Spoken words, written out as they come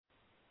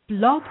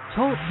Blog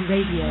Talk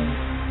Radio.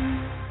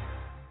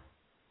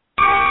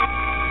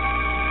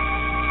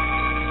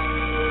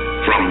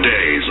 From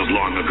days of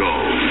long ago,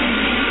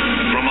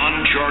 from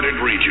uncharted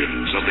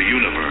regions of the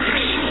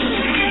universe,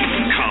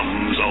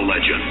 comes a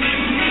legend.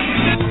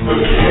 The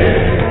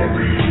Ken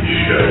Reedy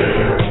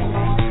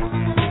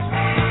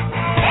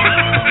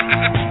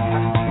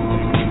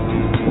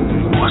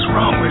Show. What's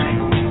wrong with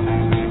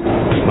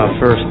him? My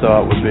first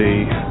thought would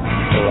be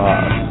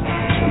alive.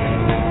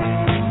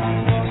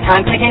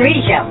 Time for the Ken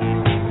Reedy Show.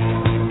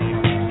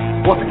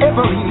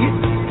 Whatever he is,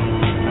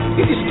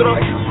 he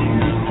destroys.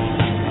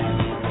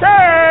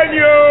 Can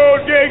you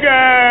dig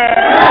it?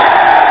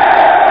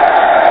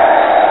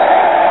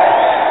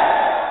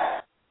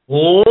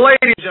 Ladies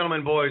and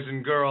gentlemen, boys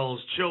and girls,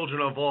 children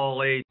of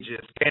all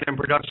ages, Canon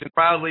Production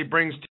proudly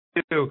brings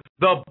to you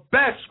the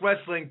best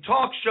wrestling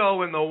talk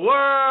show in the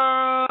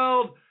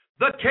world,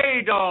 the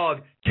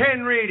K-Dog,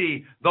 Ken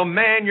Reedy, the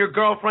man your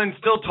girlfriend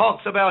still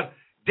talks about,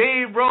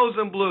 Dave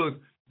Rosenbluth.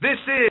 This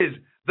is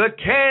the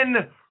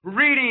Ken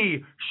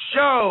Reedy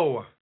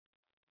Show.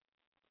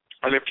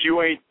 And if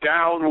you ain't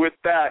down with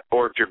that,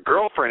 or if your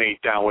girlfriend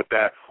ain't down with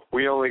that,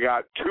 we only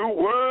got 2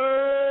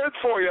 words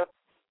for you.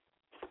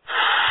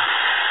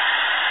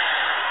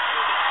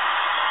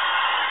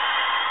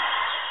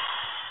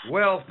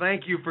 Well,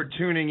 thank you for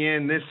tuning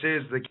in. This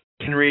is the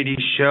Ken Reedy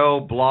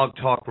Show,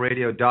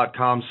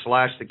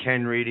 blogtalkradio.com/the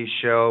Ken Reedy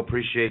Show.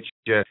 Appreciate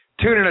you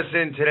tuning us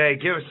in today.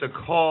 Give us a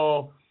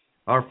call.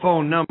 Our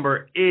phone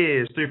number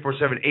is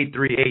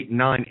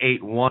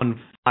 347-838-9815.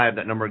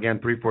 That number again,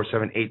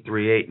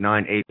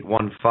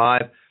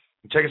 347-838-9815.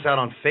 Check us out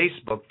on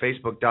Facebook,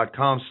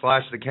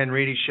 facebook.com/the Ken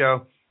Reedy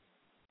Show.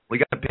 We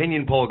got an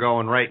opinion poll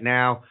going right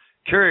now.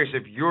 Curious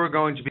if you're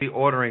going to be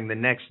ordering the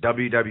next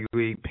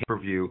WWE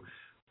pay-per-view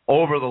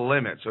over the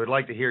limit. So I'd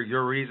like to hear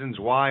your reasons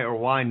why or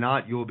why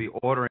not you will be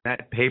ordering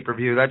that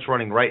pay-per-view. That's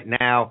running right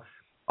now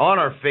on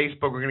our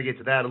Facebook. We're going to get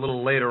to that a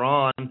little later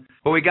on.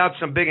 But we got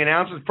some big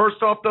announcements.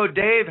 First off, though,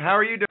 Dave, how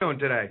are you doing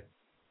today?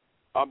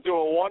 I'm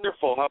doing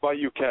wonderful. How about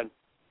you, Ken?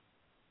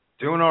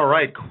 Doing all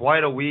right.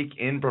 Quite a week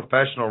in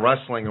professional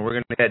wrestling, and we're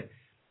going to get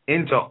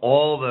into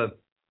all the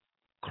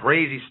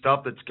crazy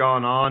stuff that's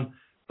gone on.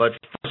 But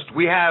first,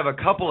 we have a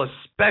couple of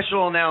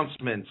special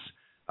announcements.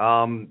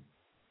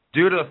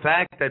 Due to the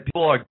fact that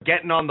people are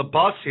getting on the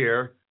bus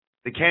here,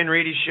 the Ken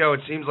Reedy Show,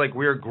 it seems like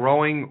we're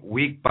growing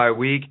week by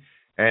week.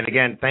 And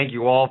again, thank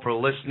you all for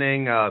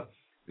listening.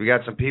 We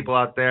got some people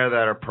out there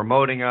that are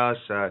promoting us.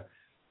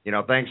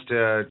 Thanks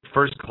to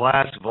First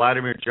Class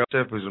Vladimir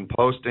Joseph, who's been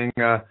posting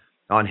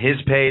on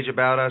his page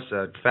about us,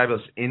 a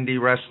fabulous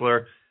indie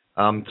wrestler.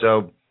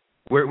 So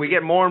we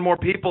get more and more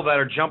people that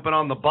are jumping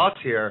on the bus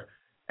here.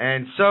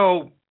 And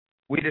so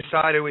we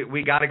decided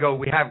we got to go.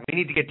 We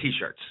need to get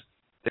T-shirts.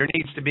 There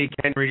needs to be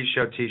Ken Reedy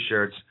Show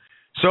T-shirts.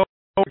 So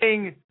we're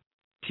getting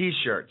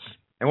T-shirts.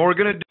 And what we're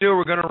going to do,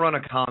 we're going to run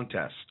a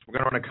contest. We're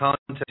going to run a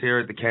contest here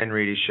at the Ken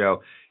Reedy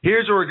Show.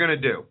 Here's what we're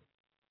going to do.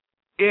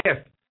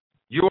 If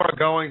you are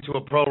going to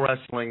a pro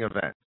wrestling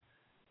event,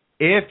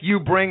 if you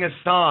bring a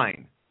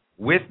sign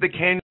with the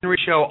Ken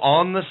Reedy Show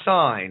on the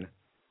sign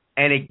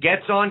and it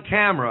gets on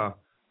camera,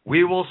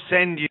 we will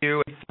send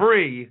you a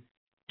free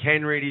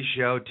Ken Reedy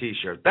Show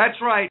T-shirt.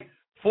 That's right,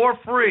 for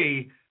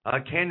free,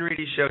 a Ken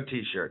Reedy Show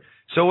T-shirt.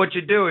 So what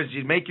you do is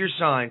you make your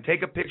sign,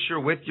 take a picture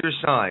with your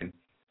sign,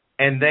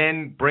 and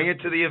then bring it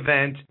to the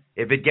event.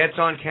 If it gets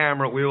on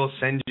camera, we will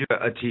send you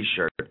a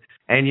T-shirt.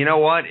 And you know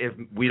what? If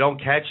we don't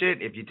catch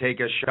it, if you take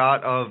a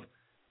shot of,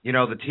 the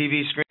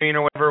TV screen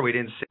or whatever, we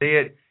didn't see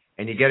it,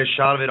 and you get a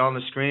shot of it on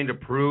the screen to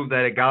prove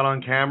that it got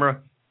on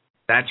camera,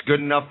 that's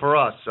good enough for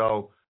us.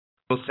 So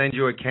we'll send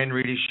you a Ken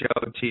Reedy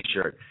Show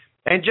T-shirt.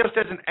 And just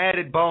as an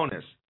added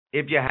bonus,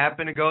 if you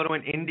happen to go to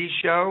an indie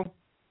show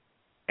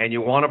and you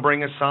want to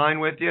bring a sign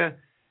with you,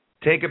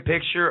 take a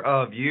picture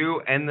of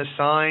you and the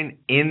sign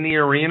in the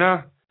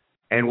arena,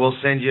 and we'll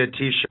send you a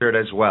T-shirt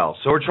as well.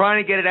 So we're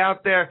trying to get it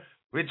out there.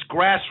 It's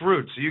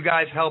grassroots. So you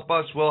guys help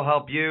us, we'll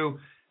help you.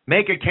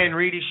 Make a Ken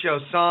Reedy Show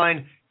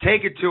sign,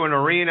 take it to an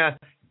arena,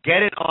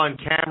 get it on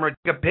camera,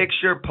 take a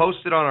picture,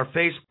 post it on our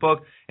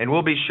Facebook, and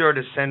we'll be sure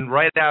to send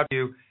right out to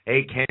you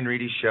a Ken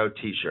Reedy Show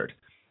T-shirt.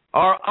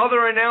 Our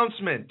other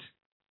announcement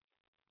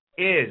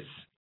is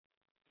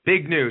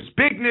big news.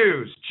 Big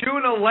news,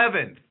 June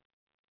 11th.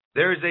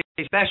 There is a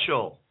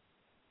special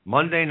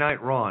Monday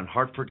Night Raw in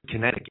Hartford,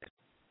 Connecticut.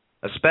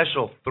 A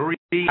special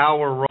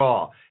 3-hour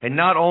Raw. And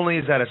not only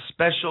is that a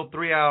special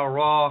 3-hour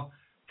Raw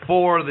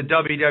for the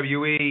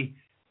WWE,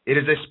 it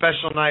is a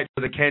special night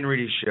for the Ken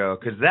Reedy Show.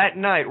 Because that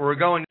night we're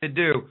going to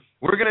do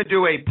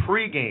a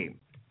pregame.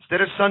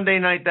 Instead of Sunday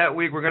night that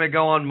week, we're going to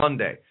go on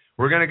Monday.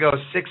 We're going to go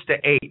 6 to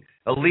 8,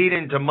 a lead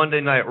into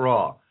Monday Night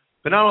Raw.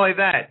 But not only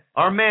that,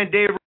 our man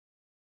Dave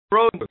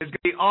Rosenbluth is going to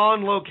be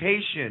on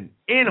location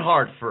in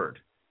Hartford,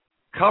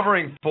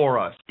 covering for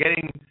us,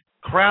 getting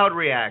crowd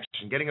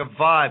reaction, getting a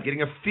vibe,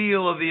 getting a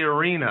feel of the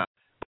arena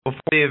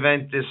before the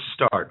event is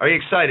start. Are you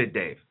excited,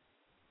 Dave?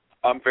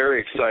 I'm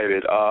very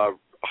excited.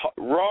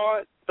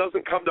 Raw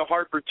doesn't come to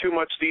Hartford too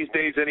much these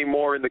days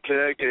anymore in the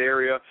Connecticut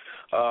area.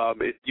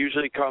 It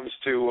usually comes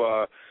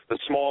to the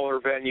smaller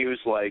venues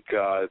like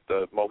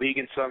the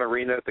Mohegan Sun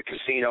Arena at the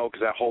casino,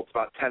 because that holds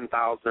about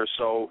 10,000 or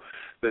so.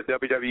 The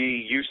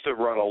WWE used to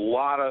run a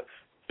lot of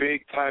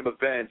big-time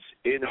events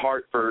in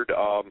Hartford.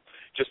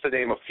 Just to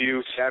name a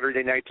few,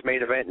 Saturday night's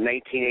main event in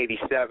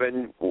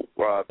 1987,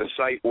 the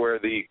site where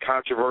the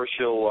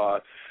controversial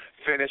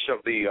finish of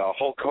the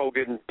Hulk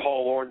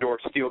Hogan-Paul Orndorff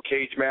steel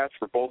cage match,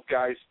 where both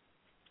guys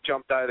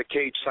jumped out of the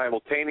cage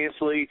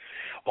simultaneously.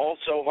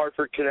 Also,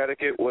 Hartford,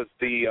 Connecticut was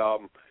the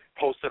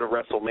hosted a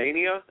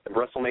WrestleMania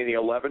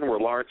 11, where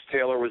Lawrence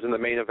Taylor was in the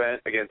main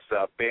event against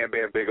Bam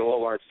Bam Bigelow.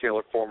 Lawrence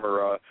Taylor,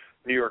 former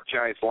New York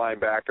Giants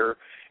linebacker.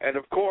 And,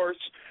 of course,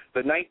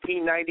 the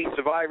 1990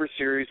 Survivor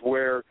Series,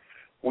 where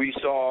we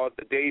saw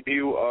the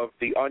debut of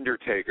The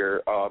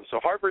Undertaker. So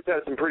Hartford's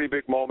had some pretty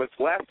big moments.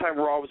 Last time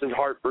Raw was in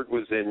Hartford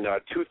was in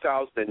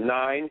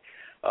 2009,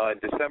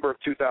 December of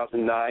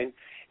 2009.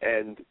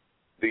 And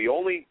the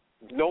only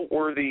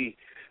noteworthy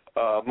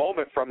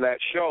moment from that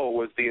show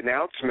was the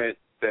announcement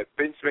that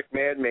Vince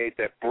McMahon made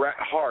that Bret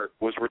Hart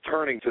was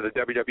returning to the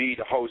WWE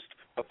to host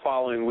the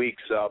following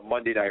week's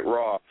Monday Night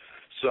Raw.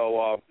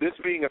 So this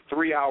being a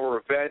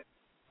 3-hour event,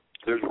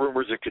 there's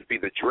rumors it could be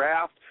the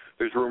draft.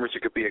 There's rumors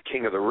it could be a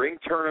King of the Ring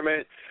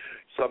tournament.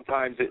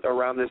 Sometimes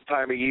around this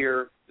time of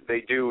year,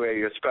 they do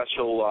a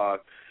special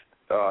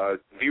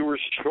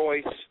viewer's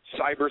choice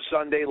Cyber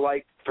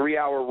Sunday-like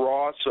 3-hour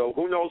Raw. So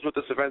who knows what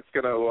this event's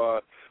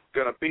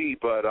gonna be,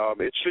 but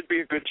it should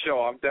be a good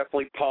show. I'm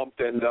definitely pumped,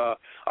 and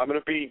I'm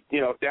gonna be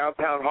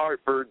downtown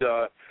Hartford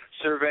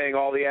surveying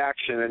all the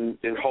action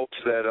in hopes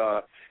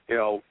that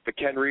the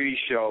Ken Reedy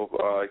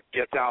Show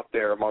gets out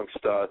there amongst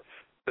the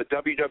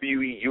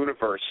WWE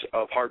universe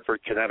of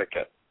Hartford,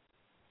 Connecticut.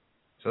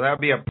 So that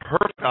would be a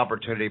perfect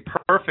opportunity,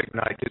 perfect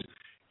night, because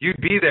you'd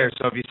be there.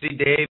 So if you see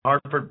Dave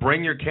Hartford,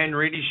 bring your Ken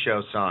Reedy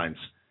Show signs.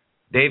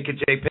 Dave could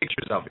take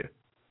pictures of you.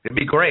 It'd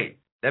be great.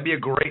 That'd be a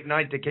great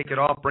night to kick it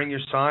off. Bring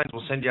your signs.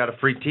 We'll send you out a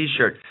free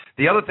T-shirt.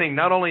 The other thing,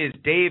 not only is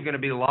Dave going to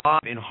be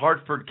live in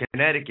Hartford,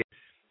 Connecticut,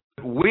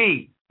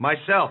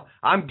 myself,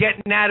 I'm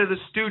getting out of the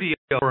studio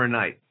for a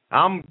night.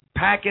 I'm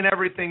packing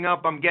everything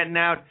up. I'm getting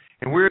out,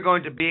 and we're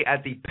going to be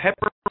at the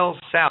Peppermill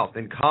South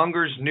in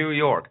Congers, New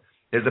York.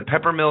 There's a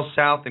Peppermill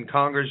South in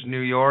Congers,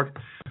 New York.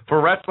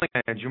 For wrestling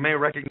fans, you may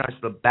recognize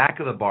the back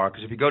of the bar,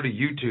 because if you go to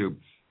YouTube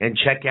and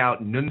check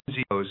out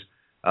Nunzio's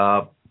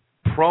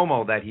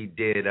promo that he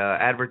did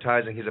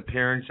advertising his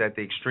appearance at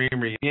the Extreme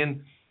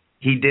Reunion,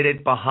 he did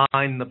it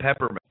behind the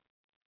Peppermill.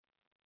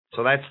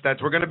 So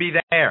that's we're going to be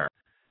there.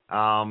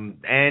 And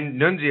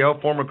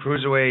Nunzio, former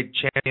Cruiserweight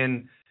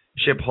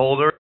Championship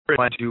holder,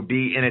 plans to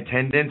be in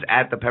attendance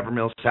at the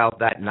Peppermill South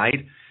that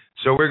night.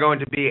 So we're going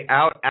to be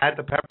out at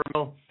the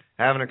Peppermill,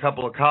 having a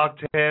couple of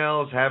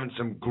cocktails, having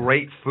some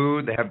great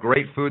food. They have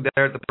great food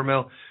there at the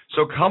Peppermill.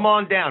 So come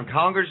on down,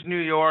 Congers, New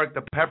York,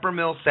 the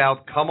Peppermill South.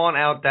 Come on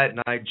out that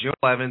night, June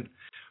 11th.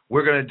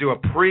 We're going to do a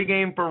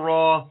pregame for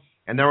Raw,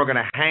 and then we're going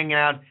to hang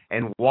out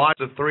and watch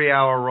the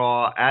 3-hour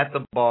Raw at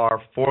the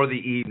bar for the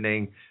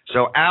evening.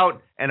 So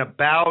out and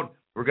about,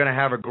 we're going to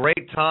have a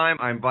great time.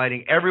 I'm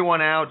inviting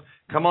everyone out.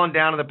 Come on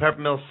down to the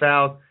Peppermill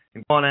South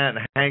and come on out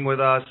and hang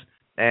with us.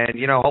 And,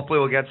 hopefully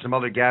we'll get some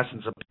other guests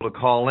and some people to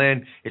call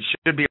in. It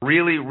should be a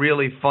really,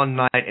 really fun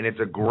night, and it's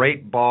a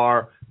great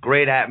bar,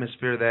 great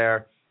atmosphere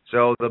there.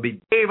 So there'll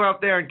be Dave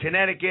out there in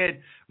Connecticut,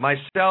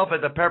 myself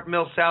at the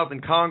Peppermill South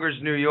in Congers,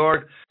 New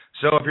York.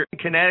 So if you're in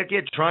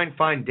Connecticut, try and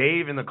find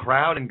Dave in the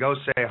crowd and go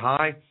say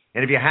hi.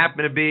 And if you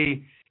happen to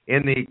be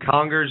in the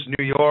Congers,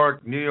 New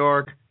York,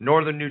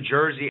 northern New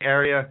Jersey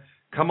area,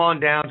 come on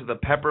down to the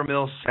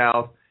Peppermill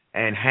South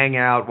and hang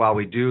out while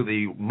we do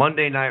the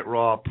Monday Night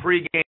Raw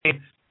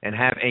pregame and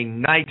have a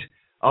night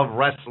of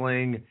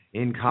wrestling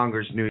in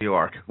Congers, New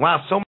York.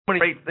 Wow, so many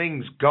great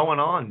things going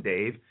on,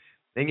 Dave.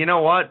 And you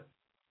know what?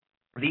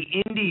 The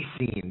indie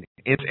scene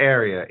in this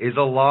area is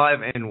alive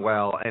and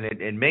well, and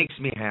it makes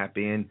me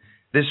happy. And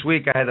this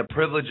week I had the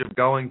privilege of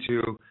going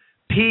to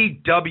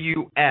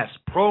PWS,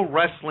 Pro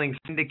Wrestling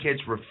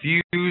Syndicate's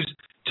Refuse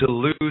to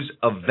Lose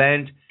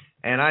event.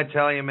 And I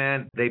tell you,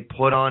 man, they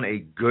put on a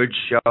good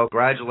show.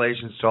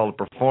 Congratulations to all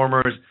the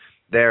performers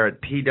there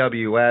at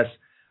PWS.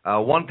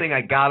 One thing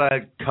I got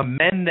to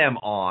commend them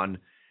on,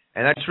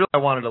 and that's really I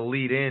wanted to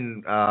lead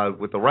in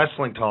with the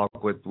wrestling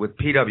talk with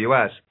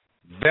PWS,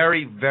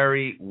 very,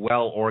 very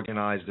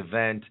well-organized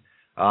event.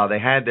 They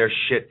had their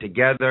shit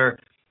together.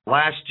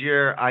 Last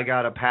year, I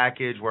got a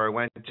package where I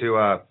went to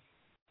a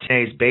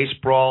today's Base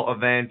Brawl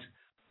event,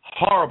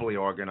 horribly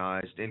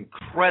organized,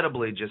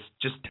 incredibly just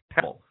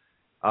terrible.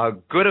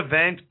 Good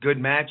event, good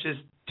matches,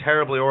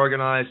 terribly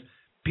organized.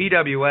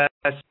 PWS,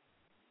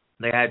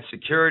 they had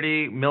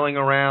security milling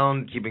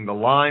around, keeping the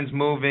lines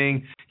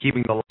moving,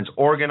 keeping the lines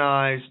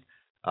organized.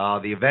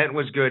 The event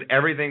was good.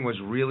 Everything was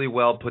really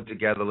well put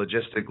together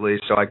logistically,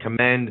 so I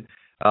commend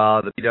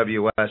the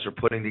PWS for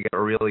putting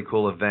together a really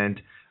cool event.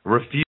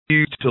 Refuse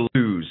to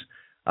Lose.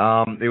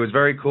 It was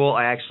very cool.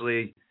 I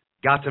actually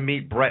got to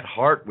meet Bret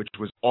Hart, which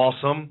was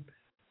awesome.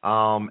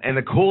 And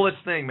the coolest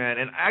thing, man,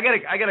 and I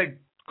gotta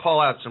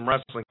call out some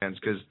wrestling fans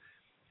because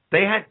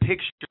they had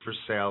pictures for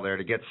sale there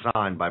to get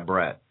signed by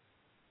Brett.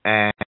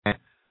 And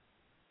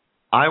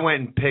I went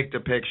and picked a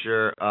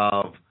picture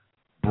of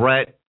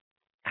Brett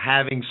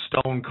having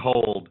Stone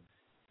Cold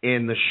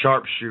in the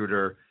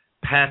sharpshooter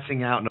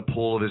passing out in a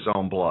pool of his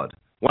own blood.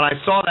 When I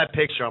saw that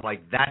picture, I'm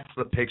like, that's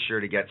the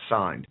picture to get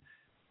signed.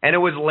 And it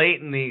was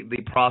late in the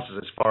process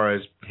as far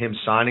as him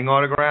signing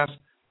autographs.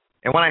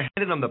 And when I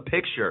handed him the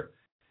picture,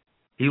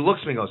 he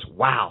looks at me and goes,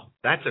 wow,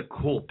 that's a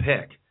cool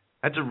pic.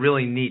 That's a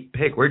really neat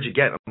pic. Where'd you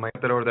get it? I'm like, I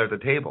got that over there at the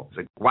table. He's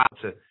like, wow,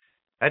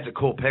 that's a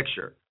cool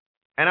picture.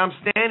 And I'm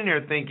standing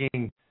there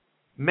thinking,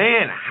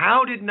 man,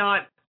 how did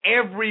not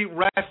every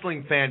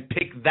wrestling fan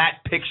pick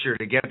that picture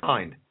to get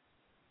signed?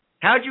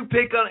 How'd you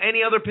pick on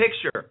any other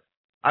picture?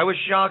 I was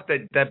shocked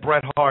that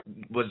Bret Hart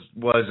was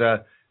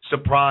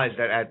surprised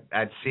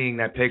at seeing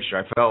that picture.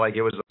 I felt like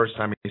it was the first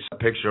time he saw a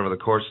picture over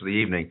the course of the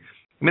evening.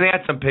 I mean, they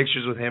had some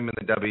pictures with him in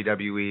the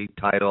WWE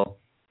title.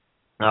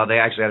 They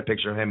actually had a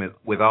picture of him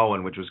with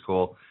Owen, which was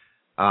cool.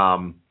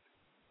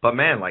 But,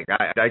 man, like,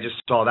 I just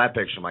saw that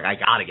picture. I'm like, I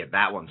got to get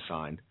that one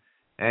signed.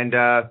 And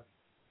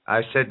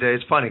I said,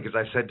 it's funny because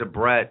I said to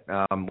Brett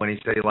when he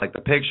said he liked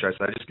the picture, I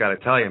said, I just got to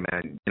tell you,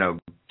 man, you know,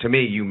 to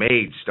me, you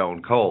made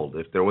Stone Cold.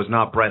 If there was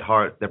not Bret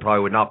Hart, there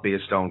probably would not be a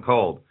Stone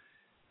Cold.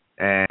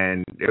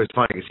 And it was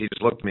funny because he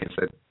just looked at me and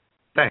said,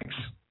 thanks.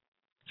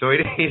 So he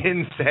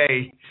didn't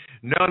say,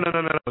 no,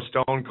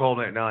 Stone Cold.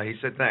 No, he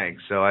said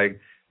thanks. So I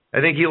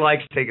think he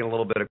likes taking a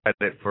little bit of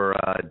credit for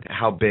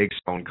how big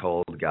Stone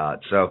Cold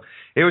got. So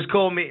it was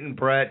cool meeting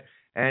Brett.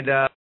 And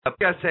I've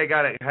got to say,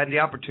 I had the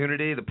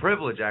opportunity, the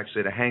privilege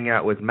actually, to hang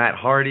out with Matt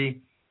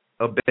Hardy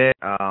a bit.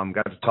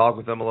 Got to talk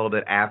with him a little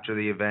bit after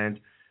the event.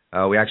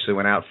 We actually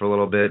went out for a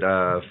little bit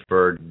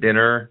for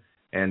dinner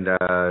and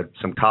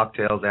some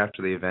cocktails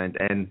after the event.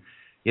 And,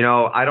 you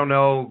know, I don't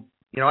know,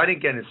 you know, I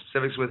didn't get into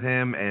specifics with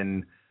him.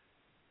 And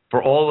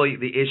for all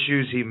the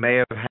issues he may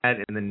have had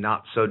in the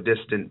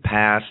not-so-distant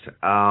past,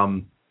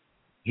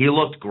 he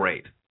looked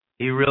great.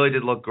 He really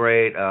did look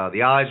great.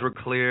 The eyes were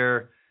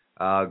clear.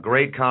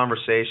 Great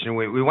conversation.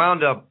 We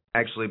wound up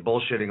actually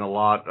bullshitting a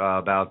lot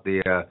about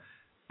the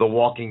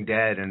Walking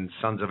Dead and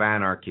Sons of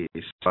Anarchy.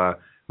 So,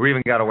 we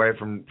even got away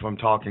from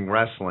talking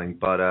wrestling.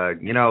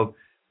 But, you know,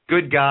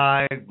 good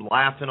guy,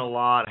 laughing a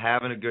lot,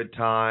 having a good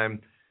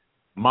time.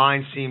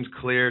 Mind seems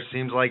clear,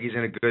 seems like he's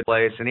in a good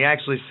place. And he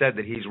actually said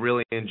that he's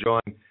really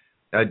enjoying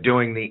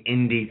doing the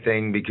indie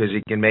thing because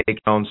he can make his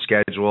own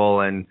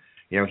schedule and,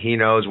 you know, he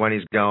knows when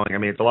he's going. I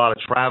mean, it's a lot of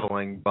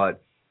traveling,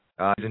 but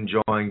he's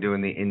enjoying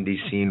doing the indie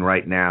scene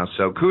right now.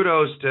 So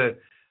kudos to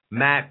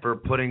Matt for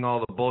putting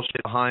all the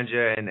bullshit behind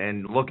you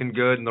and looking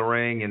good in the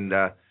ring and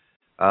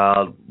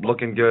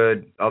looking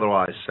good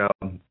otherwise. So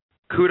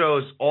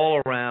kudos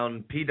all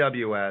around,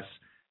 PWS.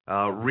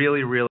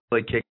 Really, really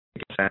kicking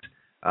ass.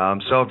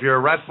 So if you're a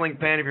wrestling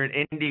fan, if you're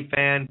an indie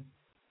fan,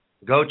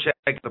 go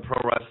check the Pro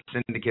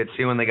Wrestling Syndicate,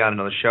 see when they got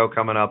another show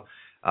coming up.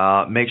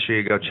 Make sure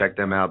you go check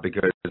them out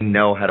because they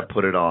know how to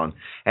put it on.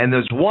 And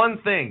there's one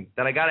thing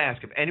that I got to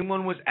ask. If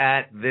anyone was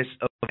at this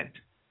event,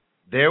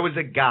 there was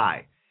a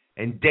guy,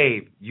 and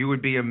Dave, you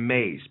would be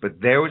amazed,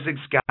 but there was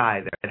this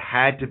guy that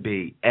had to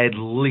be at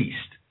least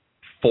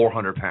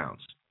 400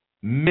 pounds.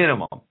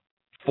 Minimum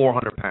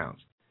 400 pounds.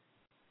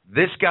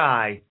 This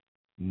guy,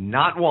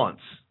 not once,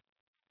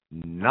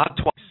 not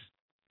twice,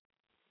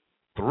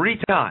 3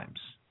 times,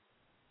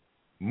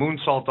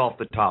 moonsault off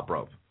the top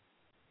rope.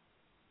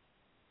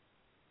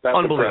 That's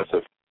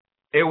impressive.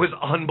 It was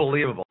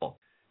unbelievable.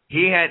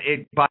 He had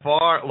it by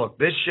far. Look,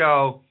 this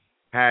show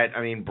had,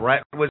 I mean,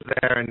 Brett was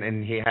there,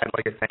 and he had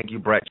like a thank you,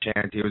 Brett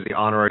chant. He was the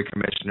honorary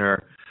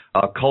commissioner.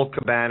 Colt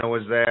Cabana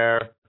was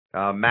there.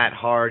 Matt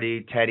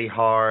Hardy, Teddy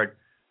Hart,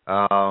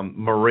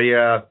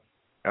 Maria.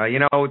 You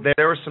know,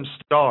 there were some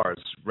stars.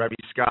 Rebby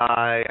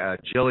Sky,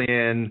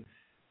 Jillian,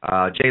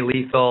 Jay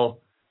Lethal.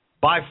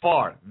 By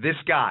far, this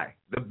guy,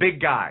 the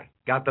big guy,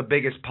 got the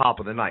biggest pop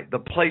of the night. The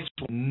place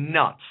was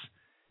nuts.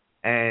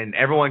 And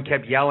everyone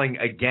kept yelling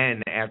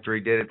again after he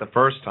did it the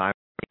first time.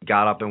 He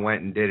got up and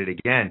went and did it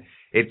again.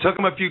 It took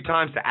him a few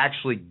times to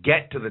actually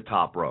get to the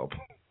top rope.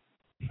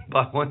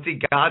 But once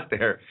he got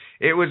there,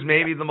 it was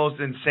maybe the most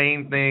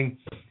insane thing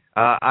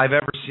I've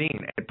ever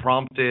seen. It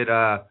prompted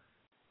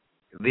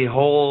the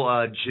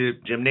whole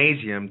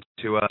gymnasium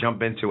to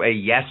jump into a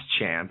yes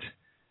chant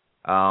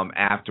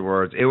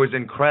afterwards. It was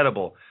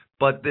incredible.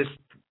 But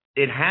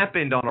it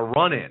happened on a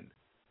run-in.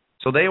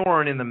 So they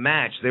weren't in the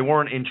match. They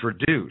weren't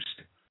introduced.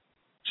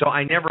 So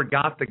I never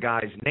got the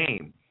guy's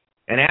name.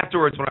 And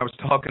afterwards, when I was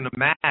talking to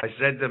Matt, I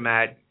said to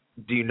Matt,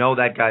 do you know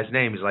that guy's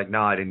name? He's like,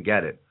 no, I didn't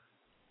get it.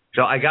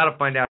 So I got to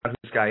find out who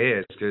this guy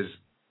is because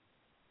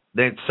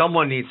then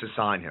someone needs to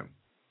sign him.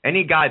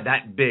 Any guy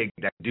that big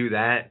that can do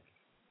that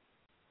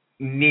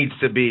needs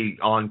to be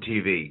on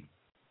TV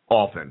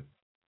often.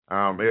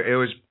 It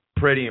was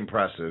pretty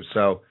impressive.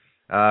 So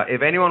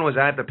if anyone was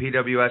at the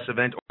PWS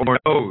event or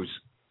knows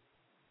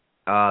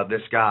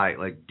this guy,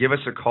 like, give us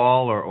a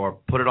call or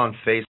put it on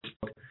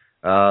Facebook.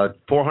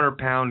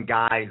 400-pound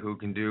guy who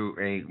can do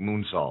a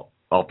moonsault.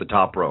 off the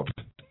top rope.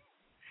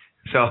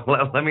 So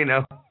let me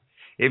know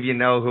if you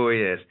know who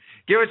he is.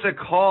 Give us a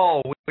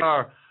call. We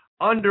are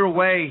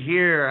underway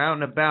here, out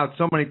and about.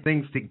 So many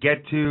things to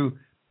get to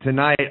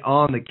tonight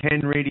on the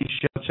Ken Reedy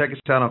Show. Check us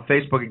out on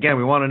Facebook. Again,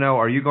 we want to know,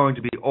 are you going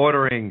to be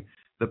ordering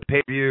the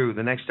pay-per-view,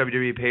 the next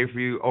WWE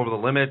pay-per-view, Over the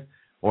Limit,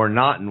 or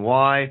not, and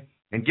why?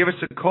 And give us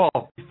a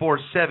call,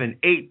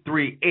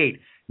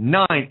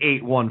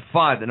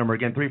 347-838-9815. The number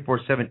again,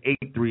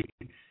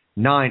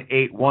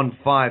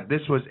 347-838-9815.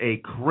 This was a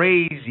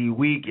crazy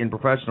week in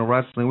professional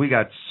wrestling. We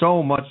got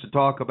so much to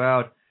talk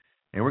about,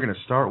 and we're going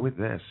to start with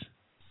this.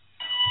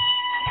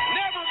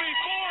 Never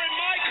before in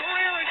my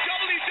career in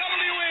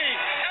WWE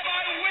have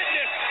I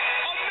witnessed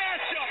a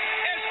matchup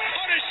as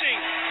punishing,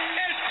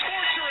 as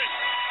torturous,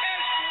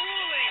 as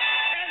grueling,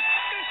 as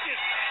vicious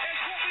as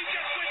what we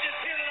just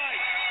witnessed here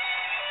tonight.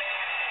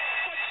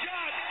 But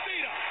John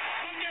Cena,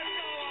 against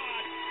all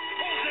odds,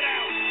 pulls it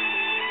out.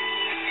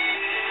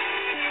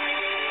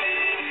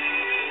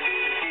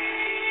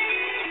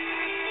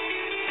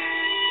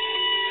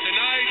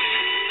 Tonight,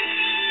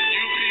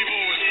 you people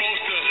were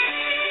supposed to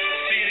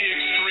see the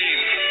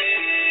extreme.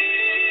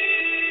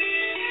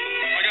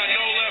 I got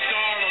no left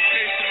arm, I'm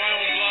tasting my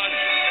own blood,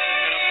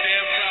 and I'm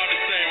damn proud to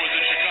say it was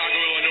in Chicago,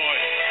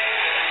 Illinois.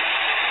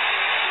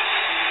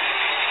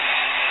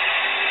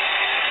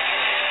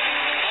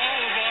 All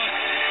of us,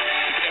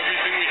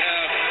 everything we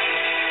have,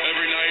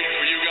 every night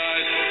for you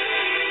guys.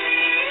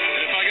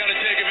 And if I got to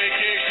take a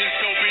vacation,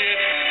 so be it.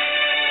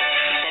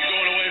 If I'm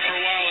going away for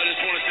a while, I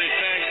just want to say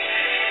thanks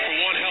for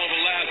one hell of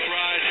a last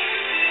ride.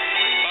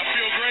 I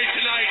feel great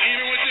tonight,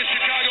 even with this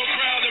Chicago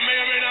crowd that may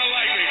or may not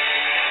like me.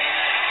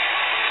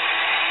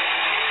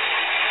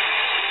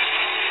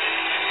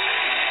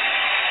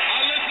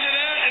 I listen to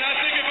that, and I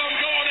think if I'm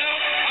going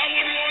out, I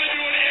wouldn't want to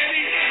do it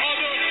any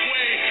other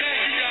way. Thank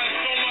you guys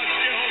so much.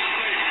 Get home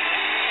safe.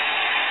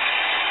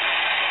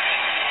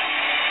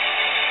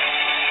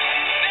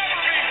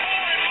 Never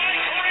before in my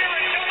career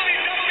in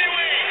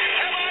WWE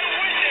have I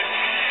witnessed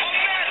a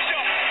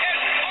matchup as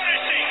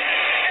punishing,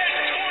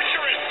 as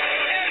torturous,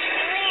 as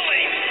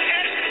grueling,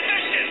 as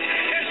vicious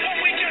as what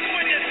we just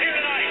witnessed here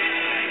tonight.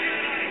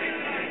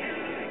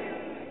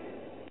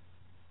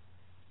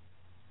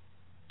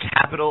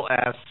 Capital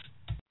S,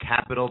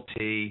 capital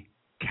T,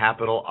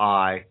 capital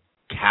I,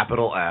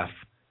 capital F,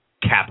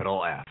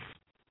 capital F.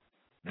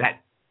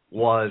 That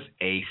was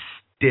a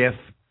stiff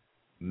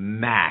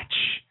match.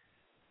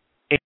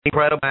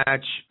 Incredible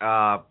match.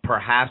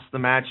 Perhaps the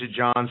match of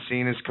John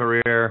Cena's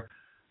career.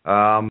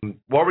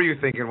 What were you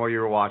thinking while you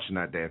were watching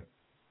that, Dave?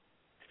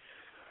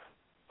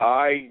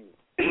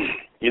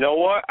 You know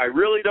what? I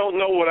really don't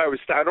know what I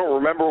don't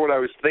remember what I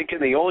was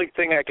thinking. The only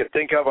thing I could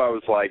think of, I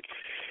was like,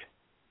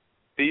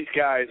 these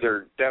guys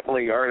are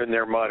definitely earning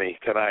their money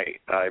tonight.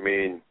 I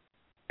mean,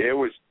 it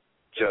was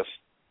just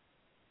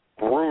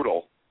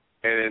brutal.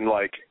 And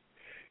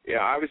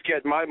I was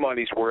getting my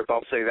money's worth,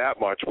 I'll say that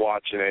much,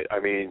 watching it. I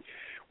mean,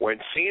 when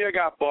Cena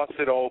got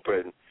busted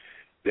open,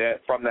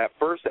 that from that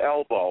first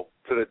elbow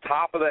to the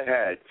top of the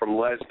head from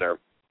Lesnar,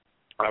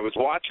 I was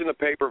watching the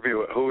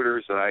pay-per-view at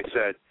Hooters, and I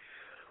said,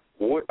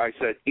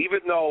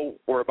 even though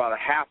we're about a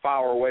half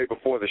hour away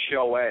before the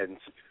show ends,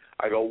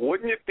 I go,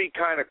 wouldn't it be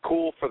kind of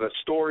cool for the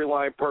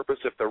storyline purpose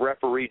if the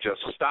referee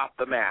just stopped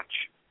the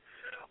match?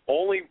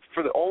 Only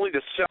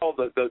to sell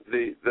the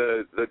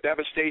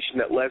devastation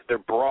that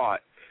Lesnar brought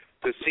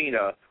to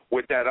Cena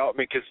with that elbow,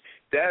 because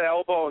that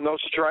elbow and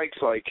those strikes,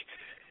 that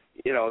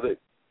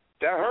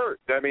hurt.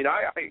 I mean,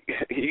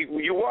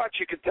 you watch,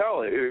 you could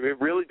tell it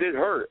really did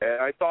hurt, and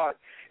I thought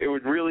it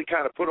would really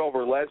kind of put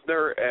over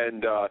Lesnar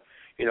and the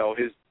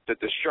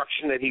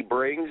destruction that he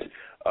brings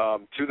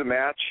to the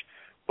match.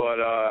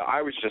 But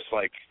I was just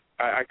like,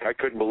 I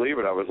couldn't believe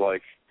it. I was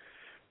like,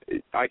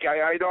 I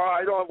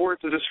don't have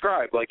words to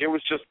describe. Like, it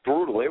was just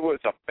brutal. It was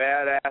a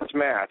badass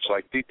match.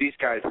 Like, these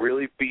guys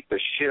really beat the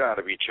shit out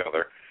of each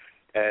other,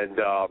 and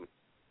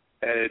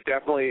it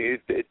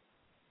definitely, this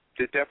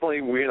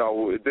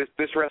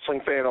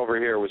wrestling fan over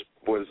here was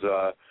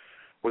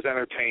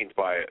entertained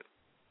by it.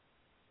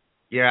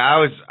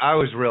 Yeah, I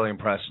was really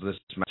impressed with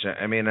this match.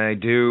 I mean,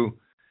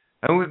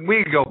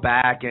 we could go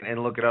back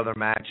and look at other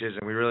matches,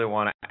 and we really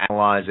want to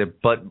analyze it.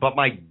 But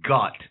my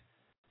gut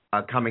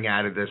coming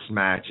out of this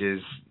match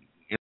is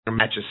a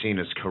match of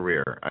Cena's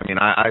career. I mean,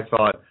 I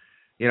thought,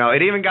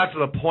 it even got to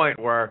the point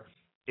where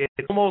it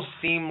almost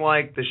seemed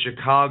like the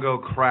Chicago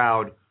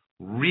crowd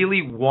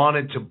really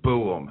wanted to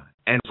boo him,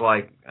 and it's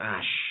like,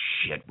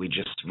 shit, we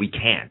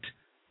can't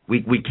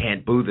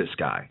boo this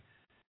guy.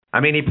 I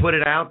mean, he put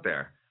it out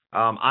there.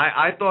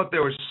 I thought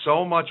there was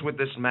so much with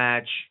this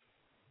match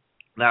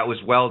that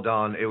was well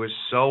done. It was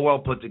so well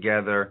put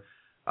together.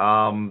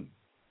 Coming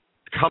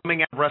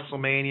out of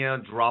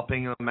WrestleMania,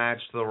 dropping a match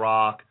to The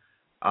Rock,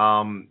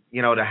 to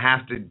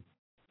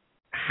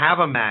have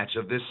a match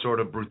of this sort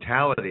of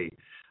brutality.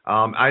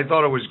 I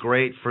thought it was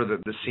great for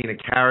the Cena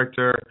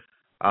character,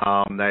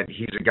 that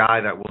he's a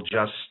guy that will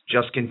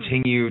just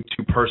continue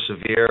to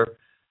persevere.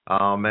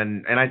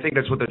 And I think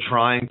that's what they're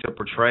trying to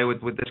portray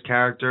with this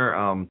character.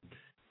 And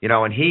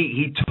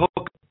he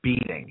took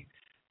beating.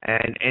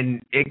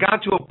 And it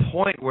got to a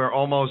point where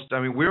almost,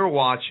 I mean, we were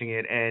watching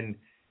it and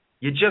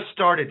you just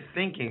started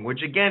thinking,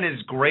 which again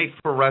is great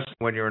for wrestling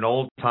when you're an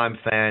old-time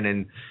fan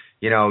and,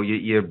 you know,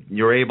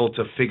 you're able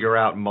to figure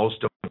out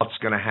most of what's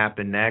going to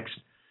happen next.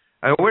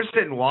 I mean, we're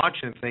sitting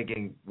watching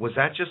thinking, was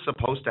that just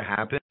supposed to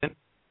happen?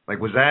 Like,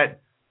 was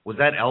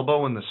that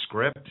elbow in the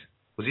script?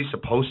 Was he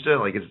supposed to?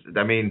 Like,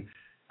 I mean,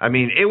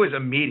 it was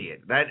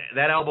immediate.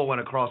 That elbow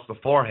went across the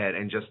forehead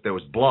and just there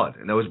was blood,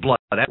 and there was blood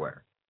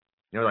everywhere.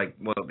 You know, like,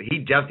 well, he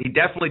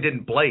definitely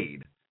didn't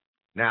blade.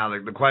 Now,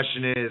 the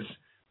question is,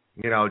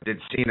 you know, did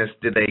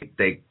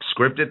they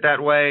script it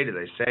that way? Did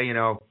they say, you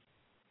know,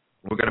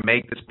 we're going to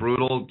make this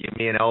brutal, give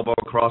me an elbow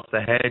across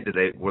the head?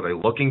 Were they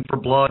looking for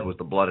blood? Was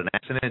the blood an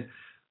accident?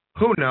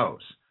 Who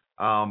knows?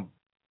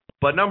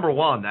 But number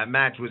one, that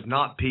match was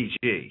not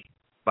PG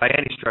by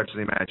any stretch of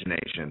the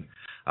imagination.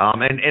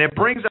 And it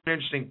brings up an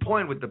interesting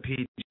point with the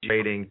PG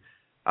rating.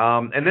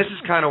 And this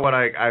is kind of what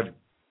I've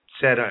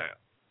said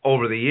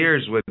over the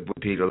years with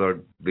people, or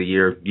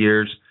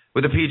years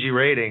with the PG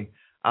rating.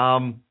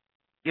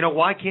 You know,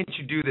 why can't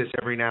you do this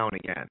every now and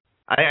again?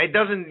 It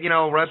doesn't, you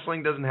know,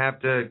 wrestling doesn't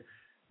have to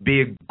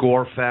be a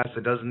gore fest.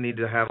 It doesn't need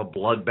to have a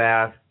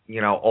bloodbath,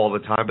 you know, all the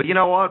time. But you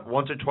know what?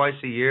 Once or twice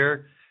a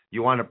year,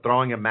 you wind up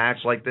throwing a match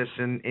like this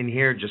in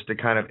here just to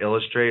kind of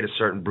illustrate a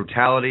certain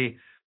brutality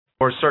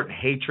or a certain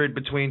hatred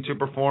between two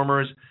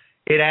performers.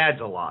 It adds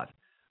a lot.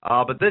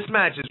 But this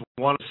match is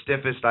one of the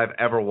stiffest I've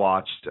ever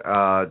watched.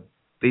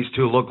 These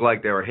two look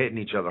like they were hitting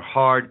each other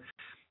hard.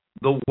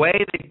 The way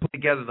they put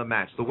together the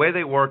match, the way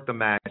they worked the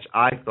match,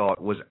 I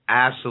thought was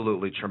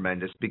absolutely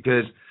tremendous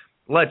because,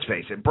 let's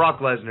face it, Brock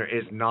Lesnar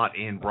is not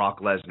in Brock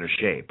Lesnar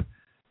shape.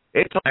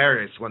 It's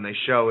hilarious when they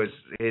show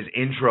his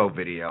intro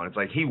video, and it's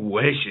like he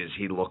wishes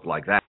he looked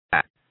like that.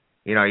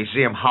 You know, you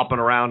see him hopping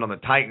around on the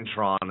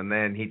Titantron, and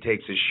then he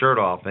takes his shirt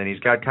off, and he's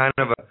got kind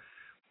of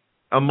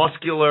a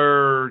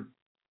muscular,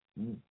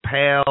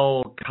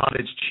 pale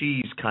cottage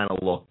cheese kind of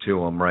look to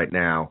him right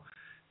now.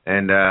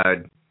 And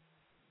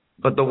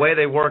but the way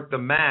they worked the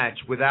match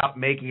without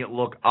making it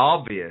look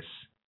obvious,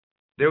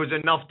 there was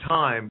enough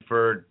time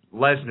for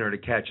Lesnar to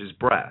catch his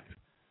breath.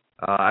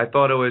 I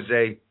thought it was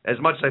as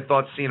much as I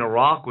thought Cena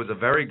Rock was a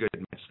very good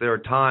match, there are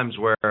times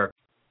where,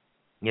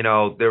 you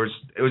know,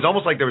 it was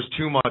almost like there was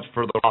too much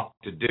for The Rock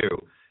to do,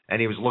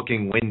 and he was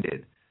looking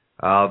winded.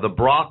 The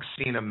Brock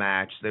Cena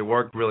match, they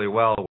worked really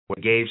well.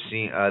 They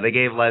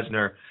gave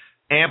Lesnar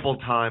ample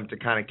time to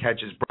kind of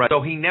catch his breath,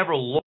 so he never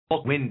looked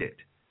winded.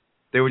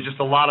 There was just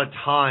a lot of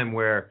time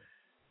where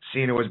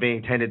Cena was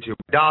being tended to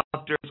by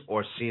doctors,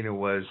 or Cena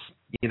was,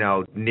 you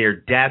know, near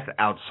death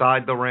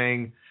outside the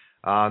ring.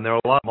 And there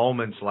were a lot of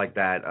moments like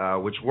that,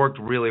 which worked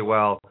really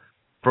well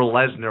for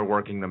Lesnar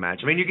working the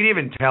match. I mean, you could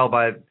even tell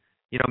by,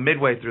 you know,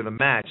 midway through the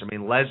match, I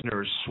mean,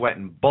 Lesnar is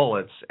sweating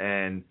bullets,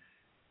 and,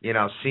 you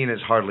know,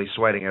 Cena's hardly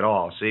sweating at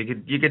all. So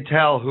you could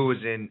tell who was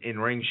in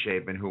ring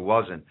shape and who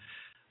wasn't.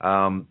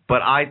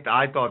 But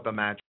I thought the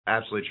match was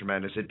absolutely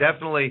tremendous. It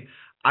definitely,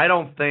 I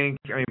don't think,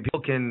 I mean,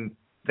 people can,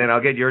 then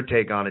I'll get your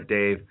take on it,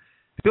 Dave.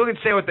 People can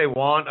say what they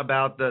want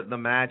about the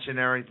match and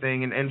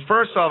everything. And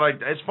first off,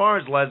 as far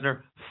as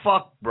Lesnar,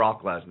 fuck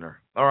Brock Lesnar.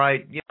 All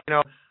right? You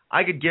know,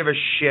 I could give a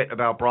shit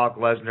about Brock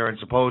Lesnar, and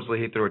supposedly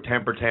he threw a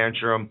temper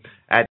tantrum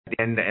at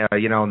the end,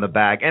 you know, in the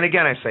back. And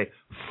again, I say,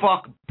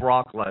 fuck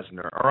Brock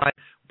Lesnar. All right?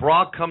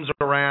 Brock comes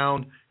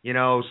around, you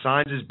know,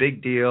 signs his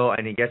big deal,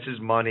 and he gets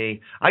his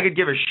money. I could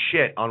give a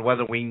shit on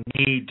whether we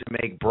need to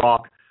make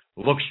Brock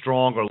look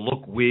strong or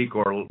look weak,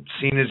 or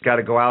Cena's got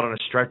to go out on a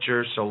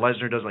stretcher so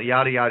Lesnar doesn't,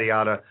 yada, yada,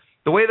 yada.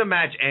 The way the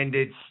match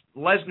ended,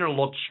 Lesnar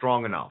looked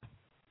strong enough.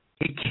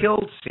 He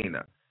killed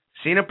Cena.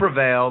 Cena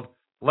prevailed.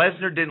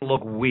 Lesnar didn't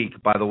look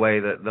weak by the way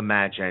that the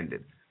match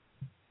ended.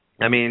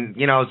 I mean,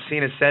 you know,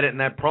 Cena said it in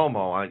that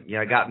promo.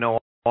 I got no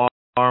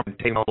arm and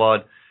take no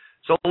blood.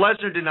 So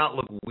Lesnar did not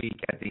look weak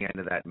at the end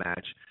of that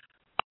match.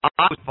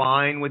 I was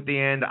fine with the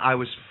end. I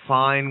was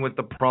fine with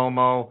the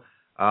promo.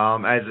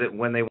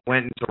 When they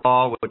went into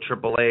Raw with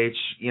Triple H,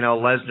 you know,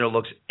 Lesnar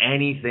looks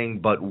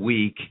anything but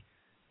weak.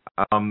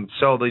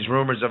 So these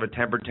rumors of a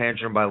temper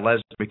tantrum by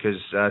Lesnar because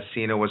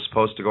Cena was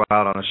supposed to go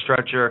out on a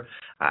stretcher,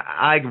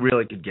 I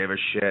really could give a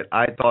shit.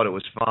 I thought it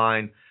was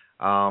fine.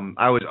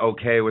 I was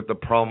okay with the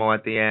promo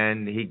at the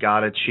end. He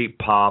got a cheap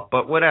pop,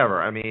 but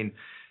whatever. I mean,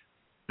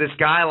 this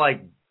guy,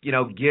 like, you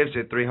know, gives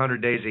it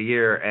 300 days a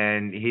year,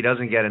 and he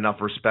doesn't get enough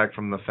respect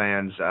from the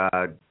fans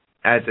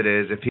as it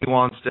is. If he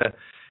wants to,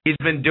 he's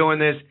been doing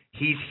this.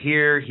 He's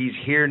here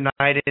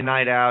night in,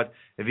 night out.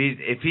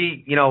 If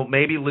he, you know,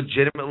 maybe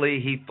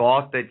legitimately he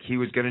thought that he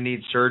was going to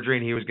need surgery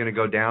and he was going to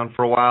go down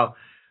for a while.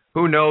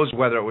 Who knows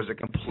whether it was a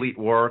complete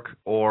work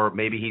or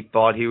maybe he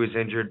thought he was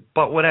injured,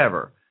 but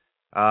whatever.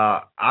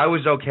 I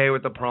was okay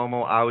with the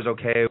promo. I was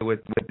okay with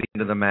the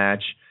end of the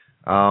match.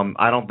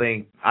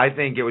 I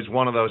think it was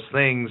one of those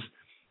things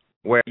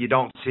where you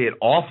don't see it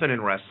often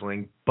in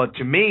wrestling, but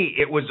to me,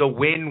 it was a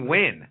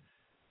win-win.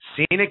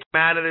 Cena came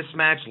out of this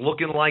match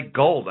looking like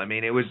gold. I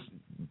mean, it was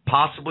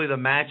possibly the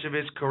match of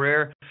his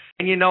career.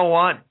 And you know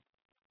what?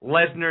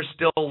 Lesnar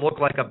still looked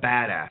like a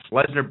badass.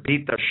 Lesnar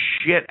beat the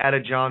shit out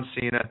of John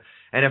Cena,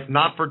 and if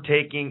not for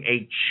taking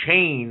a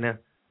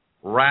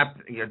chain-wrapped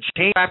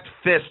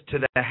fist to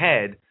the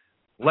head,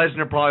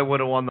 Lesnar probably would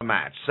have won the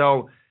match.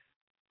 So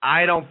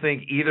I don't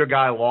think either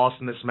guy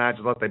lost in this match.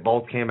 I thought they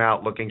both came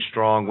out looking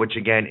strong, which,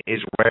 again,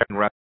 is rare in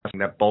wrestling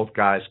that both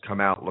guys come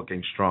out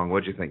looking strong.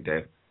 What do you think,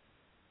 Dave?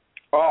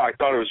 Oh, I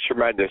thought it was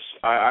tremendous.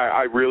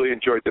 I really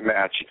enjoyed the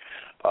match,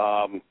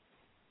 and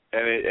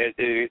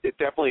it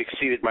definitely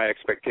exceeded my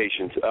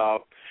expectations.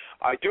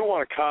 I do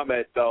want to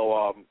comment,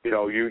 though.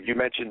 You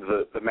mentioned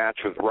the match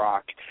with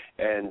Rock,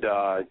 and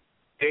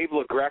Dave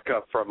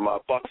LaGreca from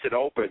Busted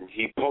Open.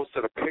 He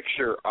posted a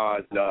picture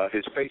on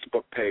his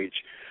Facebook page.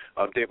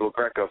 Dave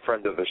LaGreca, a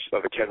friend of the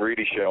Ken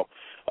Reedy Show.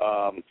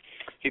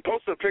 He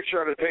posted a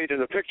picture on his page,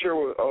 and the picture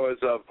was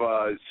of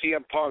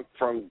CM Punk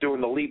from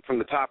doing the leap from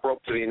the top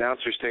rope to the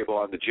announcer's table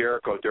on the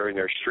Jericho during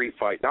their street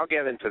fight. And I'll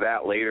get into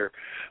that later.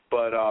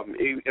 But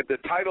the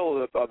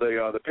title of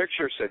the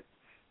picture said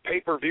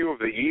 "Pay-Per-View of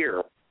the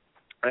Year."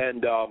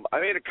 And I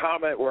made a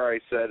comment where I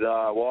said,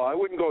 well, I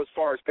wouldn't go as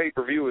far as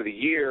pay-per-view of the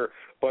year,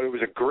 but it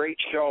was a great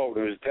show.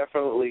 It was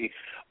definitely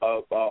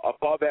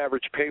above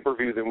average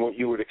pay-per-view than what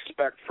you would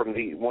expect from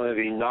one of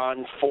the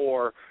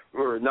non-four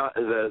or not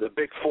the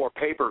big four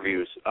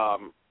pay-per-views.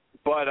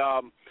 But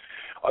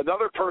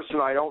another person,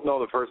 I don't know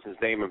the person's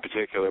name in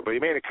particular, but he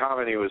made a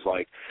comment. He was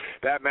like,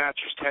 that match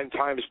was 10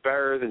 times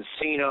better than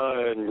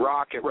Cena and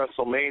Rock at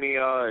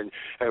WrestleMania, and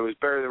it was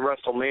better than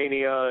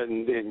WrestleMania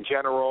in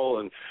general,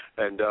 and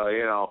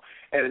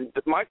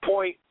my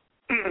point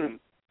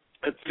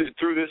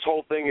through this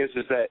whole thing is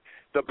that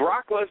the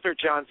Brock Lesnar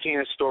John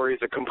Cena story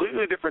is a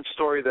completely different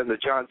story than the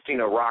John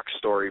Cena Rock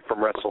story from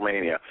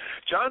WrestleMania.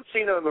 John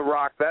Cena and The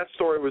Rock, that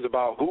story was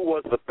about who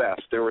was the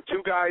best. There were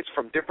two guys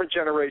from different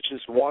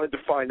generations who wanted to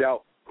find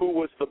out who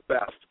was the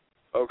best,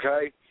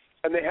 okay?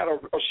 And they had a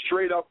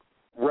straight-up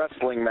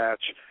wrestling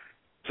match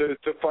to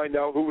find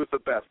out who was the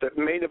best. That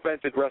main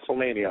evented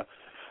WrestleMania.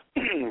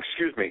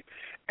 Excuse me.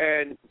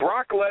 And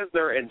Brock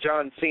Lesnar and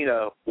John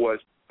Cena was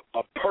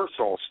a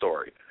personal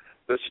story.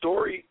 The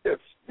story,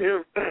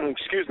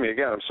 excuse me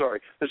again, I'm sorry.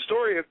 The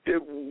story,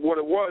 what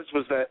it was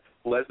that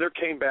Lesnar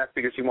came back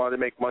because he wanted to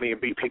make money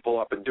and beat people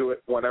up and do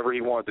it whenever he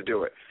wanted to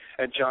do it.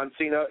 And John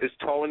Cena is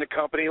towing the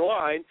company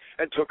line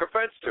and took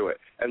offense to it.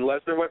 And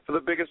Lesnar went for the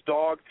biggest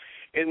dog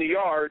in the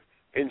yard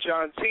in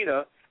John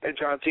Cena, and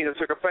John Cena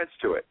took offense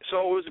to it.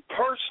 So it was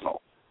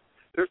personal.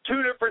 There's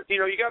two different, you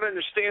got to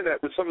understand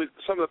that with some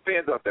of the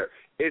fans out there.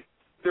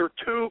 They're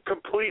two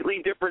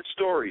completely different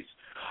stories.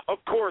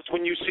 Of course,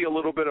 when you see a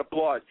little bit of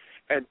blood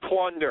and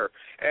plunder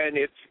and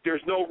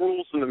there's no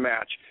rules in the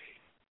match,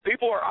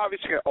 people are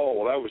obviously going, oh,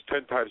 well, that was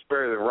 10 times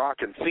better than Rock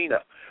and Cena.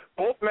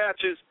 Both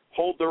matches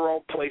hold their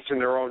own place in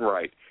their own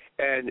right.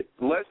 And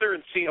Lesnar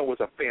and Cena was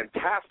a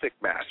fantastic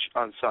match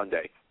on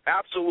Sunday.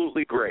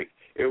 Absolutely great.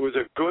 It was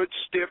a good,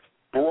 stiff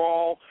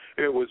brawl.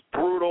 It was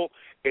brutal.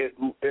 It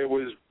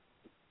was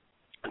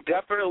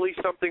definitely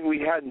something we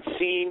hadn't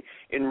seen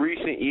in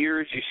recent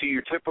years. You see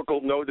your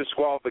typical no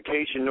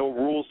disqualification, no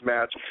rules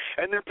match,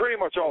 and they're pretty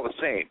much all the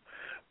same.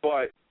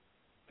 But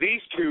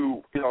these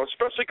two,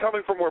 especially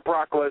coming from where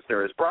Brock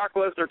Lesnar is. Brock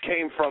Lesnar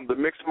came from the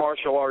mixed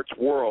martial arts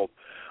world,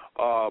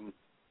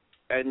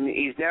 and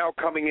he's now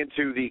coming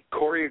into the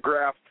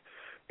choreographed,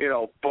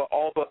 but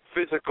all but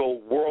physical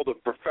world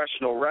of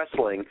professional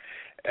wrestling,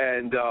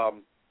 and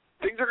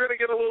things are going to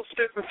get a little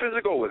stiff and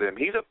physical with him.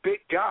 He's a big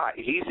guy.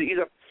 He's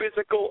a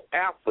physical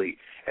athlete,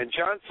 and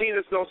John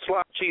Cena's no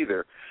slouch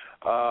either.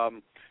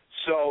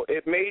 So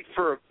it made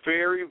for a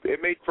very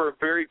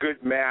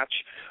good match.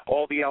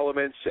 All the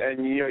elements,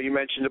 and you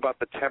mentioned about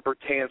the temper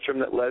tantrum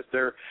that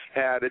Lesnar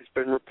had. It's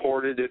been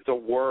reported it's a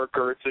work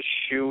or it's a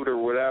shoot or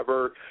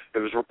whatever. It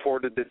was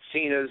reported that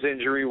Cena's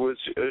injury was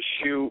a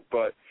shoot,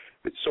 but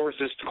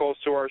sources close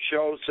to our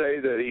show say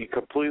that he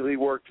completely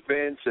worked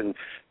Vince, and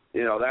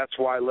that's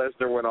why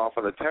Lesnar went off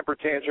on the temper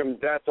tantrum.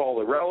 That's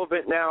all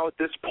irrelevant now at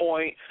this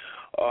point.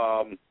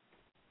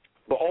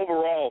 But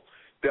overall,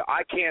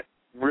 I can't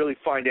really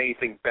find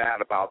anything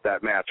bad about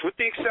that match, with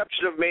the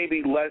exception of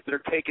maybe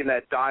Lesnar taking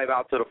that dive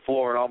out to the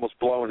floor and almost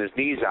blowing his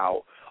knees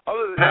out.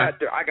 Other than that,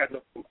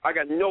 I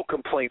got no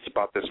complaints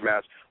about this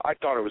match. I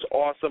thought it was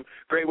awesome.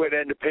 Great way to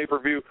end the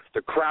pay-per-view.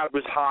 The crowd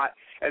was hot.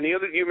 And you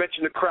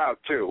mentioned the crowd,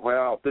 too.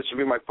 Well, this will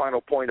be my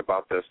final point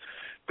about this.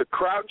 The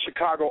crowd in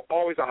Chicago,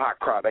 always a hot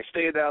crowd. I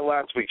stated that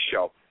last week's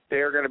show. They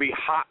are going to be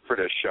hot for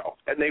this show.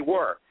 And they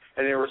were.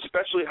 And they were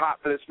especially hot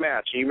for this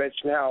match. And you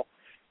mentioned how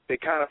they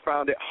kind of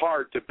found it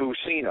hard to boo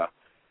Cena.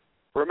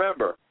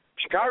 Remember,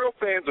 Chicago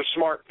fans are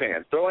smart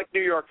fans. They're like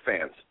New York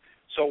fans.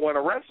 So when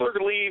a wrestler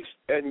leaves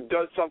and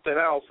does something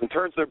else and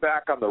turns their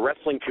back on the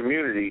wrestling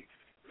community,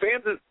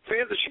 fans of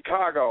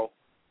Chicago,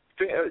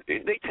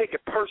 they take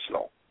it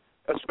personal,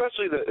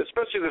 especially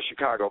the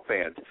Chicago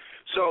fans.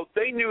 So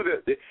they knew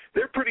that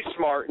they're pretty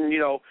smart and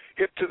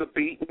hip to the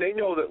beat. And they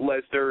know that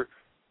Lesnar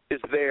is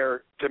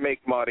there to make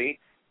money,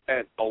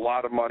 and a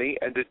lot of money,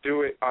 and to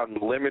do it on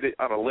a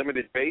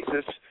limited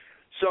basis.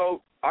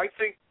 So I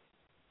think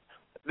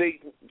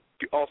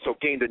also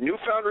gained a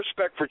newfound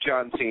respect for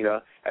John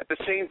Cena. At the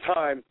same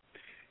time,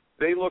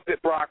 they looked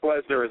at Brock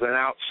Lesnar as an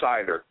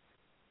outsider,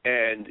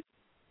 and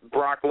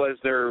Brock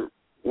Lesnar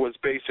was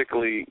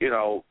basically,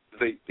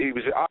 he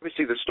was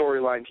obviously the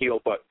storyline heel,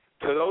 but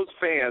to those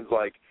fans,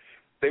 like,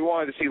 they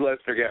wanted to see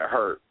Lesnar get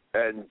hurt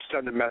and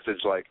send a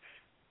message like,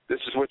 this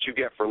is what you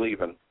get for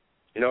leaving.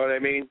 You know what I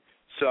mean?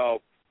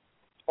 So,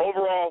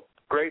 overall,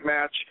 great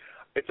match.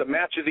 It's a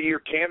match of the year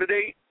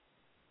candidate,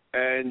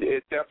 and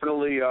it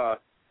definitely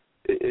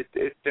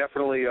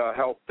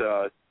helped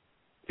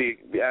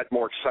add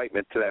more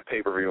excitement to that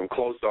pay-per-view and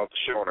closed off the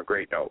show on a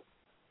great note.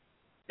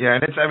 Yeah,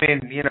 and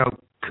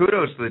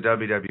kudos to the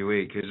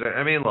WWE because,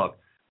 look,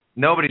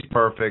 nobody's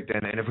perfect,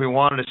 and if we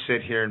wanted to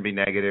sit here and be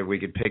negative, we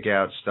could pick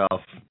out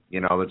stuff,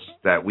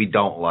 that we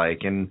don't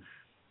like.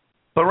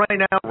 But right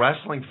now,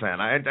 wrestling fan,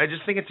 I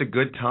just think it's a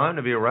good time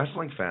to be a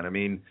wrestling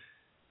fan.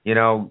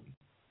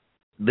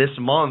 This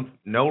month,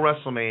 no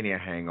WrestleMania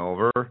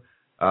hangover.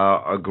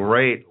 A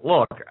great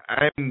look.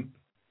 I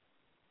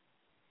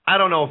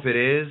don't know if it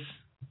is,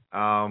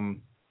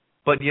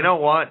 but you know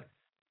what?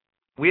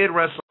 We had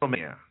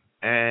WrestleMania,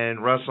 and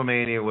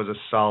WrestleMania was a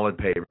solid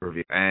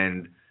pay-per-view.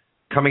 And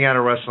coming out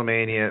of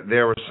WrestleMania,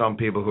 there were some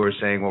people who were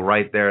saying, well,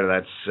 right there,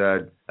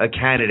 that's a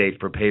candidate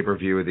for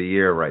pay-per-view of the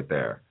year right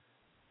there.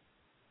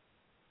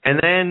 And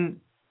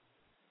then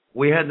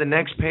we had the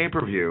next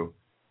pay-per-view,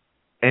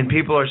 and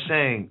people are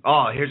saying,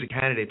 oh, here's a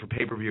candidate for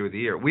pay-per-view of the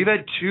year. We've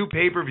had 2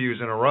 pay-per-views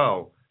in a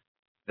row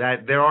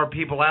that there are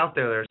people out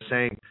there that are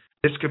saying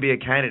this could be a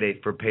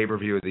candidate for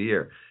pay-per-view of the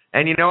year.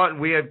 And you know what?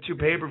 We have 2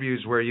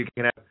 pay-per-views where you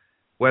can have,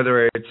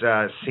 whether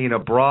it's Cena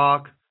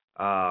Brock,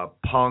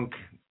 Punk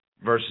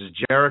versus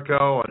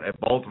Jericho at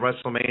both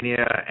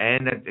WrestleMania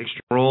and at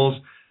Extreme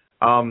Rules,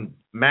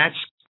 match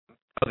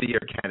of the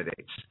year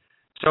candidates.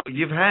 So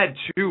you've had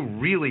 2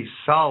 really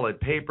solid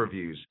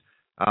pay-per-views.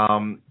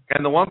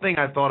 And the one thing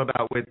I thought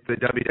about with the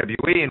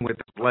WWE and with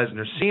the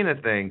Lesnar Cena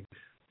thing,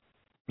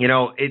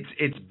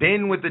 it's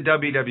been with the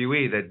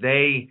WWE that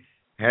they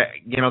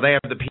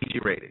have the PG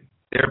rating.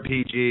 They're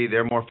PG,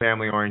 they're more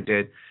family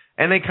oriented,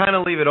 and they kind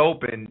of leave it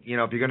open. If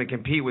you're going to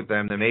compete with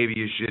them, then maybe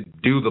you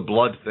should do the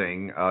blood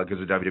thing because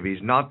the WWE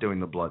is not doing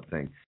the blood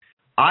thing.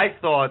 I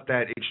thought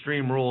that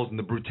Extreme Rules and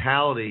the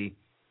brutality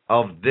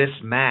of this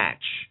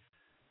match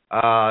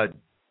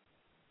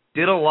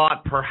did a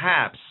lot,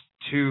 perhaps,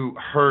 to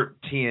hurt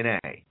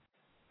TNA.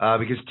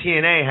 Because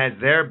TNA has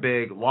their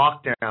big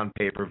lockdown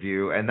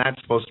pay-per-view, and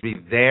that's supposed to be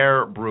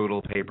their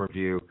brutal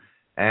pay-per-view.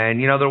 And,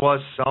 there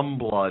was some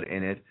blood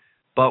in it.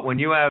 But when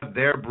you have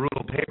their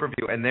brutal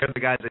pay-per-view, and they're the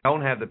guys that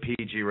don't have the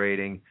PG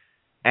rating,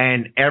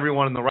 and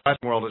everyone in the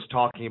wrestling world is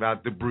talking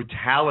about the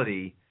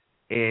brutality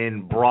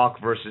in Brock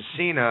versus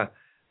Cena,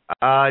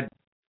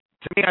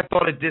 to me, I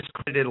thought it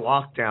discredited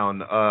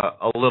Lockdown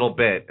a little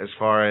bit, as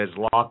far as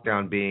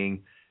Lockdown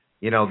being,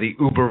 the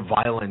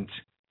uber-violent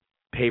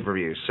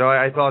pay-per-view. So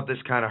I thought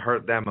this kind of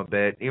hurt them a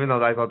bit, even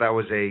though I thought that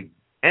was an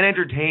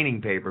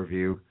entertaining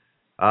pay-per-view.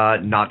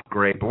 Not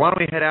great. But why don't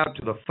we head out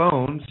to the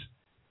phones?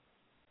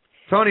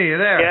 Tony, you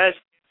there? Yes.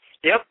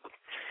 Yep.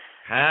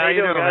 How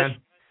you doing, man?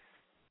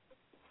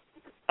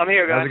 I'm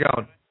here, guys. How's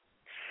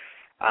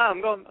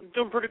it going? I'm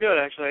doing pretty good,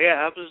 actually.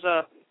 Yeah, I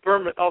was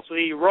also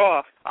the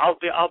Raw. I'll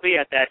be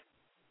at that.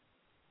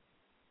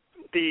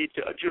 The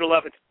June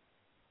 11th.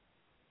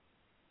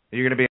 Are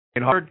you going to be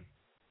in Harvard?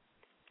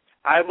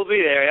 I will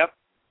be there. Yep.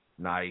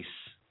 Nice.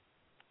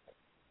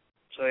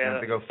 So yeah, I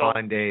have to go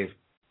find Dave.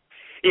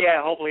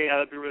 Yeah, hopefully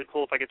that'd be really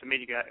cool if I get to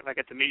meet you guys. If I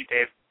get to meet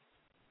Dave.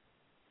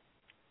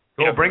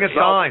 Cool. Bring a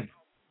sign.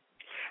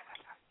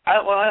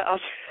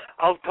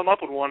 I'll come up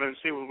with one and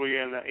see what we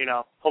can.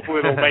 Hopefully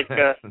it'll make.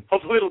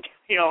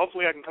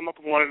 Hopefully I can come up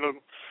with one and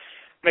it'll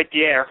make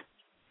the air.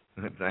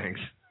 Thanks.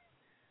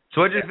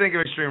 So what did you think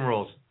of Extreme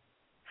Rules?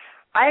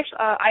 I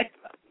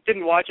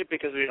didn't watch it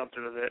because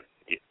the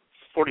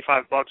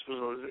 $45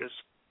 is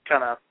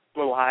kind of a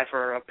little high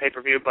for a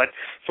pay-per-view. But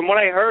from what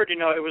I heard, it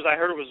was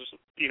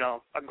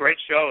a great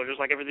show. Just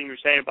like everything you were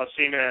saying about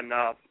Cena and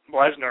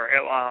Lesnar.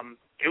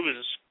 It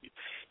was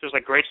just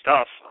like great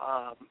stuff.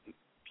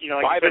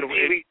 Like buy the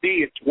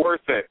DVD. It's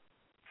worth it.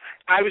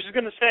 I was just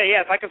gonna say,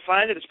 if I can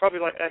find it, it's probably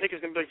I think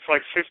it's gonna be for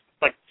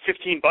like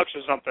 $15 or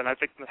something. I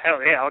think, hell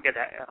yeah, I'll get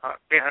that. I'll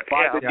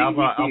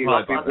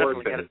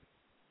definitely get it.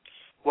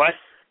 What?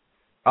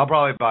 I'll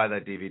probably buy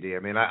that DVD.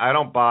 I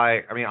don't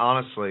buy.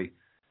 Honestly,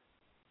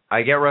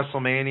 I get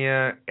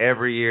WrestleMania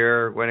every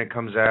year when it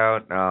comes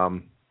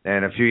out.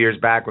 And a few years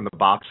back when the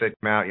box set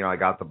came out, I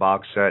got the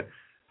box set.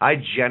 I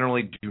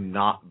generally do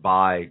not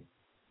buy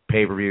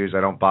pay-per-views.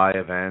 I don't buy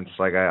events.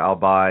 Like I'll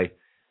buy,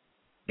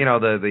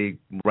 the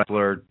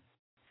regular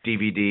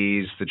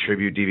DVDs, the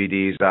tribute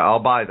DVDs. I'll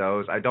buy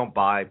those. I don't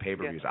buy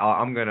pay-per-views.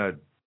 Yeah.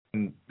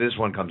 This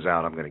one comes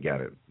out, I'm gonna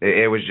get it.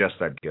 It was just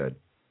that good.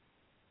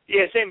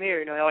 Yeah, same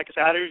here. Like I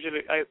said,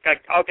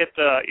 I'll get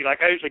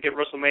I usually get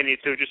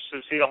WrestleMania too, just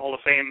to see the Hall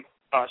of Fame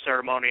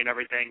ceremony and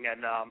everything.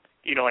 And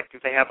like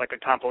if they have like a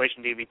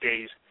compilation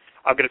DVDs,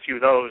 I'll get a few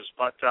of those.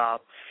 But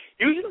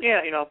usually,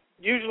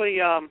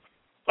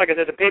 like I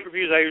said, the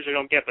pay-per-views I usually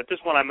don't get, but this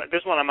one I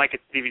might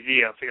get the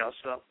DVD of,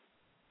 so.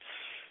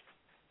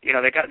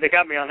 They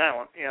got me on that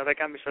one. They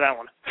got me for that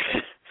one.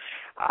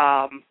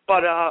 But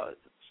what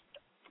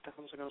the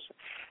hell was I going to say?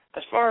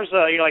 As far as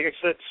like I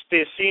said,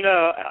 the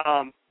Cena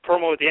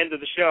promo at the end of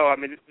the show. I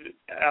mean,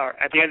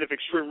 at the end of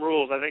Extreme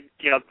Rules, I think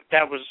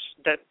that was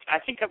that. I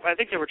think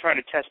they were trying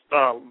to test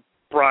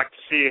Brock to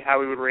see how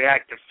he would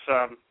react if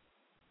the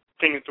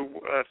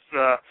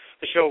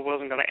show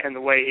wasn't going to end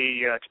the way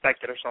he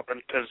expected or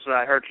something. Because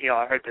I heard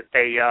that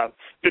they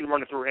didn't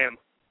run it through him,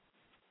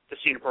 the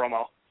Cena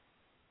promo.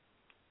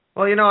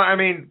 Well, I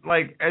mean,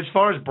 like, as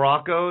far as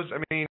Brock goes, I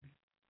mean,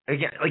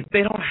 again, like,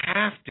 they don't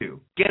have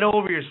to. Get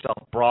over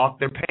yourself, Brock.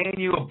 They're paying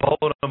you a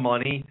boatload of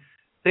money.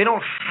 They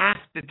don't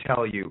have to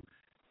tell you.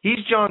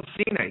 He's John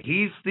Cena.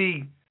 He's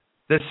the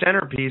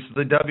centerpiece of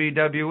the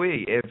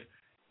WWE. If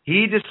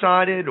he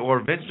decided,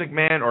 or Vince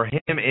McMahon, or him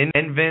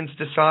and Vince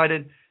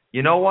decided,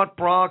 you know what,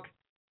 Brock?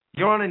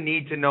 You're on a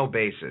need-to-know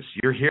basis.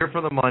 You're here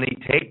for the money.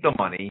 Take the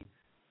money.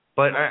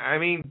 But, I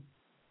mean,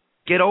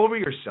 get over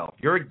yourself.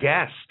 You're a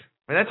guest.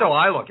 I mean, that's how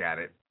I look at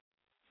it.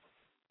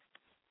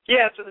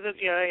 Yeah, that is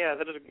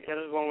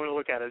one way to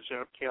look at it.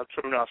 True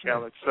enough.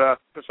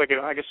 It's like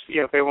I guess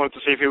if they wanted to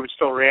see if he would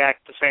still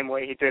react the same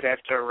way he did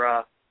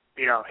after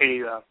the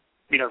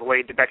way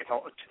he did back in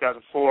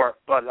 2004.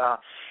 But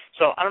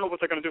so I don't know what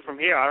they're going to do from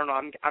here. I don't know.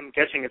 I'm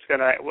guessing it's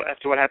going to,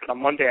 after what happened on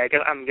Monday.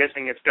 I'm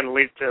guessing it's going to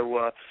lead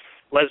to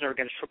Lesnar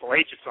against Triple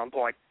H at some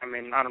point. I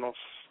mean, I don't know if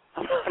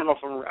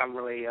I'm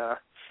really. I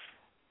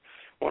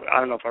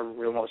don't know if I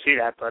really want to see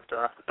that, but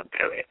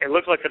it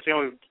looks like that's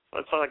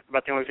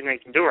about the only thing they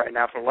can do right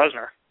now for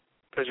Lesnar.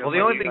 Well, the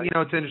only thing,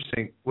 it's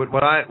interesting.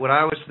 What I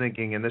was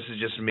thinking, and this is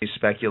just me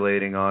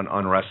speculating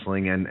on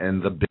wrestling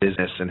and the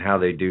business and how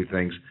they do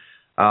things.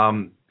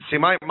 See,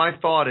 my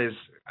thought is,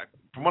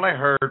 from what I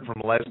heard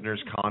from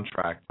Lesnar's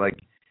contract, like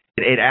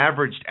it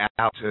averaged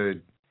out to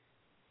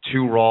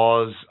 2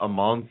 Raws a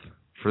month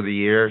for the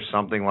year,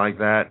 something like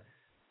that.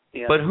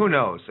 Yeah. But who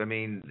knows? I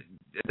mean,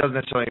 it doesn't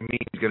necessarily mean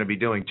he's going to be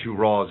doing 2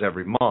 Raws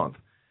every month.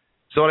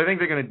 So what I think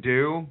they're going to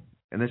do,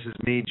 and this is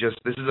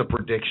a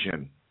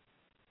prediction.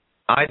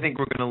 I think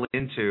we're going to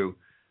lead into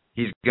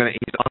he's on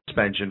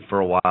suspension for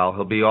a while.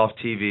 He'll be off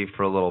TV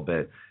for a little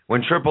bit.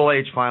 When Triple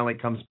H finally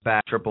comes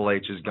back, Triple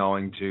H is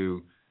going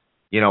to,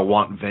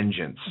 want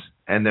vengeance,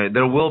 and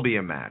there will be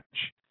a match.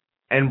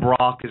 And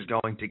Brock is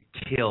going to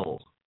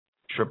kill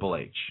Triple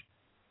H.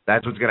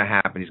 That's what's going to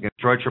happen. He's going to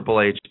destroy Triple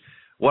H.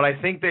 What I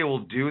think they will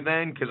do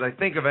then, because I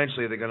think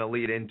eventually they're going to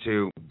lead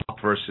into Brock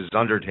versus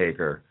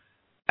Undertaker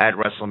at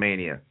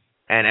WrestleMania.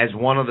 And as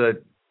one of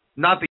the,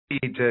 not the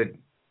to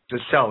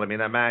sell, I mean,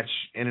 that match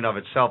in and of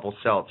itself will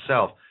sell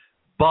itself,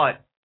 but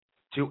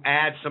to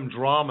add some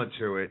drama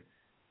to it,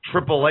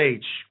 Triple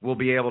H will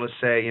be able to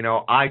say,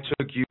 I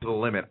took you to the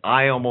limit.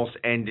 I almost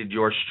ended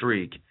your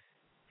streak,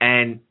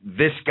 and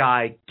this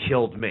guy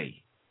killed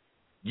me.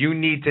 You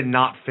need to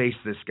not face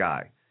this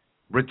guy.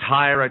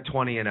 Retire at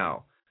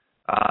 20-0.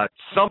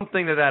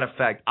 Something to that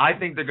effect. I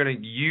think they're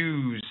going to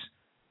use.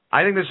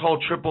 I think this whole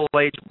Triple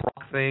H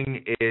Brock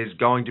thing is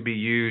going to be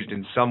used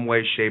in some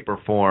way, shape, or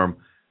form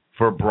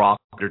for Brock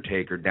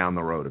Undertaker down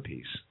the road a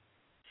piece.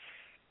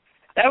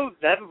 That would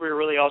be a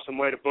really awesome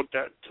way to book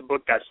that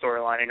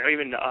storyline,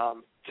 even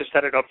to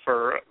set it up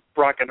for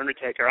Brock and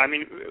Undertaker. I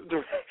mean,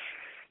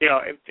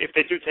 if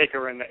they do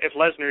Taker, and if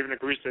Lesnar even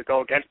agrees to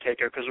go against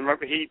Taker, because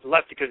remember he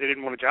left because they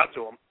didn't want a job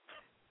to him.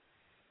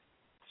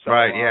 So,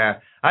 right, yeah.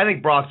 I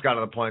think Brock's got to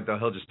the point, though,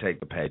 he'll just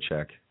take the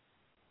paycheck.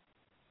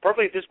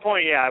 Probably at this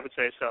point, yeah, I would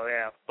say so,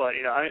 yeah. But,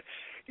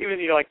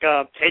 even, like,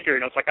 Taker,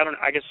 it's like, I don't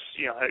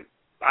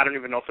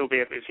even know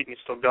if he can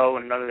still go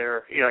in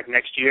another, like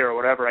next year or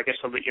whatever. I guess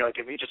he'll be,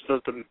 if he just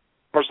does the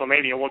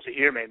WrestleMania once a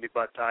year maybe.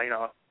 But, like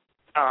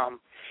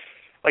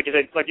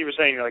you were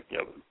saying,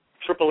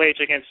 Triple H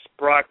against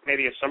Brock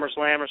maybe at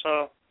SummerSlam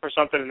or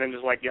something, and then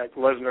just, like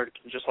Lesnar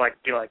can just, like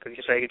you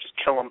say, he can just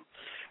kill him.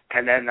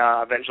 And then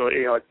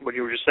eventually, like what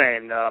you were just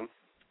saying, come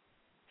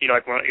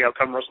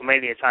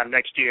WrestleMania time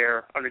next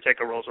year,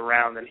 Undertaker rolls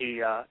around and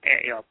he,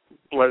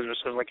 Lesnar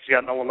says like he's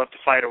got no one left to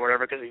fight or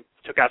whatever because he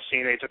took out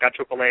Cena, he took out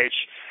Triple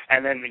H,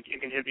 and then you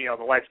can hear,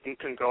 the lights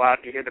can go out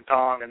and you hear the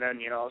gong, and then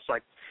it's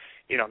like,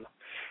 I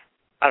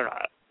don't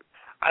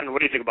know. What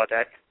do you think about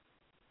that?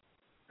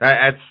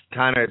 It's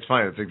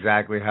funny. That's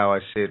exactly how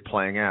I see it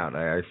playing out.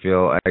 I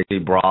see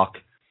Brock,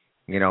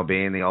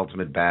 being the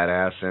ultimate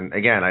badass, and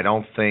again, I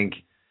don't think.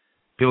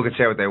 People can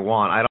say what they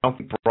want. I don't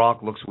think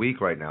Brock looks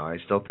weak right now. I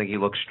still think he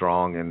looks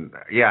strong. And,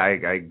 yeah,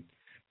 I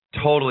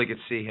totally could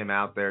see him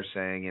out there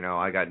saying,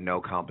 I got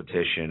no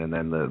competition. And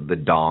then the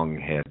dong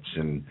hits.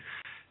 And,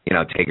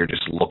 Taker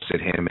just looks at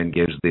him and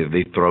gives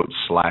the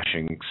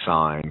throat-slashing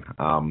sign.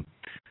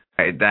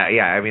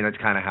 That's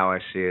kind of how I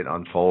see it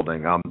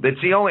unfolding.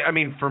 It's the only,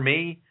 for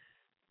me,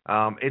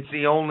 it's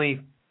the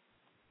only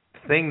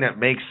thing that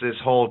makes this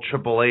whole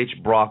Triple H,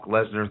 Brock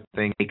Lesnar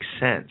thing make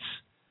sense.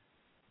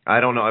 I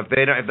don't know if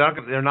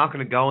they're not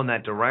going to go in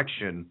that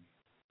direction.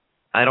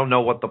 I don't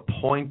know what the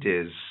point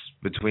is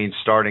between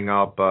starting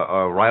up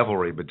a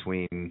rivalry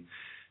between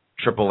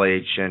Triple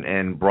H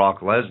and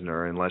Brock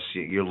Lesnar, unless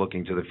you're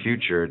looking to the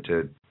future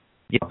to,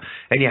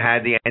 and you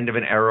had the end of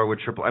an era with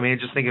Triple. I mean, I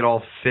just think it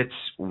all fits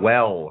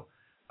well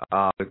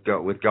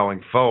with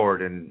going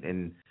forward,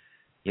 and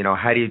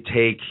how do you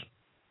take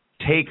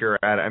Taker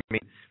out? I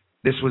mean,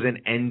 this was an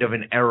end of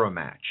an era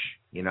match,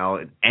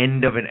 an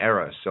end of an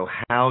era. So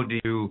how do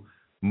you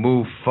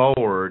move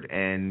forward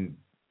and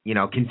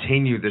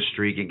continue the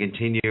streak and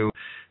continue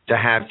to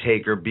have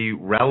Taker be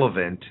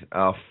relevant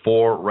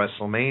for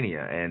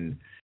WrestleMania? And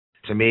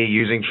to me,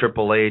 using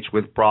Triple H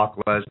with Brock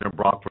Lesnar,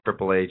 Brock for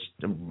Triple H,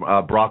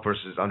 Brock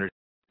versus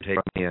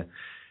Undertaker,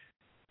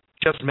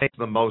 just makes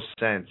the most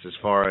sense as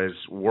far as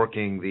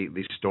working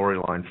the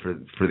storyline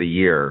for the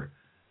year.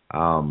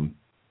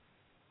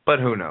 But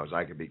who knows?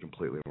 I could be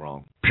completely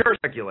wrong. Pure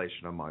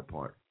speculation on my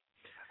part.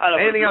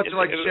 Anything else you'd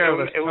like to share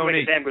with us, Tony? It would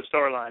make a damn good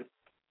storyline.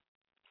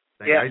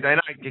 Yeah,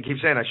 I keep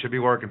saying I should be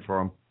working for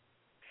him.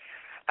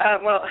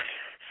 Well,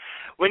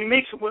 when you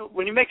make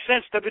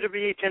sense,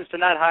 WWE tends to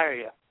not hire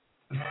you.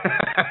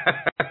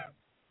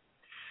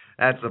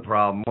 That's the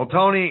problem. Well,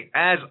 Tony,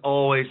 as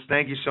always,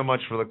 thank you so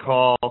much for the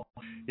call.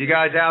 You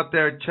guys out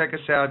there, check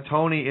us out.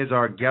 Tony is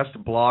our guest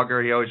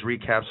blogger. He always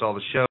recaps all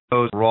the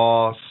shows,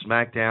 Raw,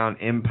 SmackDown,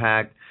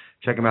 Impact.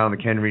 Check him out on the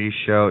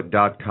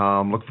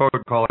KenReedyShow.com. Look forward to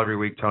the call every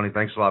week, Tony.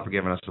 Thanks a lot for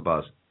giving us a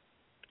buzz.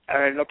 All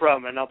right, no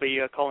problem, and I'll be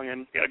calling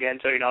in again,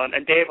 so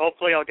And Dave,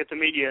 hopefully I'll get to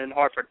meet you in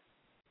Hartford.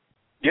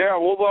 Yeah,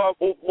 we'll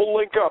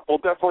link up. We'll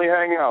definitely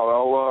hang out.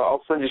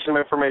 I'll send you some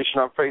information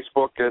on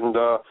Facebook, and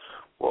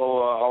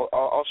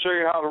I'll show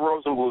you how the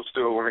Rosenbluths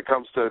do it when it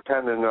comes to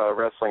attending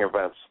wrestling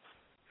events.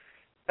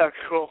 Oh,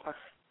 cool.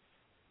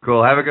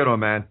 Cool. Have a good one,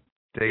 man.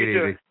 Take it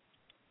You easy.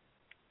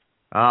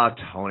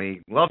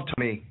 Tony. Love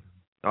Tony.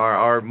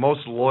 Our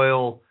most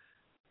loyal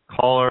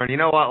caller. And you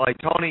know what? Like,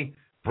 Tony,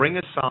 bring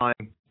a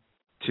sign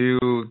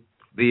to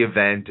the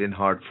event in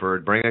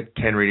Hartford. Bring a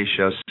Ken Reedy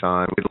Show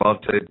sign. We'd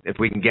love to. If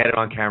we can get it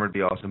on camera, it'd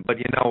be awesome. But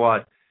you know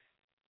what?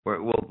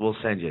 We'll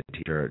send you a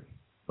T-shirt.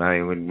 I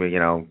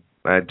mean,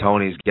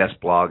 Tony's guest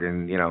blog,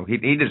 and,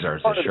 he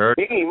deserves a shirt.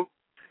 Team.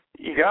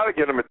 You got to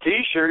get him a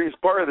T-shirt. He's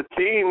part of the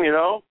team,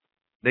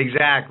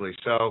 Exactly.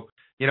 So,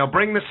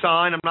 bring the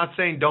sign. I'm not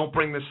saying don't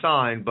bring the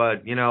sign,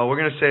 but, we're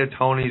going to say that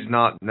Tony's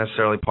not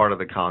necessarily part of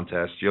the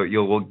contest.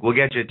 We'll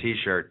get you a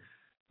T-shirt.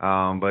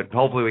 But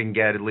hopefully we can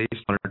get at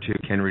least one or two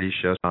Ken Reedy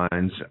Show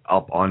signs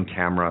up on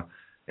camera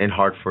in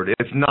Hartford,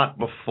 if not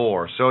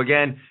before. So,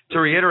 again, to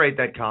reiterate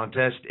that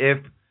contest, if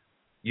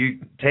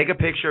you take a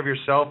picture of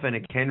yourself in a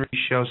Ken Reedy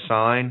Show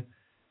sign,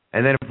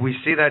 and then if we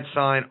see that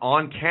sign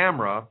on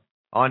camera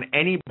on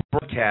any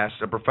broadcast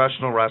of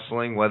professional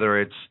wrestling, whether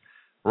it's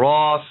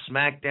Raw,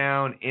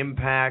 SmackDown,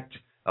 Impact,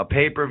 a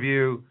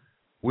pay-per-view,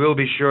 we'll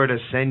be sure to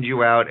send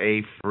you out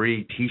a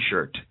free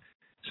T-shirt.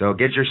 So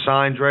get your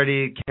signs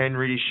ready. Ken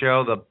Reedy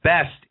Show, the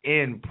best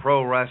in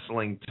pro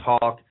wrestling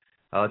talk.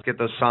 Let's get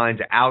those signs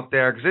out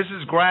there, because this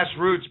is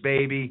grassroots,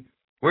 baby.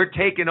 We're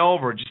taking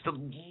over just a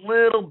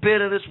little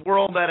bit of this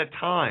world at a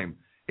time.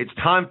 It's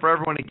time for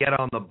everyone to get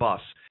on the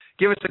bus.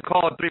 Give us a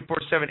call at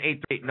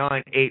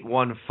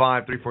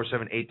 347-838-9815,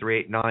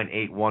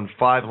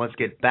 347-838-9815. Let's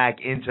get back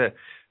into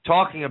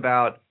talking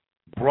about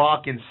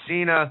Brock and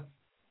Cena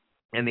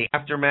and the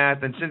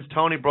aftermath. And since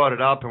Tony brought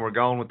it up and we're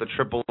going with the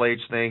Triple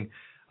H thing,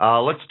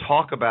 let's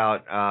talk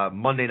about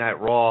Monday Night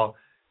Raw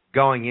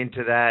going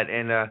into that.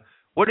 And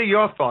what are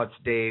your thoughts,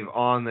 Dave,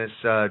 on this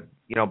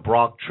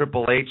Brock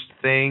Triple H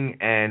thing,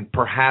 and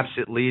perhaps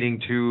it leading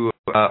to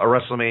a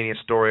WrestleMania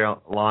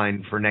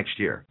storyline for next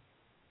year?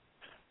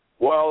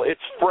 Well, it's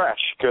fresh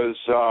because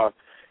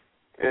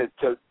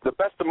to the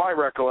best of my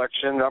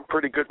recollection, I'm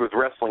pretty good with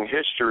wrestling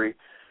history.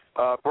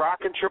 Brock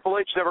and Triple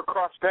H never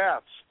crossed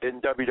paths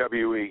in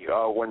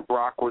WWE when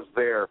Brock was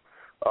there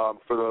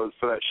for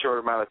that short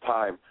amount of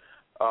time.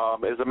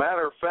 As a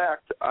matter of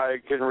fact, I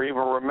can even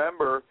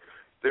remember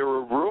there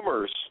were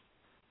rumors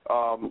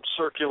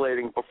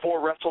circulating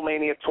before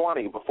WrestleMania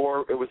 20,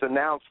 before it was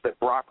announced that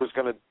Brock was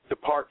going to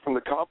depart from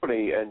the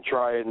company and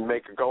try and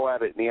make a go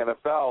at it in the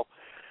NFL,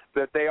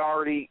 that they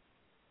already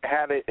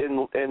had it in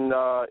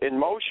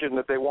motion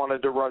that they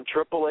wanted to run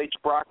Triple H,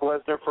 Brock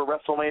Lesnar for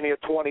WrestleMania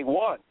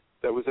 21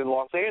 that was in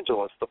Los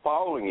Angeles the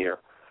following year.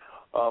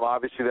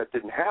 Obviously, that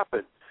didn't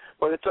happen,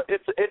 but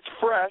it's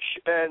fresh,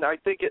 and I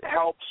think it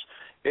helps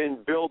in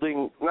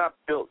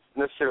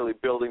necessarily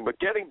building, but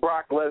getting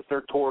Brock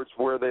Lesnar towards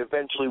where they're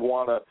eventually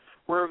going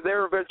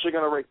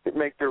to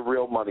make their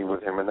real money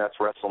with him, and that's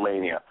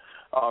WrestleMania.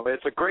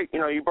 It's a great,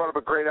 you brought up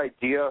a great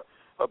idea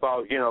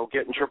about,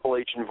 getting Triple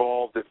H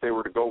involved if they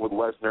were to go with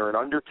Lesnar and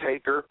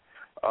Undertaker.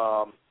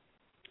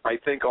 I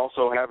think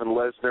also having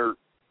Lesnar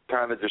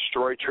kind of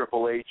destroy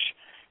Triple H,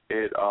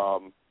 it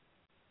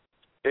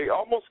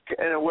almost,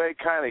 in a way,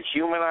 kind of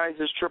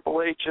humanizes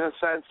Triple H in a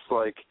sense.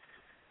 Like,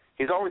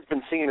 he's always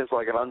been seen as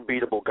like an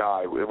unbeatable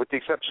guy, with the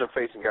exception of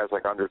facing guys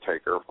like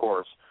Undertaker, of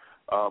course.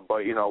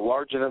 But,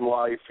 larger than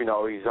life, he's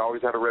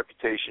always had a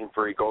reputation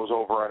for he goes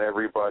over on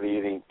everybody,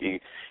 and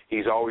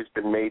he's always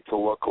been made to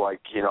look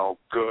like,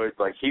 good.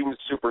 Like, he was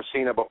Super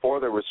Cena before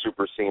there was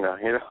Super Cena,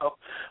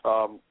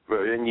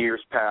 in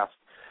years past.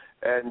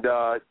 And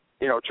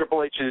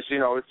Triple H is,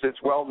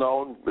 it's well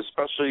known,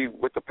 especially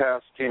with the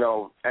past,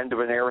 end of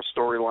an era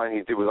storyline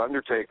he did with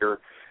Undertaker.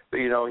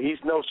 That, he's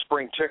no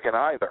spring chicken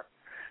either,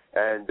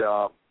 and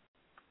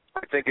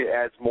I think it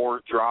adds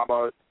more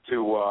drama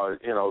to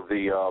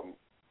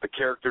the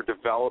character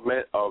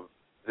development of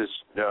this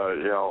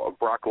of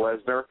Brock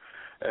Lesnar,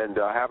 and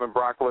having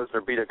Brock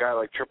Lesnar beat a guy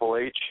like Triple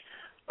H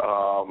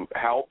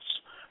helps,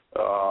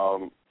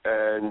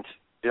 and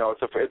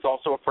it's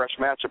also a fresh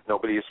matchup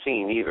nobody has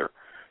seen either.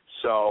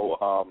 So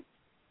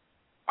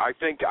I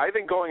think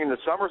going into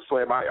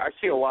SummerSlam, I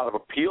see a lot of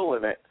appeal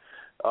in it.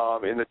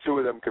 And the two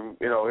of them can,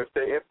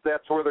 if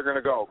that's where they're going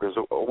to go, because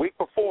a week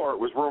before it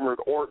was rumored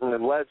Orton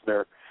and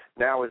Lesnar.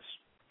 Now it's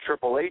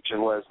Triple H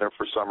and Lesnar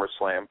for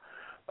SummerSlam.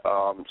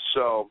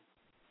 So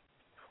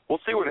we'll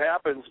see what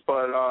happens,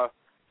 but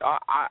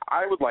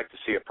I would like to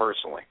see it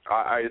personally.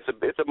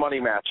 It's a money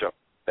matchup,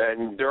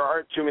 and there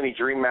aren't too many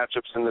dream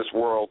matchups in this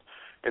world,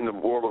 in the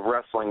world of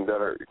wrestling,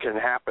 that can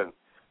happen.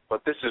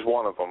 But this is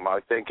one of them.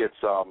 I think it's.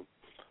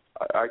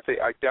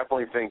 I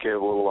definitely think it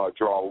will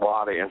draw a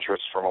lot of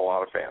interest from a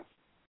lot of fans.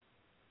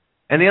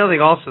 And the other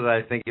thing also that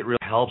I think it really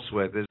helps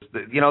with is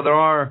that, there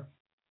are,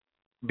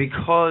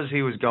 because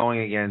he was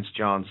going against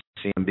John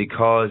Cena,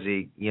 because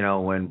he,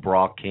 when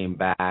Brock came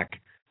back,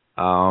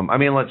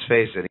 let's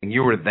face it,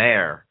 you were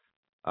there.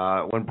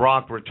 When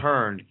Brock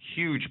returned,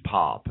 huge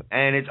pop.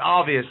 And it's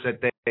obvious that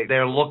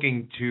they're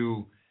looking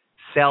to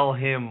sell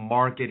him,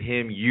 market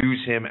him,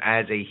 use him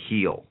as a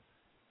heel.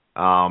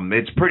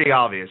 It's pretty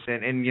obvious.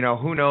 And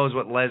who knows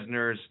what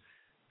Lesnar's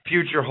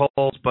future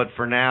holds, but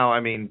for now,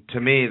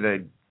 to me,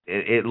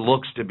 it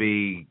looks to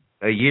be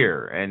a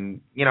year.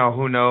 And,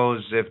 who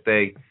knows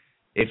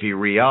if he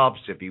re-ups,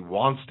 if he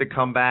wants to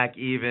come back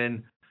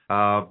even.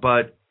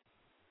 But,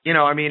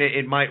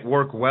 it might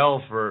work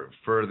well for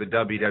the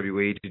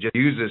WWE to just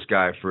use this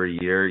guy for a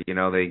year.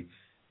 They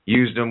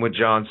used him with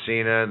John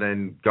Cena,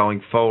 then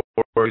going forward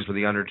for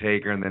The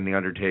Undertaker, and then The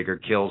Undertaker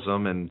kills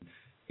him, and,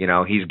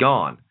 he's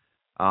gone.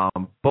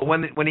 But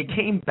when he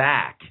came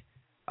back,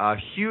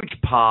 huge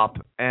pop,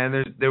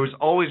 and there was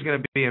always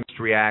going to be a mixed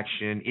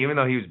reaction, even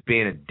though he was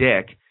being a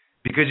dick,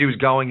 because he was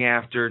going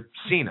after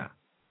Cena.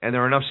 And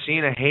there are enough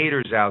Cena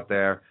haters out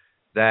there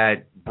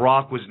that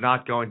Brock was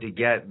not going to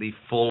get the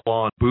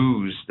full-on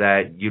boos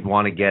that you'd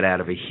want to get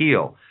out of a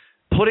heel.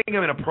 Putting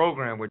him in a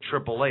program with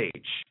Triple H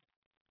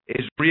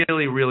is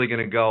really, really going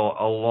to go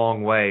a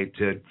long way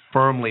to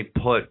firmly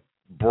put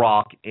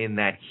Brock in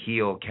that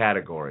heel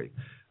category,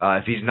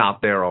 if he's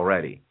not there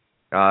already.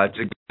 It's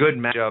a good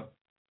matchup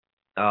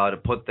to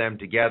put them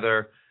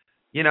together,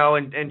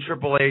 and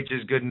Triple H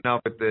is good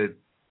enough with the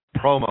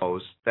promos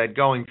that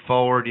going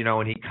forward,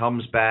 when he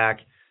comes back,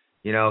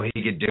 he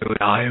could do it.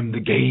 I am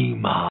the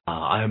game.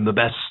 I am the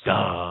best.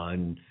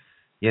 And,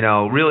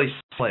 really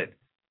split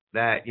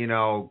that,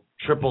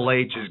 Triple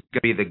H is going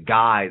to be the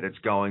guy that's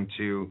going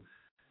to,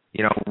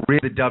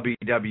 rid the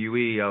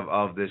WWE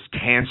of this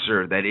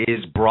cancer that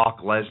is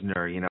Brock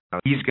Lesnar.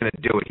 He's going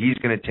to do it. He's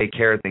going to take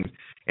care of things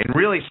and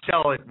really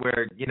sell it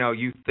where,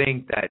 you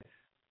think that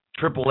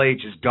Triple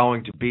H is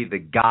going to be the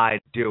guy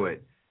to do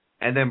it.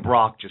 And then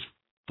Brock just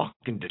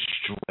fucking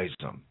destroys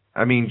him.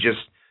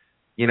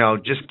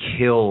 Just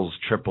kills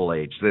Triple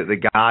H,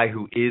 the guy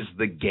who is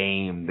the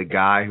game, the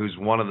guy who's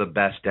one of the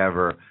best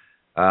ever,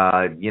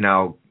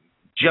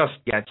 just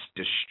gets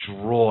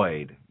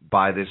destroyed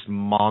by this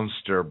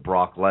monster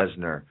Brock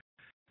Lesnar.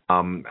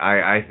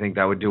 I think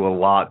that would do a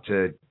lot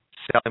to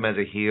sell him as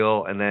a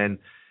heel, and then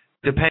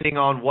depending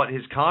on what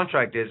his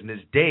contract is and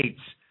his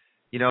dates,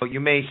 you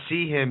may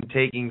see him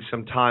taking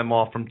some time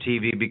off from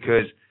TV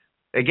because,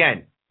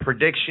 again,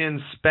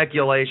 predictions,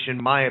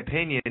 speculation, my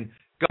opinion,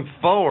 going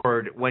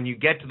forward, when you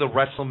get to the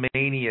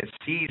WrestleMania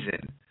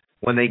season,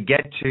 when they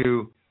get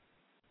to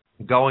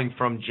going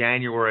from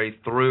January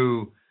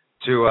through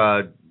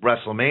to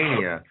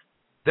WrestleMania,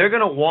 they're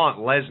going to want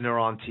Lesnar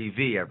on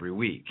TV every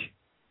week.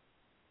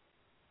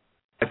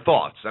 My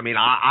thoughts.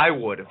 I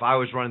would. If I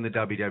was running the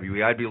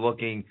WWE, I'd be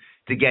looking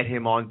to get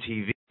him on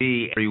TV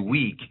every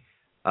week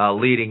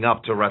leading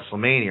up to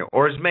WrestleMania,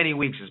 or as many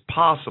weeks as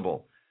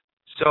possible.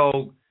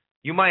 So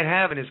you might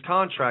have in his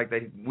contract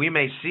that we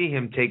may see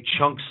him take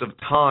chunks of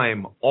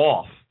time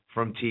off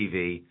from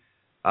TV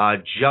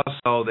just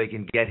so they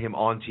can get him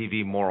on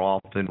TV more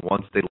often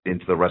once they get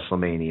into the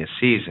WrestleMania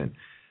season.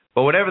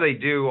 But whatever they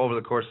do over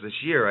the course of this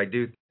year, I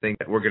do think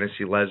that we're going to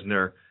see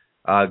Lesnar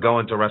go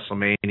into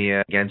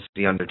WrestleMania against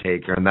The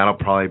Undertaker, and that'll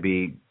probably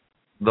be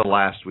the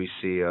last we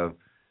see of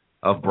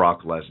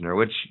Brock Lesnar,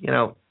 which,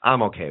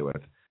 I'm okay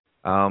with.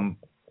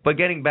 But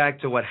getting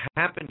back to what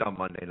happened on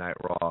Monday Night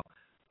Raw,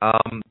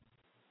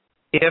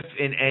 if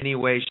in any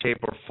way, shape,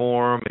 or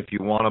form, if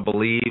you want to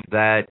believe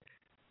that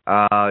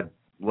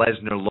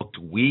Lesnar looked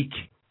weak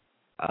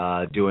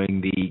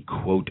doing the,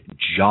 quote,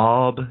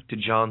 job to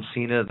John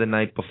Cena the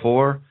night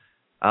before,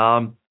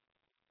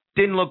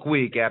 didn't look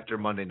weak after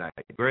Monday night.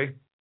 Agree?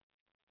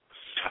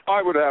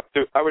 I would have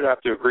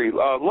to agree.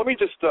 Let me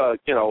just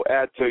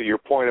add to your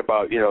point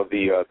about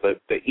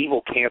the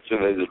evil cancer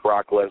that is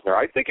Brock Lesnar.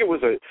 I think it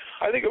was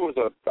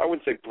I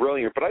wouldn't say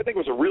brilliant, but I think it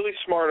was a really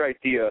smart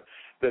idea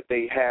that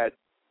they had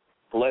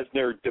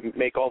Lesnar to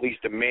make all these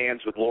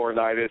demands with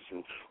Laurinaitis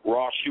and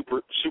Raw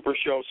Super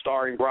Show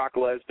starring Brock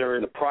Lesnar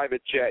and the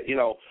private jet,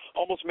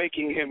 almost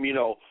making him,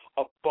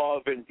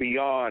 above and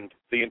beyond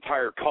the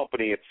entire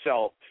company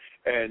itself,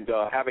 and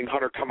having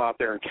Hunter come out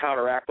there and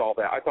counteract all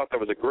that. I thought that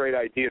was a great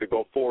idea to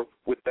go forth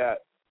with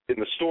that in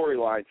the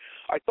storyline.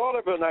 I thought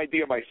of an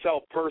idea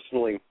myself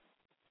personally,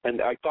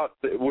 and I thought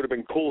that it would have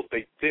been cool if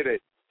they did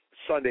it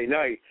Sunday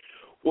night,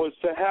 was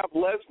to have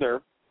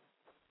Lesnar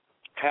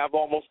have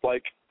almost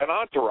like an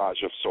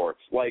entourage of sorts,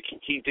 like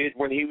he did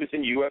when he was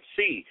in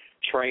UFC.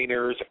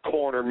 Trainers, a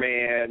corner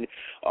man.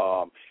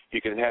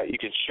 You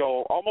can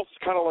show almost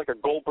kind of like a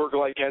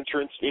Goldberg-like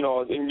entrance. In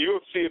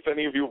UFC, if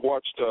any of you have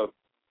watched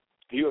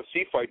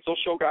UFC fights, they'll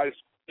show guys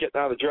getting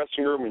out of the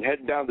dressing room and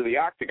heading down to the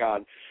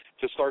octagon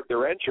to start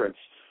their entrance.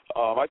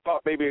 I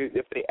thought maybe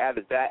if they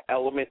added that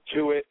element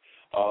to it,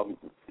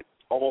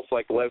 almost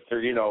like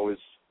Lesnar, is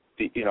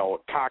a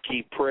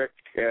cocky prick,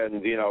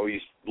 and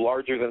he's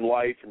larger than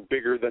life and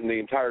bigger than the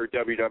entire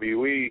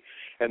WWE,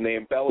 and they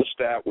embellished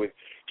that with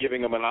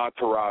giving him an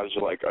entourage,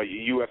 like a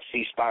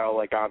UFC style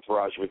like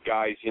entourage with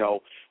guys,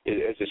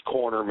 as his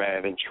corner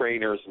men and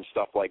trainers and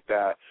stuff like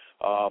that.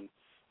 I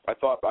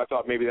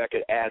thought maybe that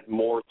could add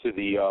more to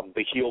the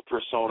heel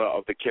persona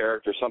of the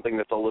character, something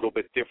that's a little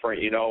bit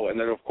different, and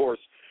then of course,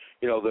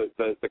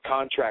 the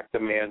contract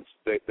demands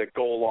that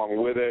go along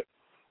with it.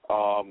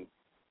 I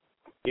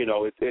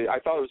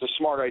thought it was a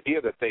smart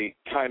idea that they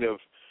kind of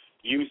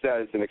use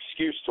that as an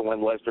excuse to when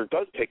Lesnar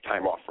does take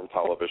time off from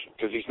television,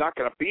 because he's not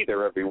going to be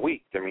there every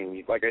week. I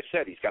mean, like I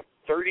said, he's got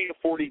 30 to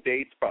 40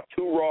 dates, about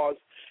 2 Raws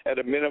at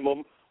a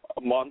minimum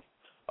a month.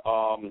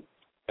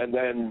 And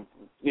then,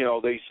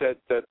 they said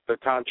that the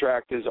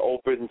contract is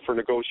open for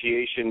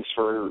negotiations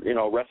for,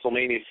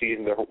 WrestleMania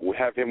season to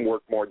have him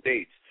work more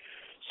dates.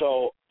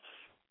 So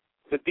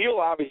the deal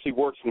obviously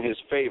works in his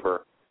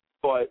favor,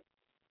 but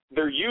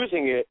they're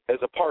using it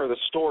as a part of the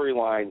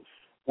storyline,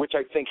 which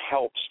I think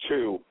helps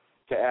too,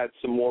 to add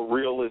some more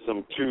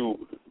realism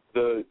to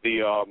the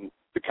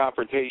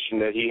confrontation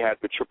that he had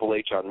with Triple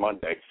H on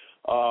Monday.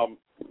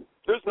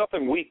 There's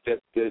nothing weak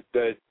that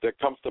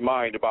comes to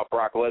mind about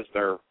Brock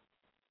Lesnar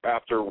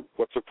after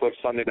what took place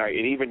Sunday night,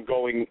 and even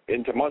going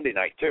into Monday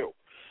night too.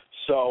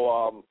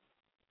 So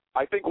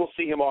I think we'll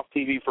see him off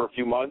TV for a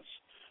few months.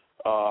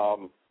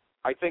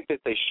 I think that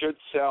they should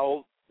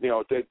sell,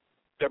 the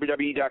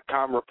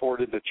WWE.com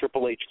reported that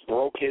Triple H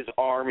broke his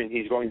arm and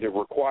he's going to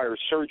require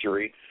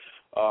surgery.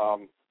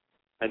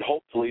 And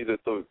hopefully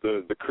that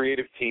the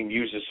creative team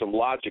uses some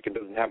logic and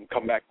doesn't have him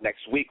come back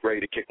next week ready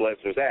to kick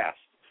Lesnar's ass.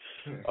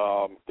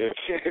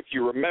 If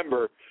you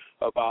remember,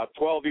 about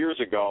 12 years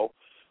ago,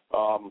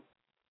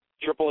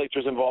 Triple H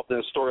was involved in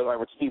a storyline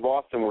with Steve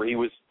Austin where he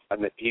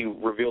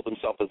revealed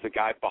himself as the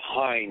guy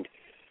behind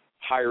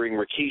hiring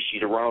Rikishi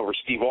to run over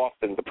Steve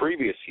Austin the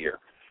previous year.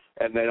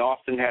 And then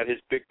Austin had his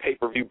big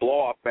pay-per-view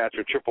blow-off match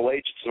with Triple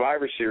H at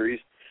Survivor Series,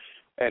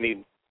 and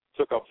he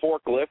took a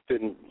forklift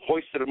and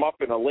hoisted him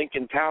up in a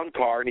Lincoln Town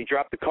car, and he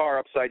dropped the car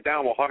upside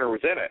down while Hunter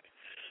was in it.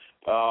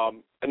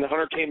 And then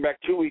Hunter came back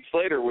 2 weeks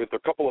later with a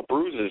couple of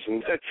bruises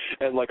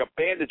and like a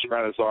bandage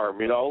around his arm.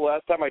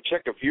 Last time I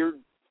checked, if you're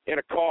in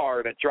a car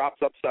and it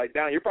drops upside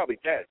down, you're probably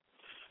dead.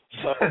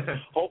 So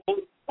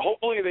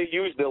hopefully they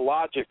use the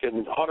logic,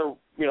 and Hunter,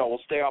 will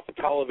stay off of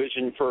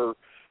television for,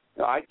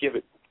 I'd give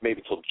it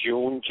maybe till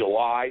June,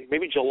 July,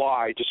 maybe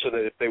July, just so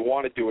that if they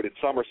want to do it at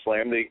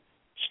SummerSlam, they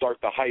start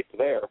the hype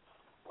there.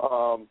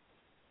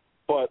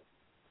 But,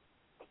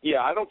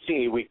 yeah, I don't see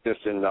any weakness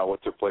in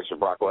what took place with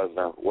Brock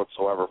Lesnar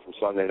whatsoever from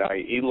Sunday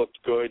night. He looked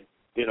good,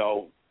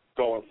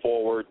 going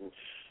forward. And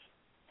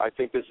I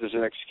think this is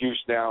an excuse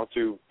now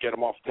to get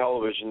him off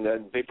television.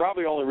 And they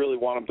probably only really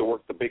want him to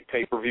work the big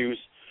pay-per-views.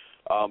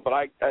 But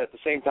at the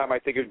same time, I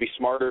think it would be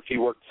smarter if he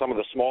worked some of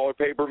the smaller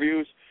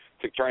pay-per-views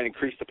to try and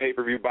increase the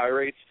pay-per-view buy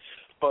rates.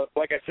 But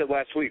like I said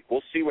last week,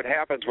 we'll see what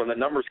happens when the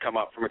numbers come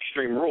up from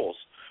Extreme Rules.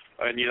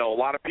 And, a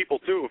lot of people,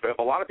 too, if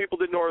a lot of people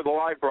didn't order the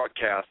live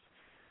broadcast,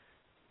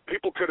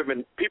 people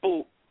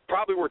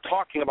probably were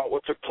talking about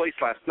what took place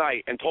last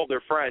night and told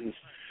their friends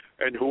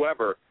and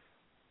whoever,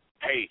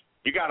 hey,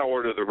 you got to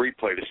order the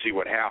replay to see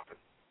what happened.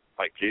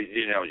 Like,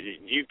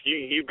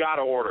 you got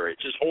to order it.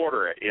 Just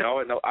order it,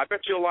 And I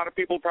bet you a lot of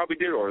people probably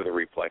did order the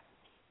replay.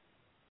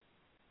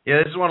 Yeah,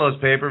 this is one of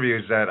those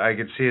pay-per-views that I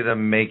could see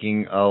them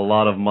making a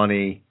lot of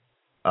money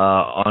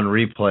on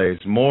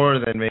replays, more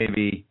than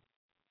maybe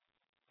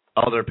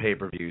other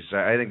pay-per-views.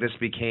 I think this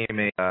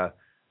became a,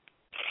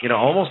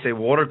 almost a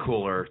water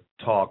cooler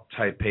talk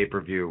type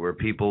pay-per-view where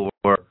people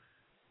were,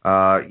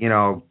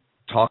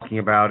 talking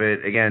about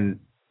it. Again,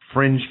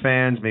 fringe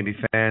fans, maybe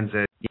fans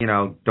that,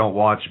 don't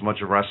watch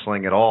much of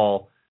wrestling at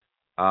all,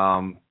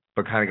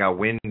 but kind of got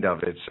wind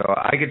of it. So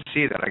I could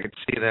see that. I could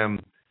see them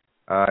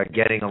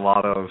getting a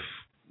lot of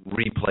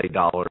replay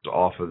dollars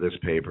off of this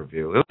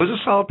pay-per-view. It was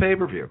a solid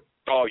pay-per-view.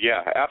 Oh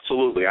yeah,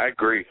 absolutely. I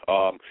agree.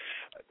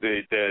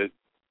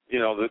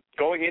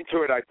 Going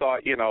into it, I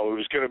thought it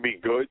was going to be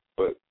good,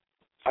 but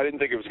I didn't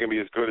think it was going to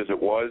be as good as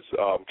it was.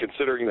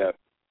 Considering that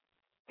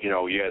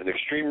you had an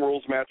Extreme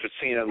Rules match with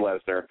Cena and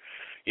Lesnar,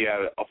 you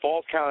had a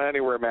Falls Count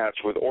Anywhere match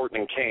with Orton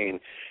and Kane,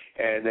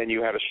 and then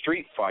you had a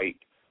street fight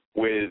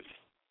with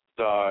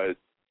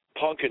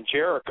Punk and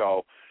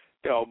Jericho.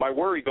 My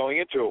worry going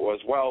into it was,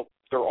 well,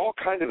 they're all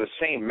kind of the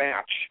same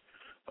match.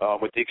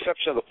 With the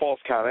exception of the Falls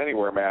Count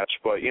Anywhere match,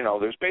 but,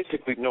 there's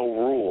basically no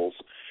rules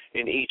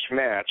in each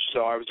match,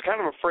 so I was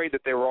kind of afraid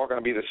that they were all going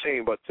to be the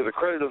same, but to the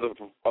credit of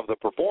the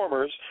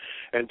performers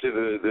and to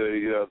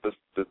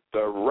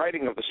the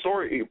writing of the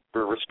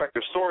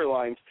respective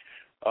storylines,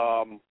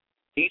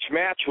 each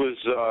match was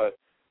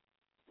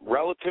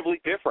relatively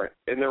different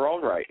in their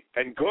own right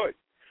and good.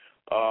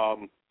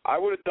 I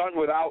would have done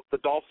without the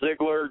Dolph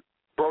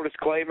Ziggler-Brodus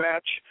Clay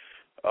match,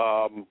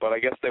 but I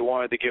guess they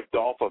wanted to give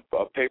Dolph a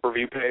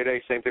pay-per-view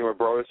payday, same thing with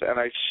Brodus, and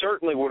I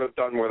certainly would have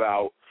done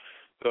without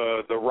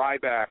the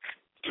Ryback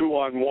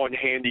 2-on-1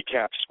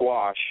 handicap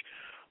squash.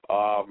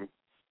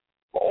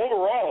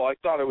 Overall, I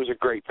thought it was a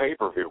great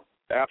pay-per-view.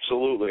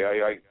 Absolutely.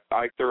 I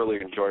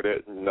thoroughly enjoyed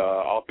it, and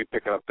I'll be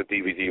picking up the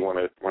DVD when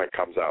it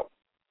comes out.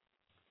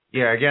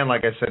 Yeah, again,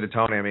 like I said to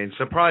Tony, I mean,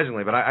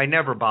 surprisingly, but I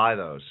never buy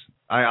those.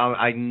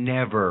 I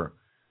never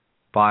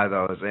buy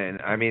those. And,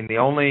 I mean,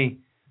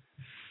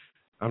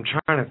 I'm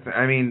trying to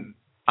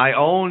I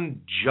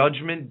own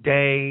Judgment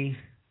Day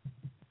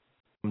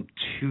from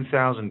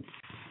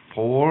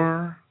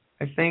 2004,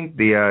 I think.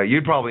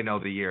 You'd probably know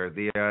the year.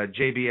 The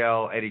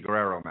JBL Eddie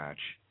Guerrero match.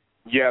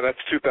 Yeah, that's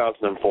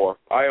 2004.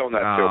 I own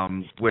that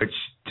too. Which,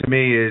 to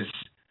me, is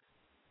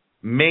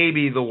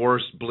maybe the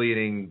worst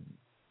bleeding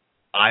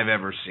I've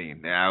ever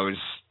seen. It was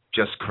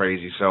just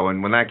crazy. So,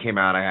 and when that came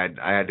out, I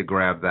had to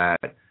grab that.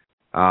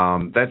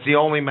 That's the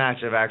only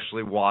match I've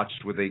actually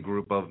watched with a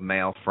group of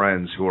male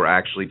friends who were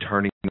actually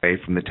turning away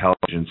from the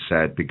television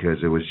set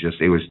because it was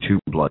too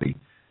bloody.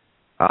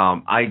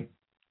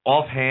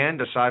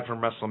 Offhand, aside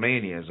from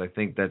WrestleManias, I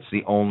think that's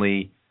the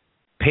only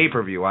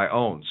pay-per-view I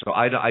own. So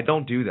I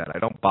don't do that. I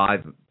don't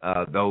buy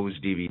those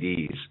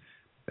DVDs.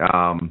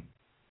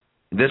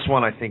 This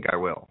one I think I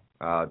will.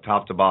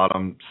 Top to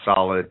bottom,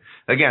 solid.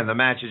 Again, the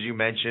matches you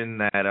mentioned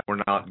that were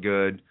not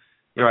good,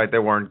 you're right, they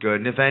weren't good.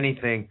 And if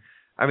anything,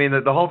 I mean,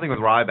 the whole thing with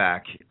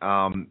Ryback,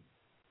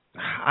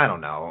 I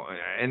don't know.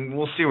 And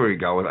we'll see where we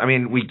go with it. I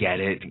mean, we get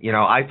it.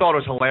 I thought it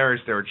was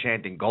hilarious they were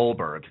chanting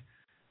Goldberg.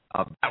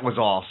 That was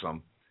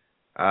awesome.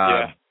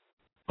 Yeah.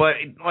 But,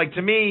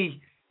 to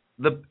me,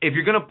 if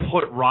you're going to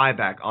put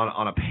Ryback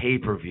on a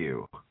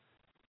pay-per-view,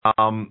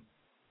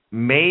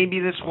 maybe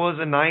this was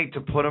a night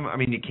to put him. I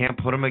mean, you can't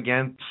put him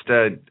against,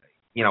 a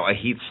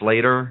Heath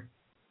Slater,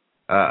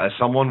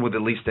 someone with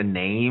at least a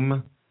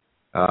name.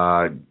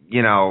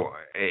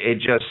 It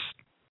just,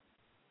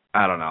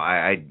 I don't know.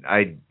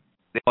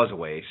 It was a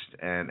waste,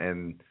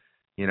 and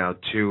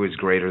 2 is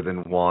greater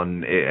than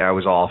 1. I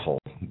was awful,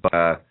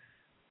 but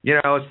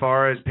as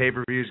far as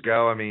pay-per-views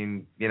go, I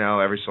mean,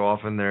 every so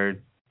often there,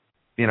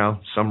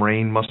 some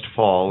rain must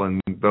fall,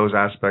 and those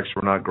aspects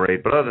were not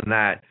great. But other than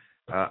that,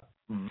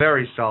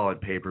 very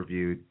solid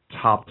pay-per-view,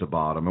 top to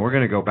bottom. And we're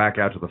going to go back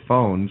out to the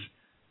phones.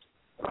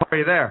 Are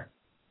you there?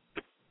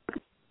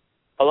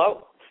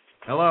 Hello?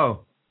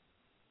 Hello.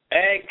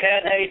 Hey,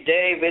 Ken. Hey,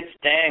 Dave. It's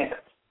Dank.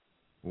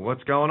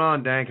 What's going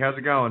on, Dank? How's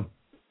it going?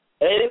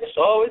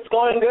 It's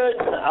going good.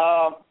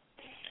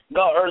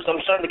 I'm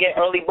starting to get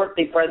early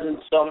birthday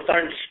presents, so I'm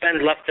starting to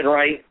spend left and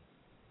right.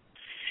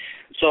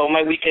 So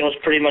my weekend was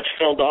pretty much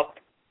filled up.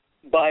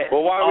 But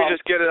well, why don't we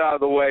just get it out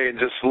of the way and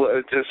just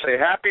say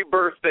happy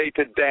birthday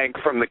to Dank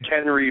from the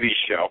Ken Reedy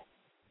Show.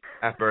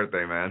 Happy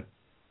birthday, man.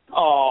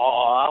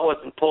 Oh, I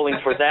wasn't pulling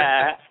for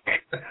that.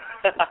 It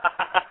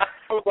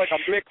was like a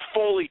Mick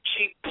Foley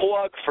cheap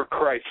plug, for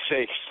Christ's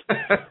sakes.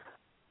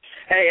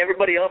 Hey,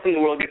 everybody else in the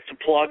world gets to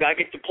plug. I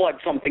get to plug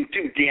something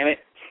too, damn it.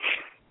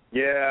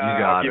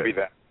 Yeah, I'll give you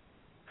that.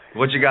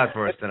 What you got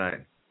for us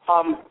tonight?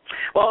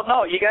 Well,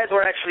 no, you guys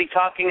were actually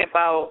talking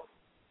about.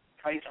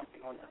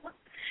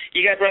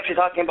 You guys were actually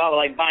talking about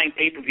buying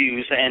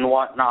pay-per-views and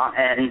whatnot,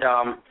 and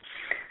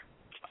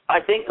I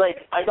think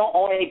I don't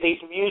own any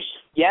pay-per-views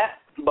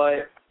yet,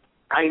 but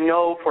I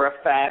know for a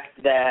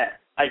fact that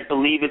I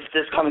believe it's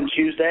this coming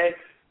Tuesday,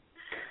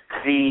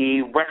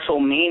 the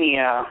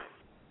WrestleMania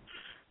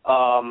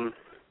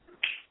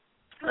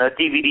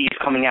DVD is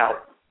coming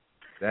out.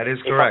 That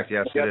is correct.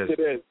 Yes, it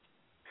is.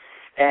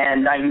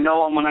 And I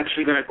know I'm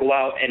actually going to go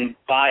out and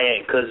buy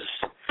it because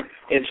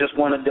it's just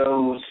one of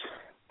those,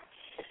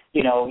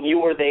 you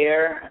were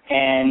there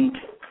and,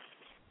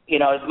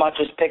 as much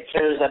as a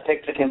picture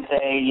can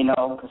say,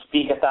 can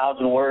speak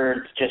 1,000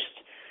 words,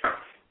 just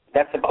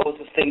that's the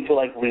closest thing to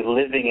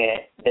reliving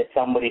it that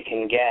somebody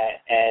can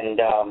get. And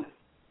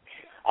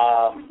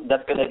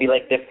that's going to be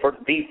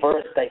the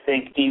first, I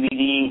think,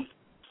 DVD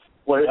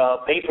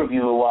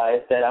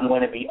pay-per-view-wise that I'm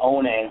going to be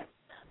owning.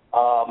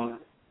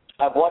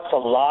 I've watched a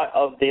lot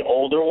of the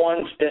older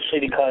ones, especially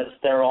because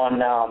they're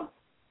on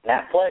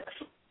Netflix.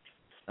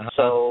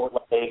 So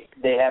like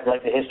they have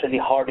like the history of the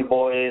Hardy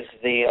Boys,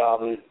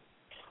 the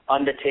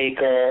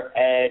Undertaker,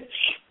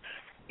 Edge,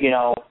 you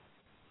know,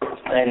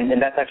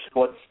 and that's actually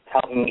what's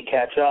helping me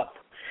catch up.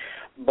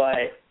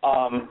 But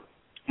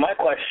my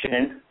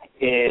question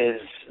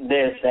is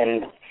this,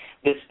 and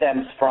this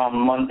stems from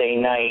Monday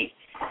night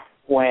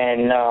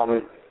when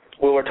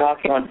we were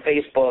talking on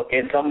Facebook,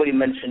 and somebody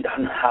mentioned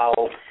on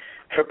how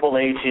Triple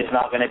H is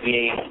not going to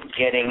be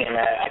getting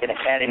an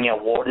Academy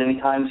Award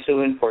anytime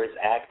soon for his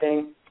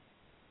acting,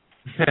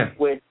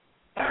 which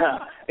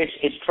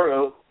it's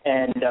true,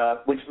 and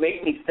which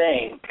made me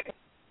think,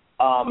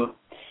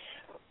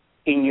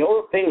 in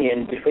your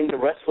opinion, between the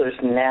wrestlers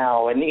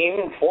now and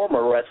even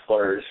former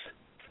wrestlers,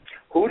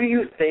 who do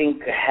you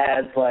think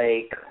has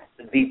like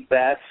the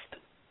best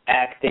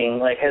acting,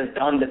 like has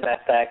done the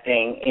best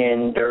acting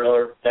in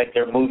their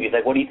movies?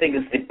 Like, what do you think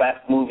is the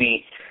best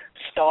movie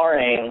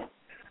starring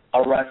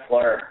a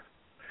wrestler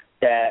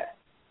that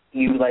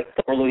you like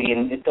thoroughly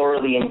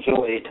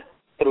enjoyed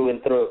through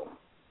and through?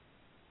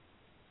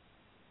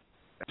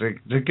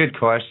 It's a good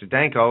question.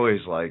 Dank always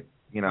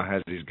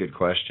has these good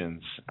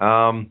questions.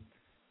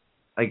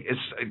 Like it's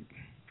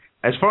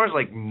as far as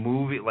like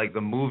movie, like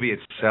the movie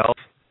itself,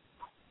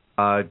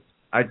 I'd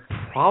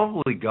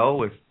probably go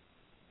with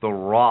The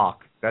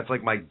Rock. That's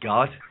like my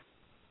gut.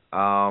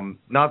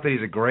 Not that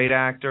he's a great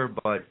actor,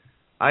 but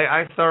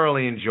I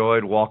thoroughly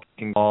enjoyed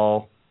Walking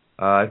Tall.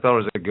 I thought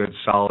it was a good,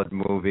 solid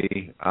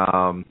movie.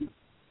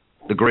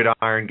 The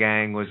Gridiron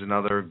Gang was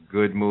another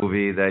good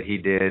movie that he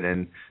did,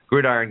 and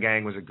Gridiron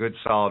Gang was a good,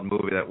 solid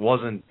movie that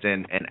wasn't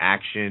an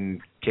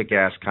action,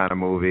 kick-ass kind of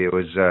movie. It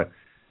was,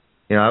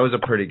 it was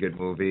a pretty good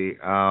movie.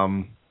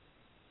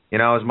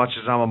 As much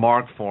as I'm a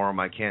mark for him,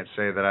 I can't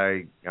say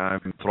that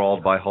I'm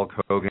enthralled by Hulk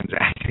Hogan's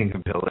acting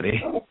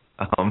ability.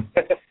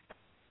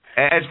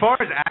 As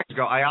far as actors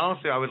go,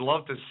 I would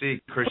love to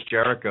see Chris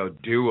Jericho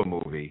do a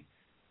movie.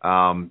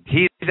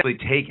 He's actually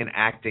taken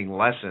acting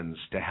lessons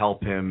to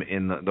help him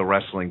in the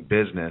wrestling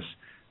business.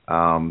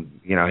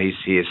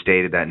 He has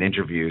stated that in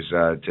interviews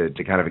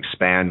to kind of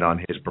expand on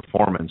his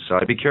performance. So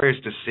I'd be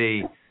curious to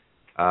see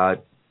how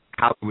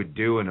he would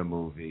do in a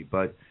movie.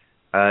 But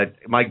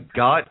my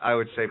gut, I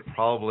would say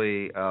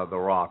probably The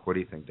Rock. What do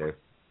you think, Dave?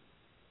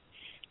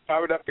 I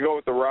would have to go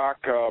with The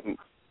Rock. In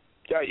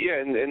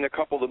a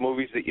couple of the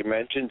movies that you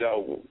mentioned,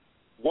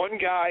 one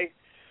guy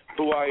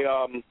who I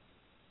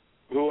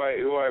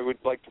would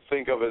like to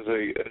think of as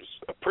a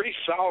pretty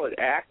solid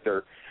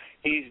actor.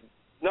 He's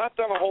not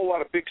done a whole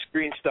lot of big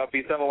screen stuff.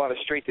 He's done a lot of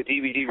straight to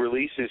DVD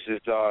releases.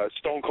 Is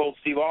Stone Cold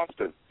Steve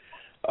Austin.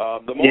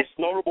 The most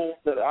notable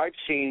that I've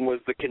seen was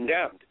The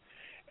Condemned,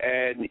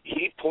 and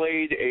he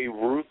played a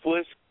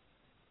ruthless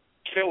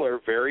killer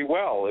very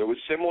well. It was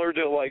similar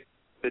to like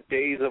the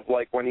days of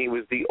like when he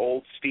was the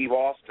old Steve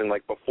Austin,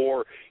 like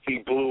before he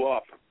blew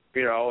up,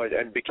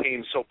 and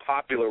became so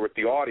popular with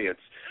the audience.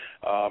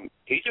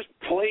 He just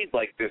played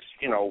like this,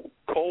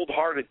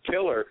 cold-hearted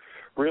killer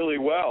really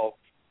well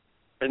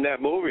in that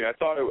movie. I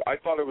thought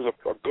it was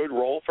a good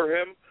role for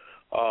him.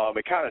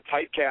 It kind of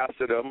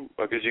typecasted him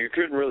because you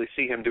couldn't really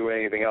see him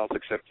doing anything else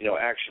except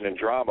action and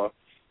drama.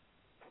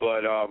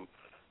 But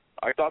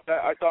I thought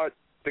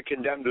The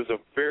Condemned was a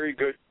very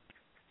good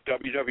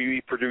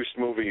WWE produced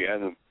movie,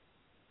 and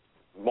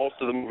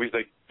most of the movies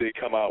they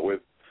come out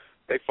with,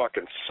 they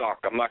fucking suck.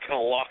 I'm not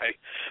gonna lie,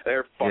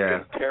 they're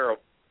fucking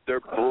terrible. They're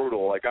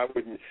brutal. Like I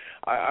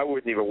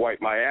wouldn't even wipe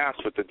my ass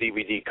with the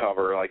DVD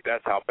cover. Like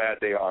that's how bad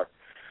they are.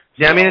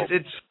 Yeah, so, I mean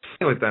it's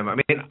with them. I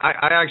mean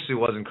I actually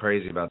wasn't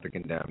crazy about The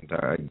Condemned.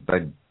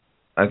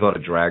 I thought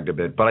it dragged a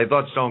bit, but I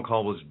thought Stone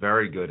Cold was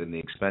very good in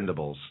The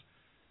Expendables.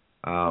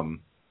 And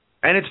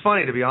it's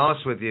funny, to be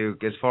honest with you,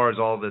 as far as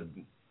all the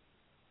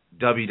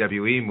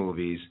WWE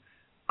movies,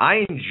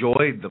 I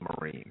enjoyed The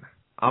Marine.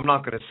 I'm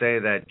not going to say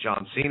that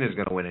John Cena is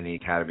going to win any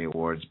Academy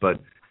Awards, but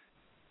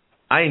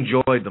I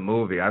enjoyed the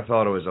movie. I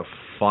thought it was a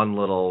fun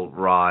little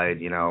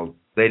ride.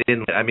 They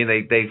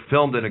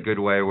filmed in a good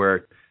way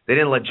where they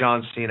didn't let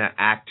John Cena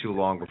act too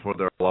long before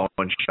they're blowing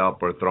shit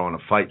up or throwing a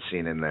fight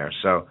scene in there.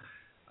 So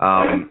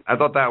I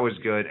thought that was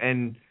good.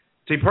 And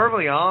to be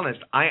perfectly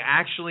honest, I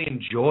actually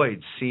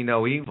enjoyed See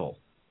No Evil.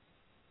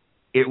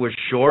 It was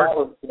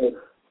short.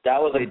 That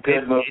was a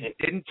good movie. It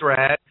didn't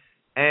drag.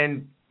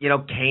 And,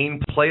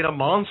 Kane played a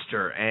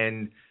monster.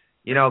 And,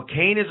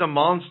 Kane is a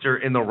monster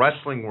in the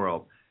wrestling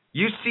world.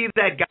 You see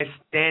that guy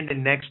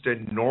standing next to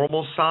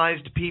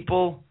normal-sized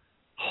people?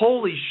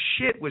 Holy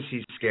shit, was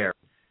he scary.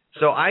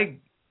 So I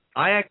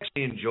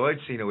actually enjoyed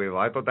See No Evil.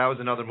 I thought that was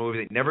another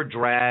movie that never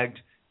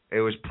dragged. It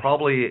was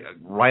probably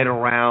right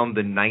around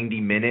the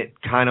 90-minute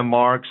kind of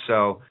mark.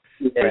 So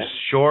it was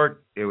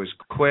short. It was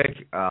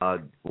quick. A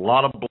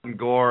lot of blood and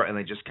gore, and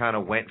they just kind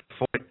of went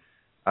for it.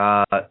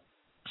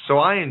 So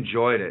I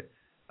enjoyed it.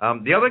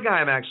 The other guy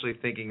I'm actually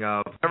thinking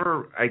of,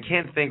 I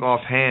can't think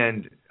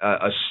offhand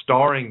a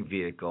starring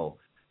vehicle,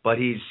 but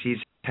he's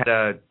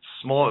had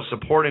small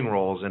supporting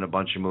roles in a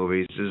bunch of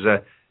movies, is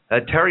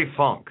Terry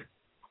Funk,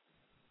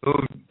 who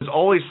was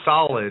always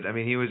solid. I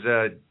mean, he was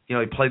he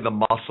played the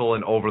muscle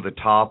in Over the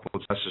Top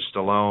with Sylvester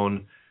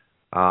Stallone.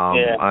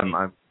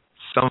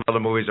 some other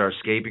movies are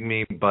escaping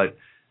me, but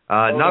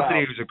not that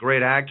he was a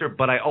great actor,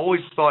 but I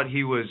always thought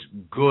he was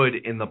good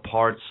in the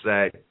parts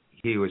that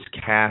he was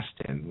cast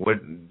in.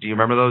 Do you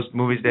remember those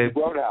movies, Dave?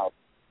 Roadhouse.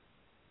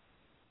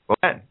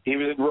 What? He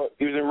was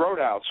in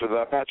Roadhouse with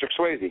Patrick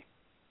Swayze.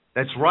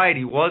 That's right,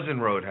 he was in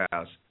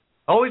Roadhouse.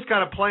 Always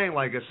kind of playing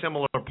like a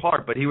similar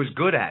part, but he was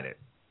good at it.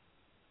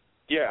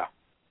 Yeah.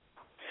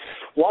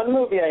 One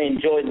movie I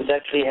enjoyed was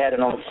actually had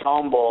an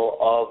ensemble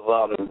of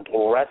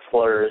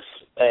wrestlers,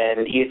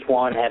 and each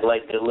one had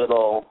like their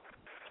little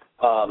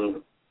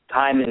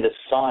time in the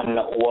sun.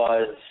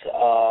 Was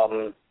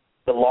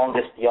The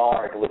Longest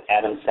Yard with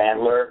Adam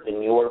Sandler, the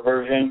newer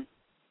version.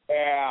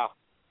 Yeah.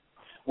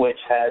 Which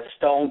has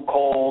Stone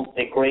Cold,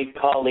 The Great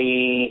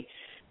Khali,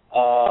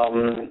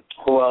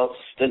 who else?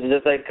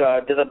 There's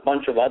a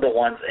bunch of other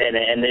ones in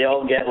it, and they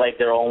all get like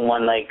their own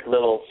one, like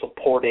little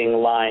supporting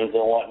lines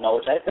and whatnot,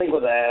 which I think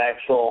was an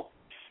actual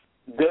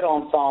good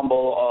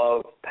ensemble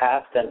of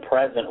past and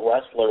present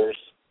wrestlers.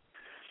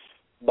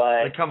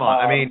 But come on,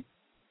 I mean,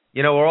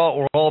 you know, we're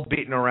all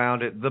beating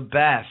around it. The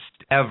best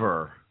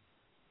ever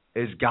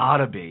is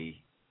gotta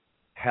be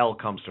Hell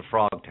Comes to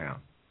Frogtown.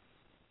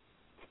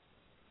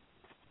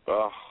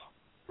 Oh,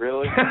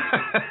 really?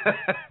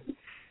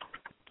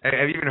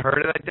 Have you even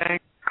heard of that, Dan?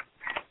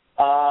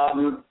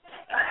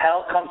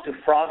 Hell Comes to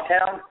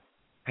Frogtown?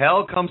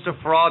 Hell Comes to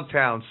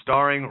Frogtown,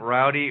 starring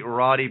Rowdy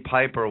Roddy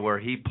Piper, where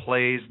he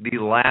plays the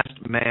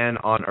last man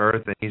on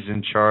Earth, and he's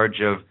in charge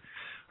of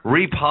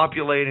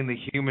repopulating the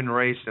human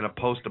race in a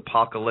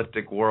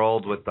post-apocalyptic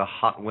world with the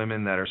hot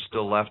women that are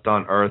still left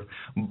on Earth.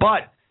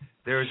 But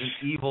there is an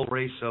evil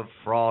race of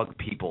frog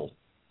people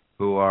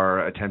who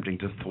are attempting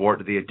to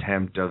thwart the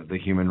attempt of the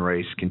human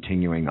race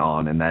continuing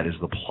on, and that is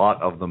the plot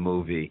of the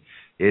movie.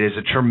 It is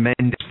a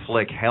tremendous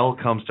flick. Hell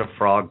Comes to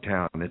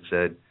Frogtown. It's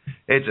a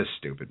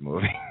stupid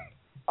movie.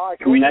 All right,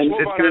 can we just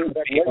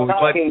move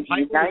on?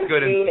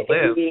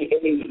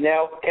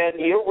 Now, Ken,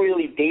 you're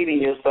really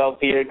dating yourself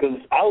here because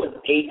I was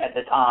 8 at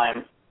the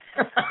time.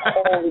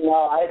 Oh,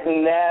 no, I've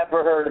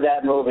never heard of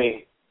that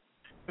movie.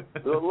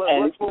 Let's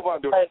move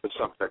on to the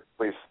subject,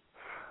 please.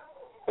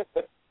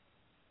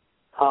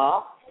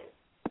 Huh?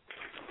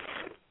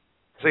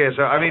 So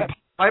yeah, I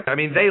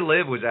mean, They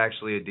Live was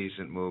actually a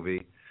decent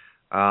movie,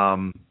 but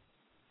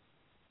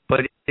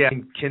yeah,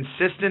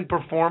 consistent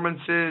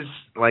performances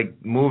like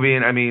movie,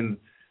 and I mean,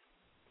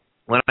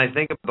 when I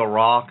think of The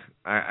Rock,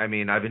 I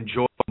mean, I've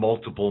enjoyed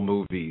multiple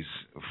movies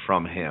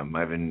from him.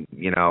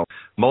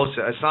 Most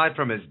aside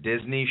from his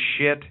Disney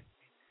shit,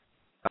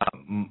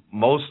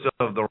 most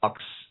of The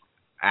Rock's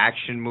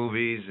action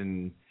movies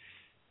and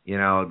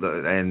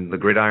the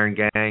Gridiron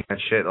Gang, that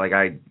shit, like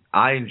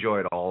I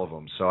enjoyed all of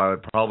them. So I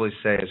would probably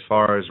say, as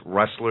far as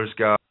wrestlers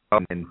go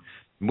and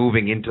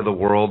moving into the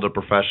world of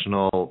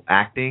professional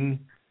acting,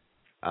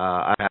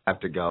 I have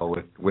to go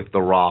with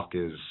The Rock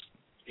is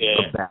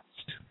the best.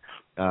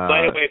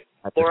 By the way,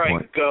 before I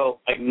go,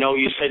 I know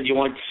you said you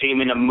wanted to see him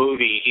in a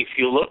movie. If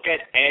you look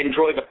at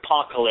Android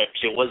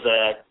Apocalypse, it was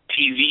a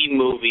TV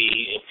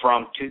movie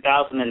from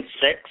 2006.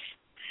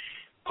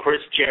 Chris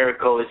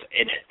Jericho is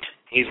in it.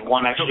 He's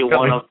one of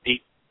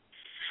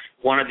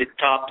the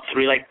top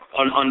 3. Like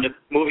on the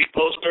movie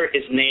poster,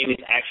 his name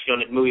is actually on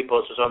the movie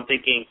poster. So I'm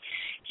thinking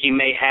he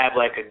may have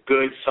like a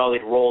good,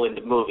 solid role in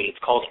the movie. It's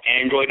called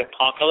Android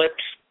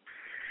Apocalypse.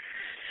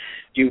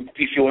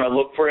 If you want to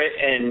look for it,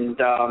 and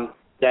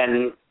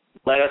then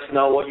let us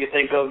know what you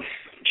think of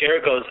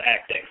Jericho's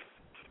acting.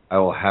 I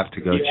will have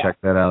to go check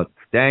that out.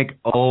 Dank,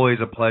 always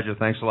a pleasure.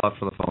 Thanks a lot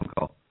for the phone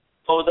call.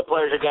 Always a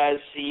pleasure, guys.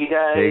 See you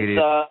guys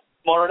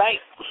tomorrow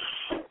night.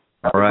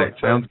 All right,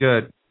 sounds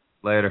good.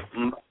 Later.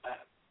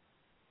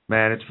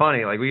 Man, it's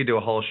funny. Like, we could do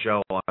a whole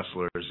show on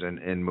wrestlers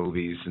and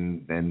movies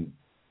and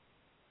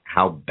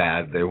how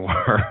bad they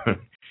were.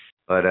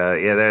 But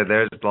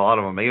there's a lot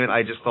of them. Even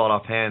I just thought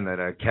offhand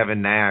that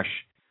Kevin Nash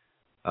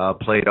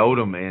played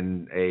Odin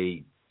in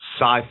a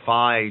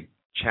sci-fi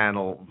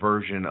channel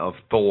version of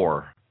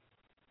Thor.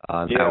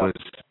 That was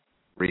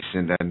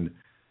recent. And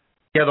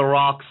The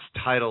Rock's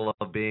title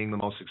of being the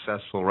most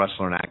successful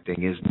wrestler in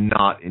acting is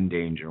not in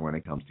danger when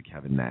it comes to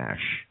Kevin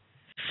Nash.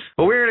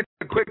 But we're going to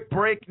take a quick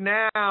break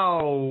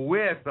now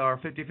with our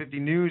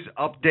 50/50 news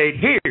update.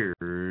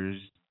 Here's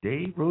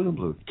Dave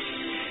Rosenbluth.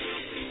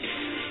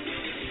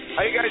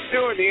 How you guys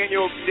doing? The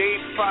annual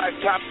Dave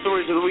 5 Top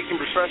Stories of the Week in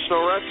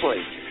Professional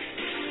Wrestling.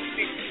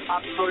 The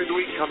top story of the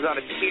week comes out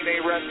of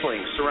TNA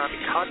Wrestling, surrounding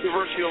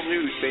controversial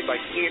news made by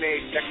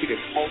TNA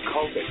executive Hulk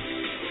Hogan.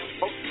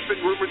 Hogan's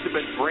been rumored to have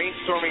been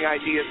brainstorming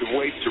ideas of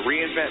ways to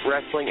reinvent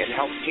wrestling and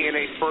help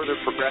TNA further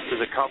progress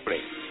as a company.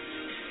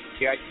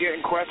 The idea in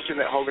question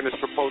that Hogan has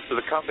proposed to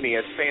the company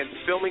has fans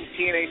filming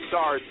TNA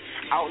stars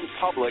out in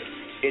public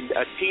in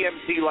a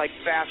TMZ-like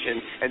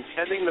fashion and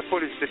sending the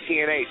footage to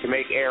TNA to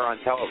make air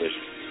on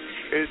television.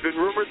 It has been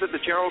rumored that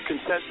the general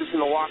consensus in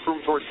the locker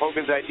room towards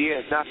Hogan's idea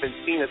has not been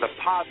seen as a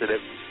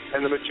positive, and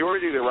the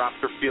majority of the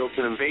roster feels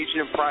an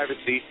invasion of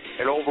privacy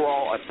and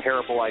overall a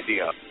terrible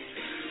idea.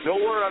 No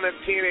word on if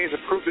TNA has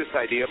approved this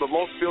idea, but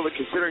most feel that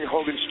considering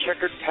Hogan's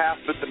checkered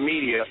past with the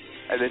media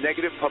and the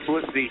negative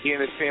publicity he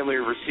and his family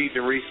have received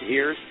in recent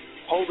years,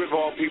 Hogan, of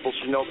all people,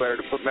 should know better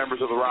to put members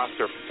of the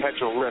roster at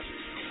potential risk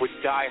with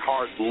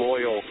die-hard,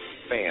 loyal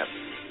fans.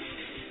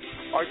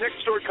 Our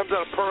next story comes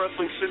out of Pro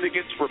Wrestling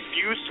Syndicate's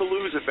Refuse to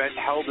Lose event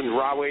held in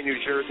Rahway, New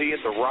Jersey at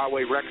the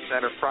Rahway Rec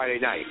Center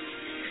Friday night.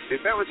 The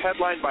event was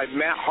headlined by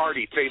Matt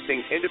Hardy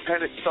facing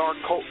independent star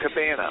Colt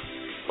Cabana.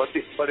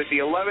 But at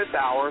the 11th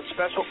hour,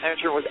 special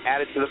entrant was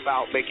added to the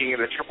bout, making it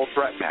a triple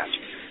threat match.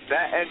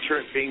 That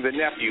entrant being the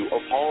nephew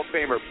of Hall of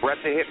Famer Bret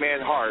the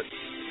Hitman Hart,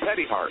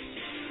 Teddy Hart.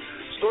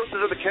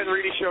 Sources of the Ken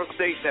Reedy Show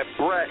state that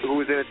Bret,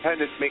 who was in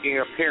attendance making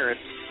an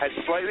appearance, had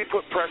slightly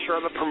put pressure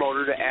on the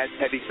promoter to add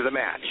Teddy to the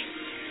match.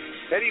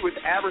 Teddy was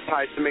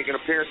advertised to make an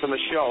appearance on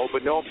the show,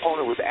 but no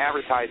opponent was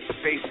advertised to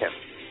face him.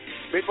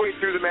 Midway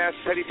through the match,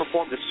 Teddy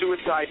performed a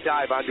suicide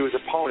dive onto his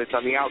opponents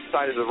on the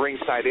outside of the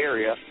ringside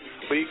area,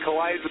 but he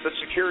collided with the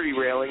security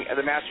railing, and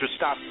the match was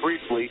stopped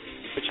briefly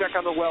to check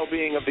on the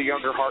well-being of the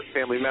younger Hart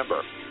family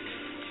member.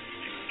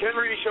 Ken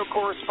Reedy Show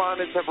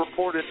correspondents have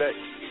reported that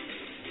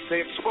they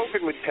have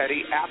spoken with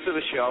Teddy after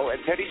the show, and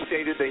Teddy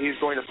stated that he's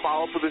going to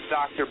follow up with his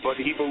doctor, but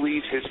he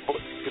believes his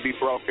foot to be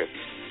broken.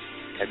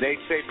 And they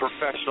say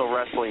professional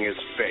wrestling is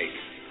fake.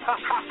 Ha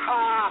ha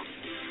ha!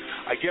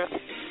 I guess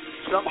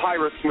some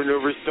high-risk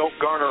maneuvers don't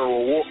garner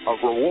a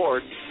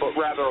reward, but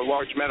rather a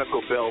large medical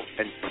bill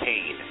and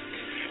pain.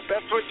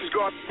 Best wishes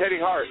go out to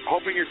Teddy Hart,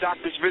 hoping your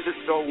doctor's visits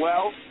go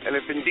well, and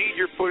if indeed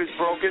your foot is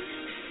broken,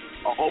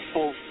 a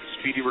hopeful,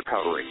 speedy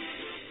recovery.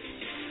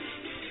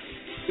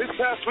 This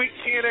past week,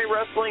 TNA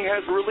Wrestling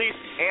has released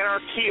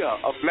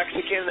Anarquia of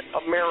Mexican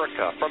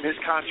America from his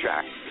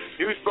contract.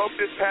 News broke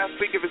this past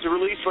week of his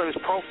release when his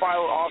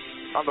profile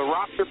on the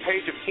roster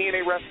page of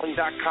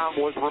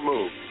TNAWrestling.com was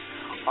removed.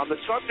 On the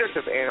subject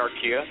of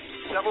Anarquia,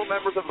 several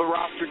members of the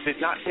roster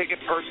did not take it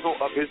personal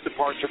of his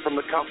departure from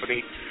the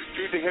company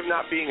due to him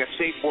not being a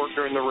safe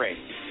worker in the ring.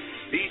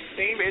 These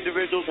same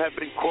individuals have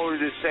been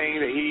quoted as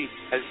saying that he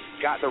has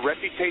gotten a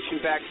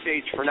reputation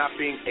backstage for not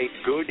being a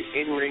good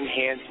in-ring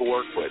hand to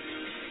work with.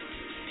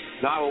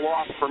 Not a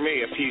loss for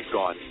me if he's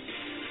gone.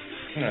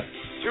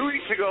 2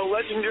 weeks ago,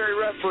 legendary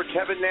wrestler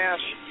Kevin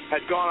Nash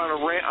had gone on a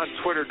rant on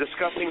Twitter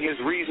discussing his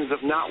reasons of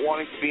not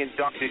wanting to be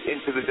inducted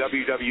into the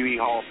WWE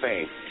Hall of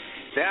Fame.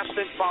 Nash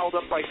then followed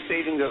up by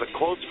stating that a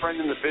close friend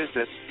in the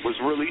business was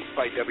released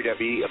by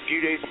WWE a few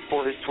days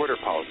before his Twitter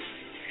post.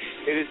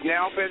 It has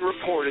now been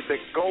reported that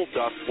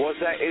Goldust was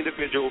that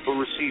individual who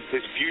received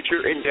his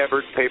future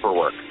endeavors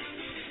paperwork.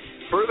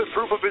 Further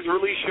proof of his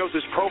release shows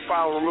his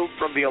profile removed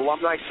from the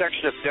alumni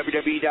section of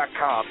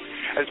WWE.com,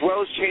 as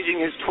well as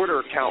changing his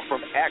Twitter account from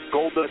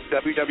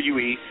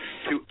 @GoldustWWE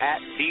to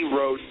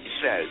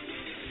 @DRoadSays.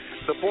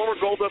 The former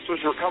Goldust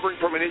was recovering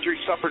from an injury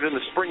suffered in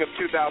the spring of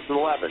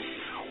 2011.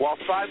 While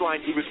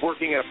sidelined, he was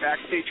working at a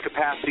backstage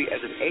capacity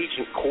as an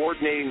agent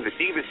coordinating the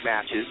Divas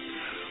matches,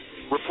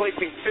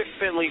 replacing Fit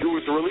Finlay, who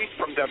was released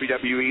from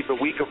WWE the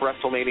week of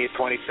WrestleMania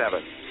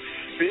 27.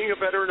 Being a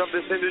veteran of the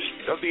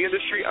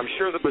industry, I'm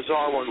sure the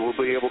Bizarre One will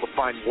be able to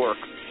find work,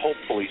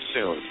 hopefully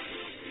soon.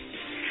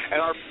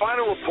 And our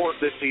final report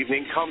this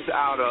evening comes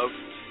out of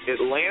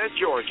Atlanta,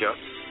 Georgia.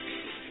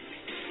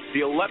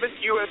 The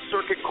 11th U.S.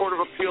 Circuit Court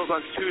of Appeals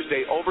on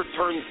Tuesday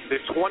overturned the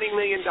 $20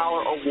 million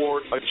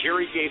award a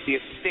jury gave the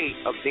estate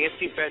of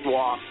Nancy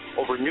Benoit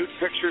over nude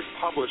pictures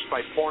published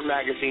by porn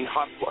magazine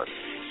Hustler,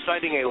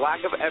 citing a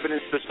lack of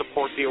evidence to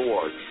support the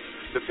award.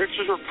 The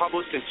pictures were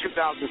published in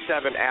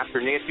 2007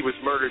 after Nancy was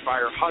murdered by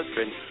her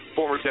husband,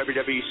 former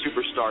WWE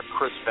superstar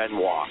Chris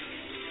Benoit.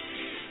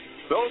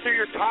 Those are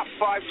your top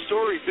 5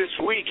 stories this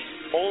week,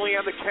 only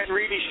on the Ken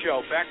Reedy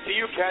Show. Back to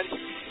you, Ken.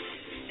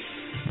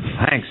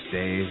 Thanks,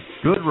 Dave.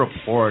 Good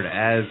report,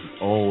 as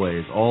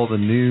always. All the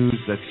news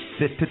that's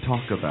fit to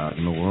talk about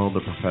in the world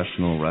of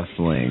professional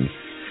wrestling.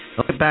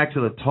 Let's get back to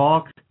the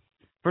talk.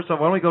 First off,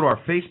 why don't we go to our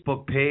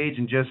Facebook page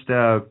and just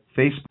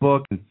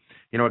Facebook, and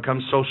when it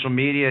comes to social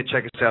media,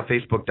 check us out,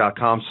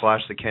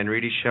 facebook.com/The Ken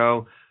Reedy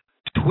Show.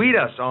 Tweet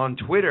us on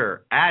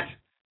Twitter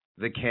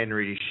 @The Ken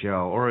Reedy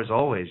Show. Or, as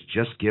always,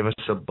 just give us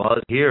a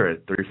buzz here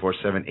at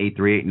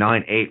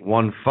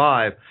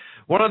 347-838-9815.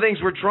 One of the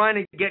things we're trying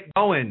to get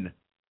going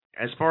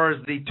as far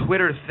as the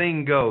Twitter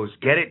thing goes,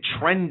 get it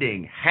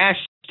trending.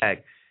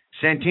 Hashtag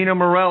Santino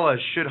Marella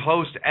should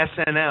host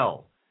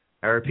SNL.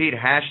 I repeat,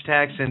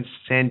 hashtag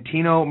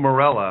Santino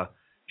Marella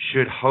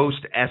should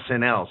host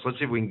SNL. So let's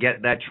see if we can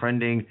get that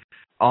trending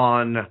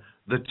on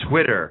the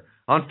Twitter.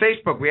 On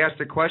Facebook, we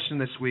asked a question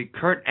this week.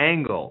 Kurt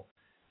Angle,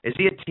 is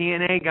he a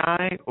TNA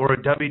guy or a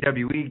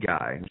WWE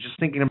guy? I was just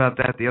thinking about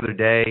that the other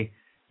day.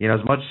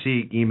 As much as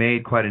he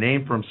made quite a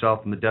name for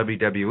himself in the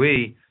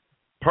WWE,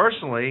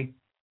 personally,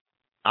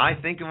 I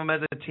think of him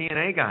as a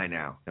TNA guy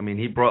now. I mean,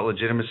 he brought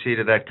legitimacy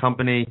to that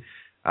company.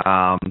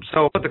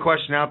 So put the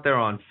question out there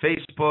on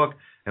Facebook,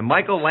 and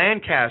Michael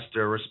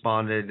Lancaster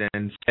responded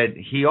and said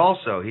he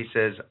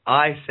says,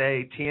 I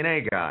say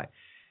TNA guy.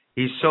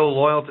 He's so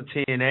loyal to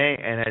TNA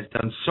and has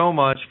done so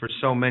much for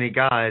so many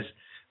guys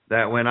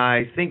that when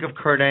I think of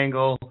Kurt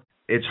Angle,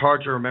 it's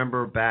hard to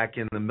remember back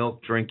in the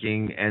milk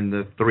drinking and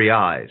the 3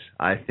 eyes.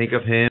 I think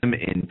of him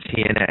in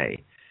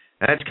TNA.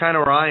 That's kind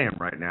of where I am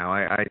right now.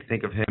 I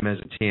think of him as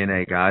a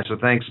TNA guy. So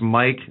thanks,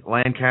 Mike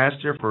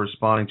Lancaster, for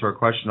responding to our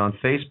question on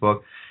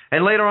Facebook.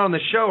 And later on in the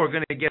show, we're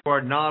going to get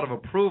our nod of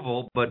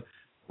approval. But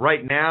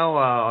right now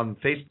on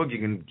Facebook, you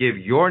can give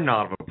your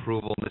nod of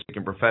approval this week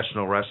in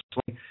professional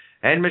wrestling.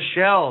 And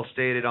Michelle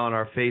stated on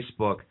our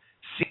Facebook,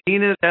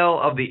 Cena's tale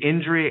of the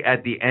injury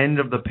at the end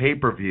of the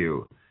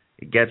pay-per-view.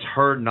 It gets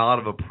her nod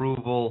of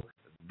approval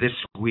this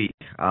week,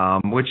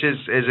 which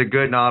is a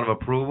good nod of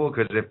approval,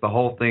 because if the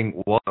whole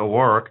thing was a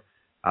work,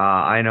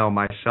 I know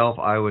myself,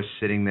 I was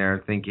sitting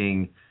there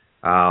thinking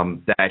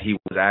that he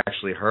was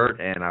actually hurt,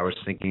 and I was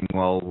thinking,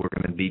 well, we're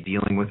going to be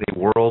dealing with a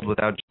world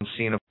without John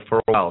Cena for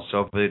a while.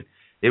 So if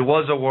it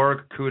was a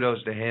work,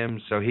 kudos to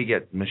him. So he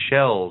gets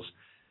Michelle's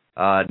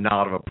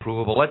nod of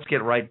approval. But let's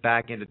get right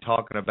back into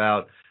talking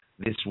about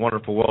this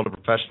wonderful world of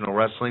professional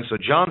wrestling. So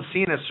John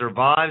Cena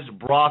survives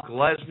Brock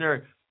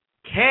Lesnar.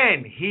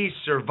 Can he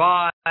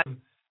survive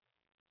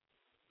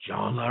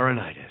John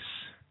Laurinaitis?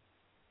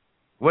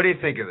 What do you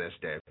think of this,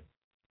 Dave?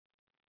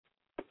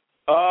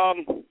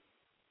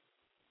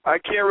 I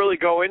can't really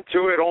go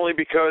into it, only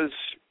because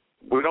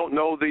we don't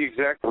know the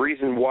exact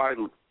reason why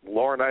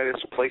Laurinaitis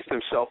placed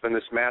himself in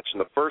this match in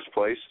the first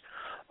place.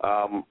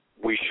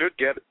 We should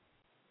get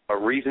a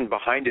reason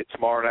behind it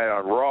tomorrow night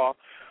on Raw.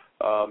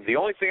 The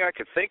only thing I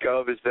could think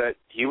of is that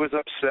he was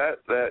upset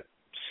that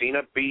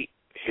Cena beat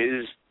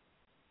his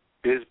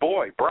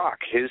boy, Brock,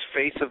 his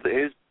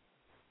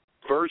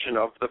version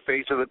of the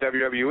face of the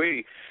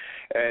WWE.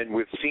 And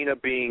with Cena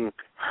being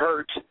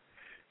hurt,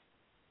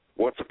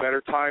 what's a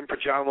better time for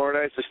John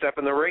Laurinaitis to step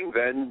in the ring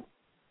than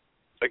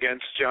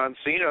against John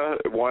Cena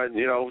when,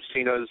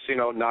 Cena's,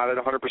 not at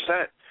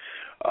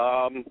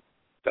 100%.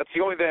 That's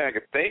the only thing I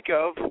could think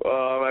of.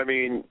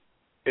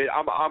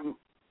 I'm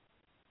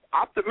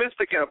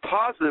optimistic in a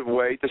positive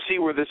way to see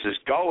where this is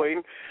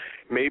going.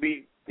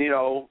 Maybe,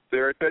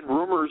 there had been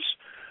rumors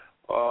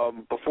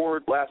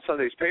before last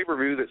Sunday's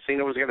pay-per-view that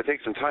Cena was going to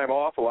take some time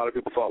off. A lot of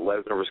people thought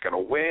Lesnar was going to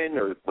win,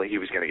 or he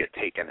was going to get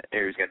taken, or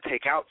he was going to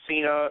take out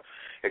Cena,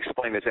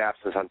 explain his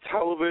absence on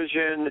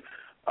television.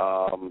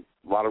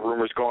 A lot of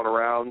rumors going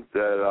around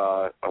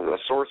that a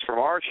source from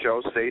our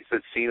show states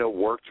that Cena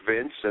worked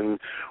Vince and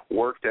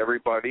worked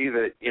everybody,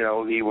 that,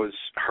 he was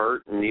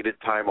hurt and needed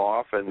time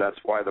off, and that's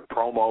why the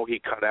promo he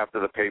cut after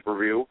the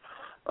pay-per-view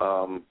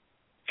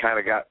kind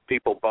of got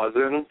people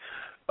buzzing.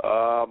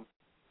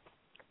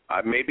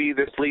 Maybe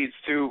this leads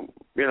to,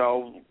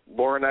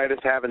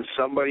 Laurinaitis having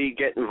somebody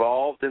get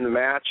involved in the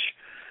match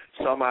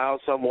somehow,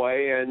 some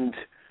way, and,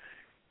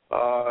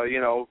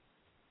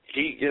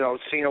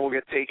 Cena will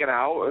get taken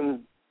out, and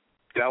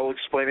that will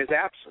explain his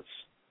absence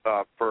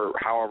for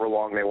however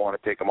long they want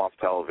to take him off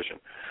television.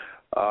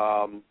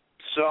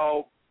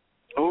 So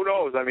who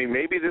knows?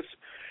 Maybe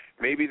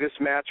this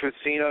match with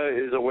Cena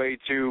is a way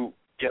to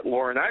get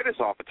Laurinaitis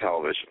off of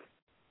television.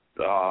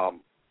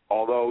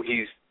 Although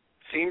he's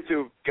seemed to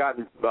have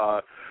gotten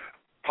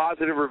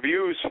positive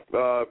reviews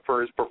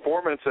for his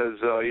performance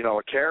as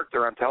a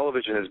character on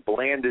television. As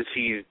bland as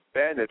he's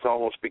been, it's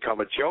almost become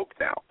a joke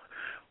now.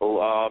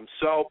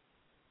 So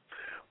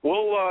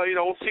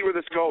we'll see where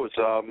this goes.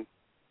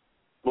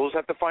 We'll just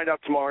have to find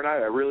out tomorrow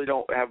night. I really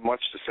don't have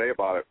much to say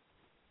about it.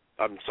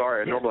 I'm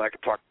sorry. Normally I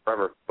could talk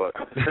forever, but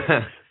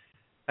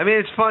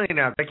it's funny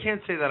now. I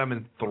can't say that I'm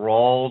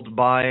enthralled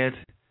by it,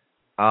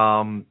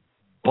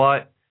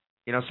 but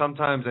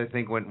sometimes I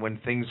think when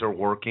things are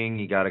working,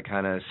 you got to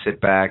kind of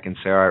sit back and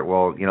say, all right,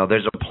 well,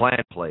 there's a plan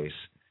in place,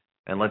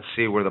 and let's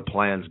see where the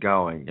plan's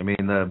going.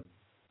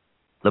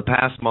 The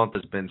past month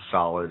has been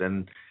solid,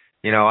 and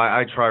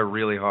I try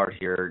really hard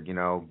here.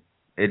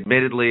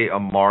 Admittedly a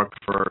mark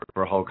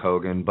for Hulk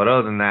Hogan, but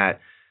other than that,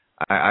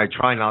 I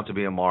try not to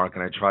be a mark,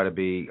 and I try to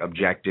be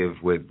objective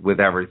with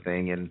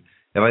everything. And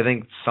if I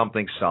think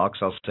something sucks,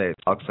 I'll say it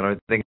sucks, and I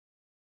think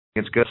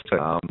it's good,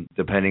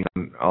 depending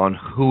on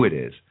who it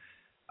is.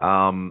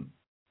 And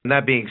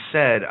that being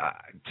said,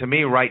 to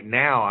me right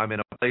now, I'm in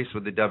a place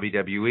with the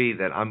WWE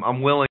that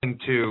I'm willing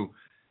to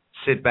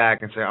sit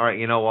back and say, all right,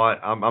 you know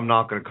what, I'm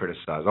not going to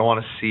criticize. I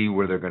want to see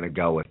where they're going to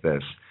go with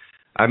this.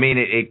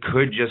 It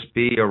could just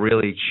be a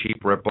really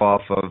cheap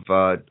ripoff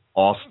of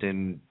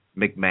Austin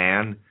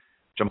McMahon,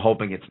 which I'm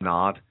hoping it's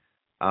not.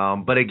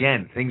 But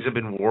again, things have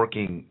been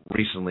working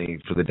recently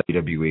for the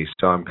WWE,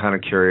 so I'm kind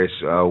of curious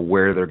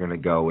where they're going to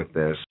go with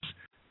this.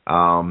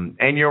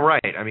 And you're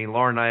right.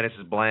 Laurinaitis,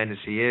 as bland as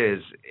he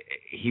is,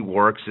 he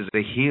works as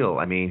a heel.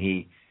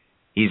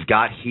 He's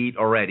got heat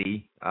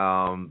already.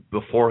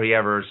 Before he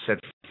ever set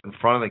in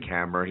front of the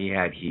camera, he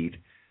had heat.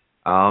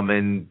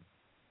 And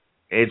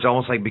it's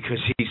almost like because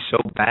he's so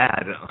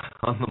bad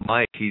on the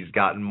mic, he's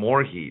gotten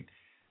more heat.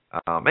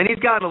 And he's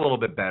gotten a little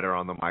bit better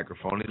on the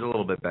microphone. He's a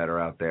little bit better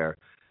out there.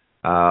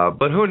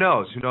 But who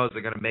knows? Who knows?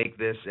 They're going to make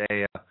this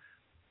a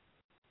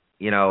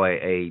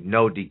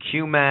no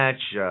DQ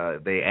match.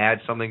 They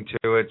add something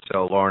to it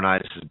so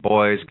Laurinaitis'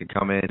 boys could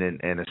come in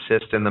and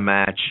assist in the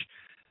match.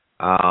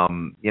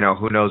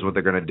 Who knows what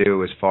they're going to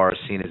do as far as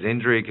Cena's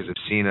injury, because if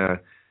Cena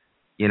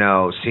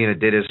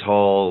did his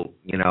whole,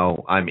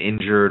 I'm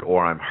injured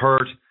or I'm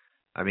hurt,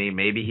 I mean,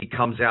 maybe he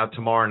comes out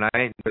tomorrow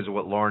night because of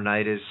what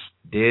Laurinaitis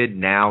did.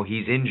 Now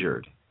he's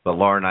injured. But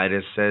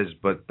Laurinaitis says,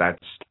 but that's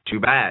too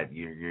bad.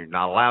 You're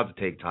not allowed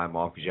to take time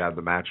off because you have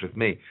the match with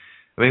me.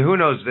 I mean, who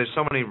knows? There's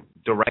so many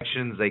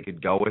directions they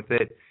could go with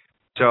it.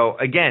 So,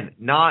 again,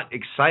 not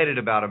excited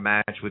about a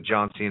match with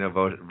John Cena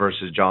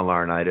versus John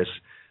Laurinaitis,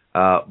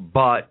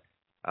 but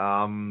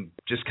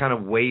just kind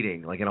of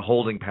waiting, like in a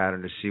holding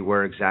pattern to see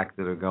where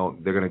exactly they're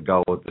going to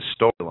go with the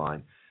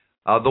storyline.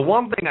 The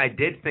one thing I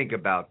did think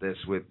about this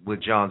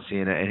with John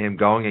Cena and him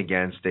going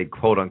against a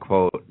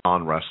quote-unquote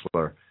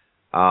non-wrestler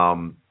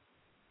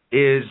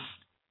is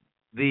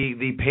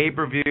the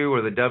pay-per-view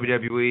or the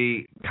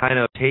WWE kind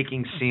of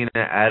taking Cena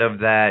out of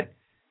that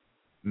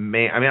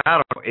I don't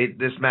know.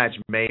 This match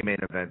may main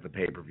event the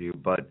pay-per-view,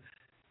 but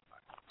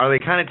are they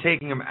kind of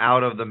taking him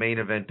out of the main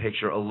event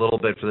picture a little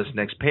bit for this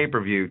next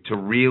pay-per-view to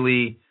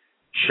really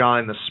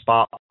shine the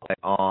spotlight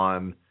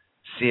on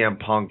CM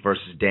Punk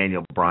versus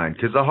Daniel Bryan?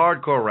 Because the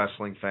hardcore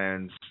wrestling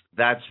fans,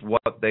 that's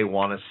what they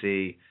want to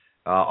see.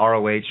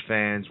 ROH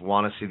fans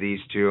want to see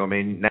these two. I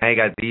mean, now you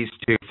got these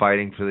two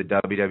fighting for the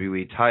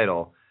WWE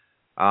title,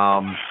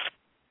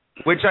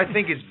 which I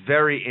think is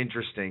very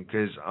interesting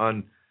because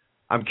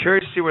I'm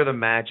curious to see where the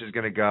match is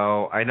going to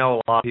go. I know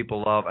a lot of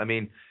people love,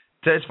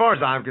 as far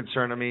as I'm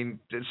concerned,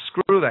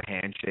 screw the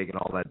handshake and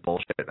all that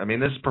bullshit. This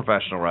is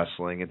professional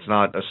wrestling. It's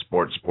not a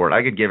sport.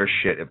 I could give a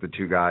shit if the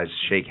two guys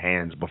shake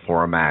hands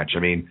before a match.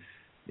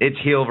 It's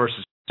heel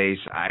versus face.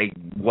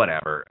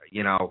 Whatever.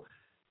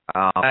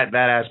 That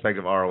aspect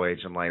of ROH,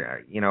 I'm like,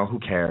 who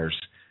cares?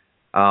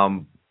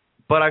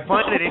 But I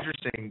find it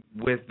interesting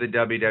with the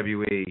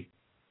WWE.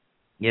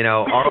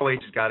 ROH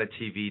has got a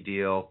TV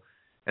deal,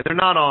 and they're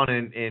not on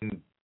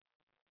in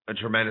a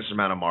tremendous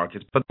amount of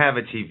markets, but they have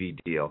a TV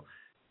deal.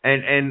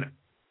 And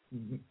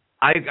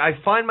I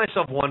find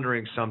myself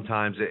wondering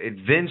sometimes if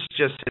Vince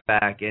just sit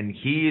back and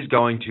he's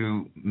going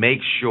to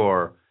make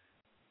sure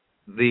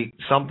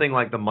something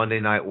like the Monday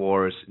Night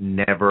Wars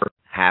never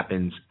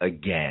happens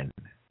again.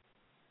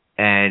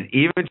 And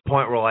even to the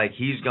point where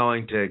he's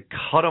going to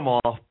cut them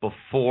off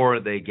before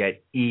they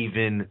get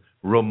even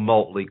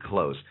remotely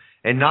close.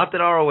 And not that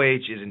ROH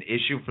is an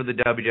issue for the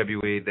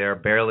WWE. They're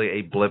barely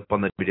a blip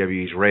on the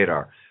WWE's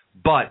radar.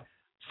 But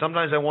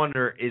sometimes I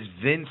wonder, is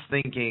Vince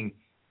thinking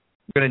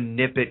going to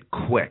nip it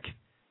quick?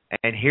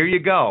 And here you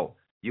go.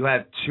 You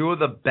have two of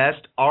the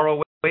best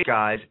ROH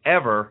guys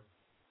ever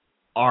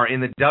are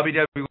in the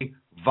WWE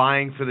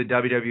vying for the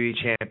WWE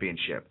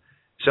Championship.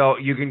 So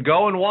you can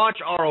go and watch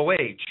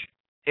ROH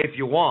if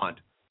you want,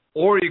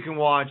 or you can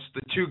watch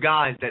the two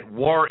guys that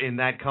were in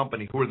that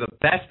company, who are the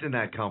best in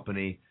that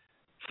company,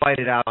 fight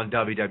it out on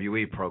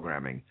WWE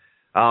programming.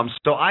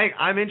 So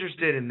I'm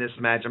interested in this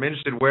match. I'm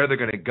interested where they're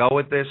going to go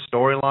with this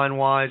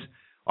storyline-wise.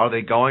 Are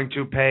they going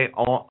to pay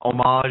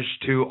homage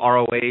to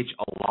ROH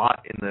a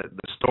lot in the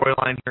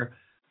storyline here?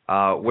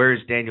 Where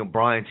is Daniel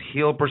Bryan's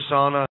heel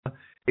persona?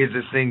 Is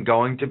this thing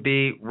going to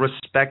be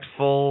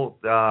respectful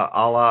a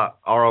la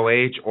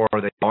ROH, or are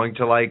they going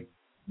to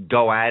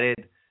go at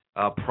it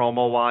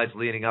promo-wise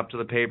leading up to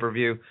the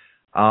pay-per-view?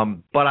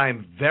 But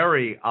I'm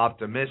very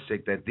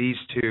optimistic that these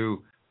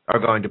two are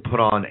going to put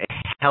on a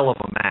hell of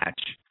a match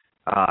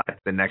at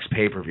the next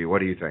pay-per-view. What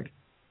do you think?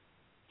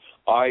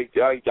 I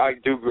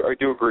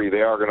do agree.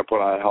 They are going to put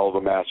on a hell of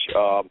a match.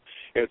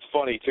 It's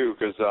funny, too,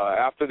 because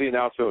after the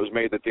announcement was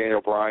made that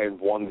Daniel Bryan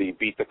won the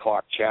Beat the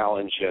Clock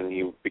Challenge and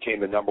he became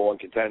the number one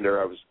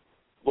contender, I was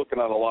looking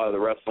on a lot of the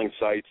wrestling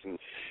sites and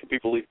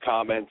people leave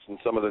comments and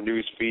some of the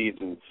news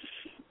feeds, and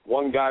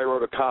one guy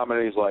wrote a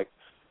comment and he's like,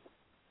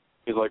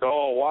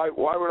 oh, why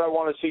would I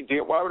want to see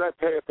why would I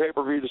pay a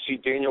pay-per-view to see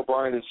Daniel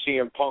Bryan and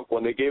CM Punk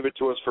when they gave it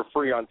to us for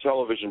free on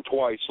television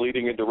twice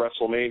leading into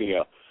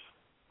WrestleMania?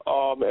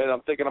 And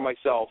I'm thinking to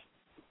myself,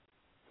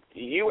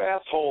 you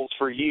assholes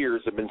for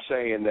years have been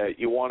saying that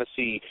you want to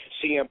see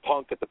CM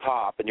Punk at the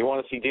top and you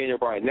want to see Daniel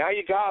Bryan. Now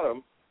you got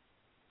him,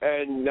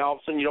 and now all of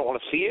a sudden you don't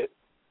want to see it.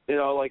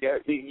 All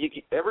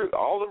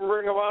the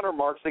Ring of Honor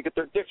marks, they get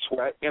their dicks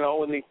wet.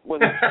 When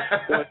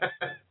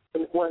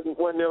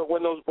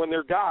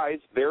they're guys,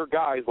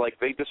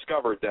 they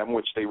discovered them,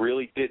 which they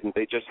really didn't.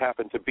 They just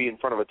happened to be in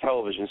front of a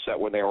television set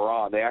when they were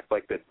on. They act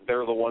like that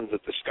they're the ones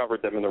that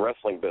discovered them in the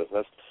wrestling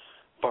business.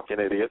 Fucking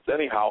idiots.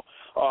 Anyhow,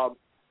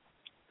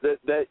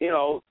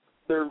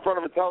 they're in front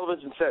of a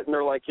television set and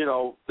they're like,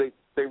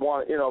 they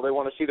want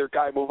to see their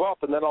guy move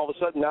up, and then all of a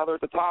sudden now they're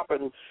at the top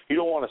and you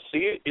don't want to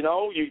see it.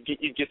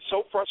 You get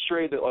so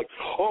frustrated that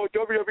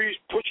WWE's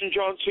pushing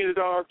John Cena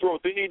down our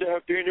throat. They need to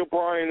have Daniel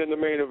Bryan in the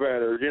main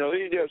event, or they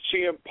need to have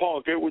CM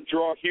Punk. It would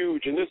draw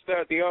huge, and this,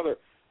 that, the other.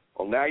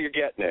 Well, now you're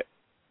getting it,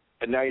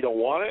 and now you don't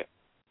want it.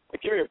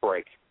 Give me a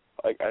break.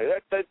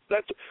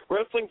 That's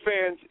wrestling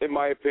fans, in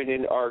my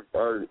opinion, are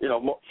for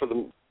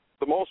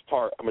the most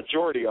part, a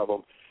majority of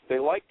them. They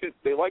like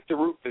to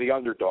root for the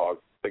underdog,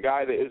 the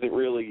guy that isn't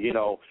really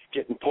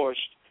getting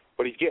pushed,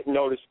 but he's getting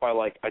noticed by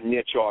a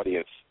niche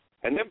audience.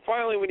 And then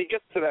finally, when he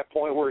gets to that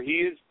point where he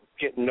is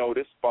getting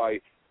noticed by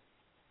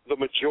the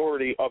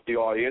majority of the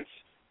audience,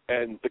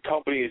 and the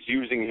company is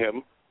using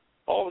him,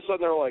 all of a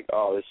sudden they're like,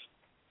 oh,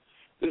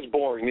 this is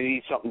boring. They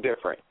need something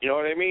different. You know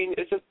what I mean?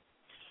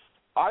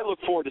 I look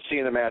forward to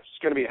seeing the match.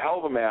 It's going to be a hell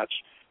of a match,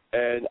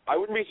 and I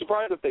wouldn't be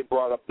surprised if they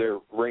brought up their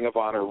Ring of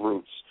Honor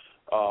roots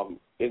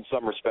in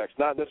some respects.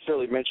 Not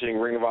necessarily mentioning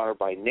Ring of Honor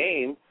by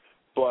name,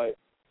 but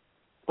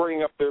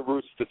bringing up their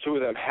roots. The two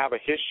of them have a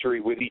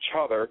history with each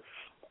other,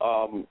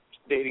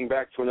 dating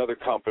back to another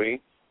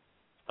company.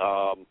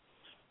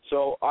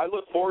 So I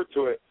look forward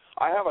to it.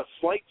 I have a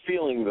slight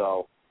feeling,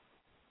 though,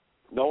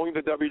 knowing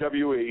the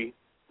WWE,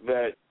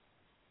 that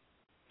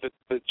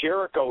the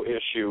Jericho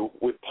issue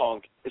with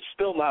Punk is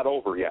still not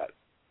over yet.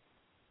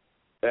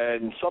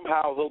 And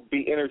somehow he'll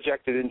be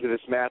interjected into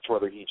this match,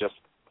 whether he just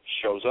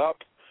shows up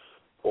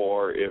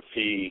or if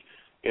he,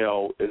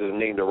 is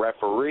named a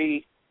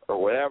referee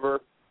or whatever.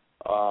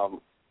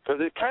 Because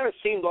it kind of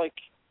seemed like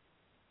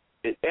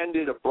it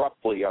ended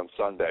abruptly on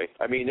Sunday.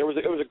 I mean, it was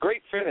a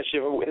great finish.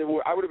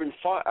 I would have been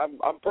fine.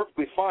 I'm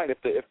perfectly fine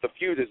if the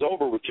feud is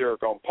over with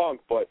Jericho and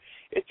Punk, but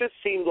it just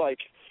seemed like,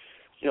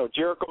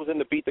 Jericho's in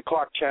the Beat the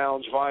Clock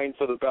challenge, vying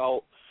for the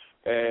belt,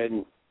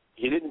 and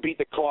he didn't beat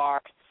the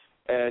clock.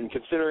 And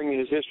considering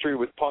his history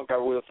with Punk, I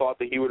would have thought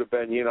that he would have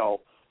been,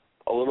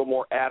 a little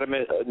more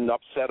adamant and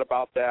upset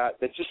about that.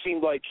 It just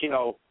seemed like,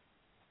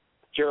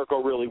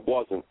 Jericho really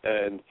wasn't.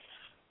 And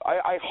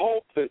I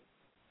hope that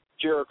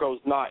Jericho's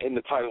not in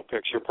the title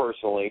picture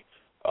personally,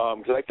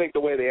 because I think the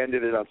way they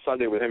ended it on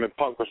Sunday with him and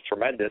Punk was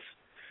tremendous.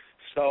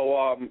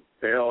 So,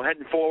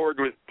 heading forward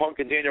with Punk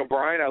and Daniel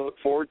Bryan, I look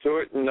forward to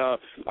it, and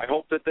I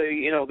hope that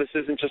they,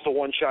 this isn't just a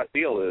one-shot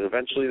deal. That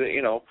eventually,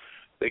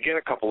 they get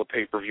a couple of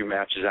pay-per-view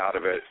matches out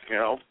of it.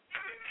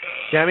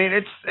 Yeah, I mean,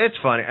 it's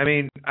funny. I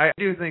mean, I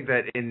do think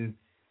that in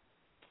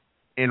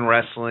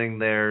wrestling,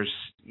 there's,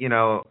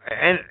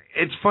 and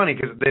it's funny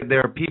because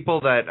there are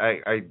people that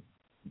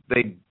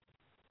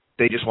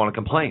they just want to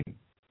complain.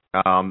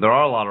 There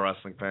are a lot of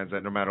wrestling fans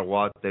that no matter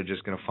what, they're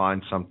just going to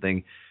find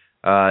something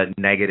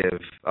negative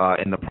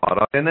in the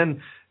product. And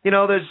then,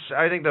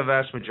 I think the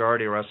vast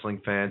majority of wrestling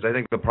fans, I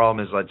think the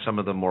problem is that some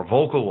of the more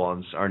vocal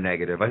ones are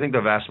negative. I think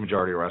the vast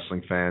majority of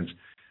wrestling fans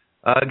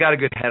got a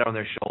good head on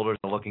their shoulders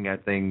and looking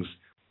at things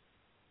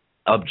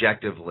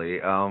objectively.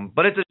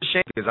 But it's a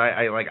shame because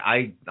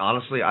I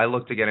honestly, I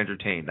look to get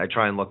entertained. I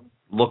try and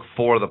look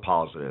for the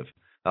positive.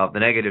 The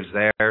negative's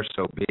there,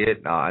 so be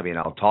it.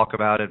 I'll talk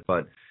about it,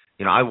 but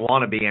I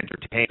want to be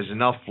entertained. There's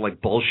enough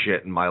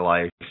bullshit in my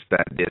life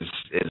that is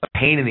a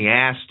pain in the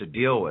ass to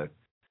deal with.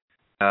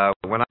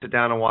 When I sit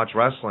down and watch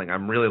wrestling,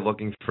 I'm really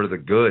looking for the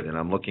good, and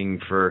I'm looking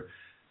for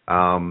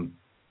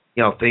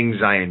things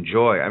I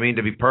enjoy. I mean,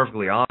 to be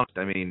perfectly honest,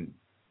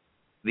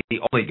 the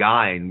only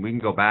guy, and we can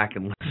go back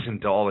and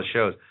listen to all the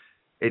shows,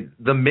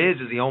 The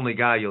Miz is the only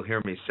guy you'll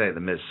hear me say The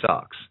Miz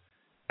sucks,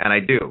 and I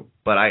do,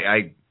 but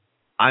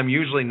I'm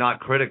usually not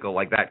critical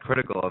of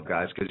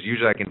guys, because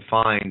usually I can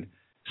find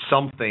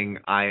something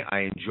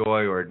I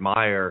enjoy or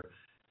admire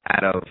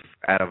out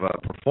of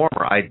a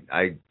performer.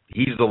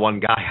 He's the one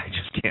guy I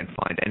just can't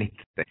find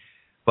anything.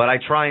 But I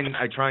try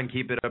and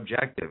keep it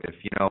objective. If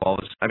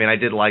I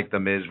did like The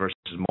Miz versus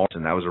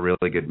Morrison. That was a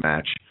really good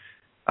match.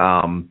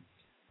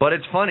 But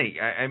it's funny.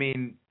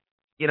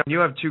 You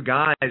have two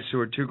guys who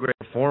are two great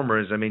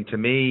performers. To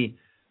me,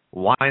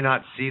 why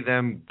not see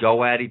them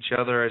go at each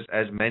other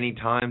as many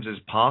times as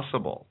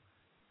possible?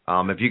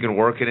 If you can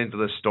work it into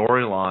the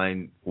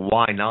storyline,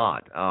 why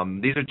not?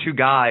 These are two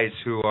guys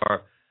who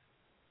are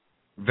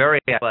very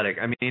athletic.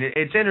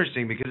 It's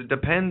interesting because it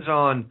depends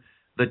on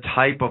the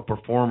type of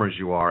performers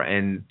you are.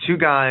 And two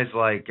guys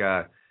like,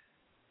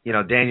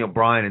 Daniel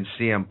Bryan and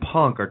CM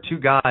Punk are two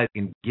guys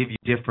who can give you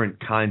different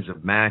kinds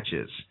of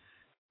matches.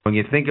 When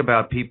you think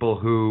about people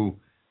who,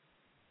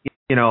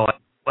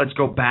 let's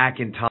go back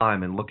in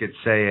time and look at,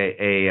 say,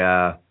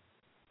 a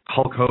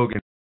Hulk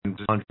Hogan and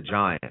Andre the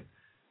Giant.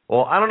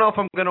 Well, I don't know if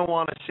I'm going to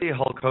want to see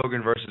Hulk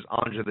Hogan versus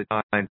Andre the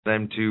Giant,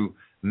 them to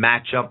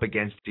match up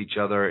against each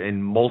other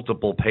in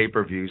multiple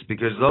pay-per-views,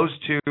 because those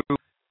two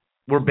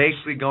were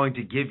basically going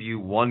to give you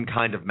one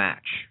kind of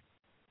match.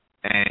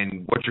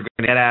 And what you're going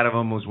to get out of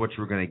them was what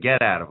you were going to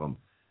get out of them.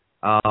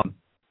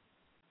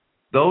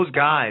 Those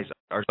guys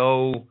are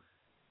so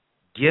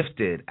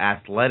gifted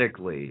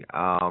athletically,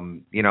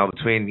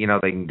 between,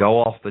 they can go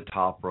off the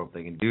top rope,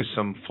 they can do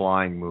some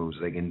flying moves,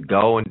 they can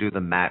go and do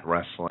the mat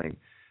wrestling.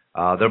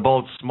 They're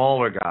both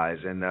smaller guys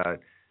and,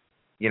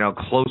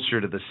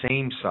 closer to the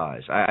same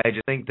size. I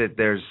just think that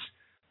there's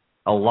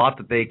a lot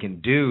that they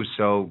can do,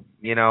 so,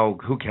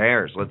 who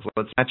cares? Let's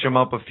match them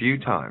up a few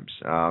times.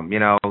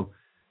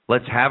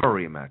 Let's have a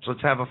rematch.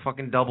 Let's have a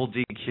fucking double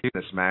DQ in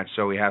this match,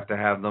 so we have to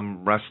have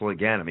them wrestle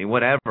again.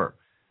 whatever.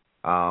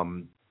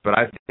 But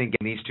I think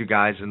getting these two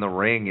guys in the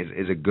ring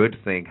is a good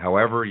thing,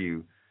 however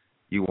you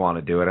want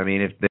to do it.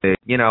 If they,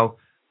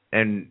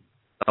 and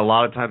a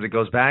lot of times it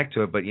goes back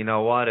to it, but you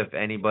know what? If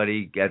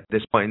anybody at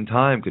this point in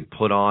time could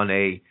put on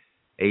a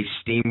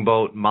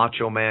Steamboat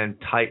Macho Man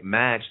type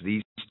match,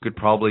 these could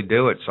probably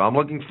do it. So I'm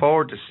looking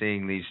forward to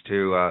seeing these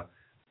two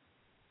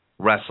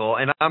wrestle.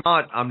 And I'm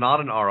not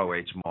an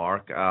ROH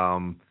mark.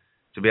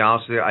 To be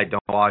honest with you, I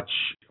don't watch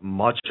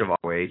much of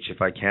ROH.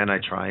 If I can, I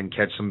try and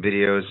catch some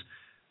videos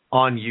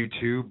on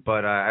YouTube,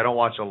 but I don't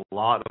watch a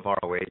lot of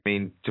ROH. I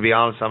mean, to be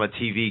honest, I'm a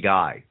TV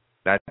guy.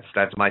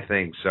 That's my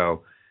thing.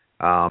 So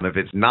if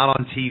it's not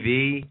on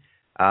TV,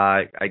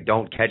 I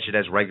don't catch it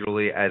as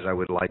regularly as I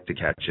would like to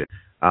catch it.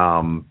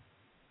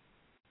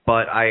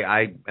 But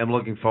I am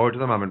looking forward to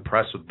them. I'm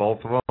impressed with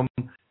both of them.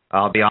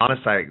 I'll be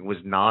honest, I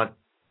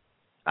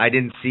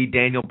didn't see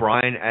Daniel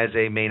Bryan as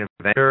a main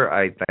eventer.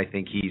 I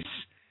think he's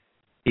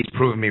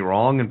proven me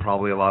wrong, and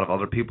probably a lot of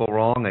other people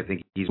wrong. I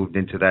think he's moved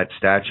into that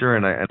stature,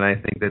 and I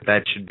think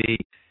that should be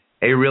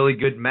a really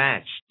good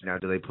match. Now,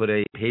 do they put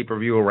a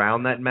pay-per-view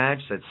around that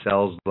match that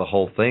sells the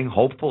whole thing?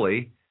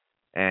 Hopefully,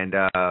 and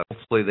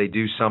hopefully they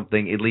do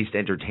something at least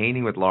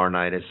entertaining with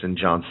Laurinaitis and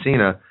John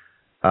Cena.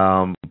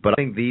 But I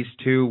think these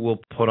two will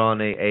put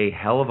on a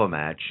hell of a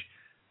match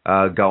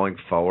going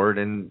forward,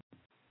 and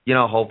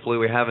hopefully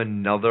we have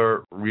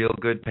another real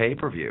good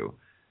pay-per-view.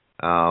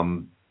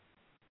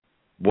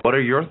 What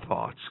are your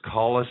thoughts?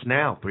 Call us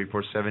now,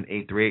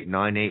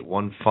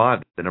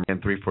 347-838-9815. The number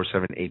again,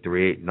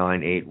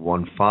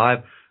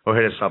 347-838-9815. Or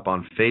hit us up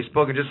on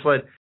Facebook. And just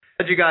let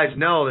you guys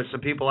know there's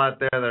some people out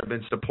there that have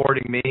been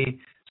supporting me,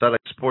 so I'd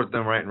like to support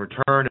them right in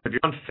return. If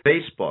you're on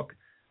Facebook,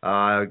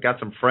 got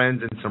some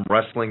friends in some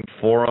wrestling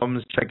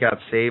forums. Check out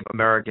Save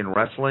American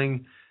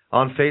Wrestling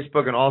on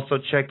Facebook, and also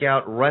check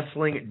out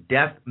Wrestling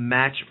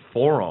Deathmatch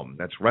Forum.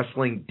 That's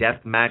Wrestling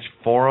Deathmatch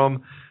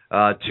Forum. 2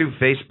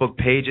 Facebook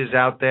pages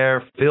out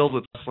there filled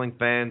with wrestling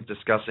fans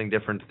discussing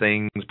different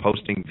things,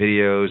 posting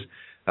videos,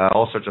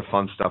 all sorts of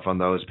fun stuff on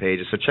those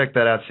pages. So check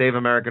that out, Save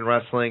American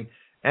Wrestling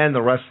and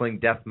the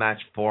Wrestling Deathmatch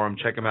Forum.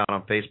 Check them out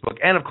on Facebook.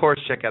 And, of course,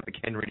 check out the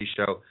Ken Reedy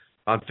Show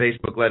on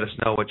Facebook. Let us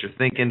know what you're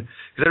thinking,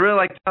 because I'd really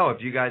like to know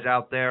if you guys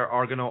out there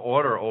are going to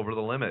order Over the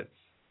Limit.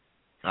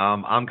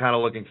 I'm kind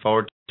of looking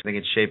forward to it. I think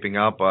it's shaping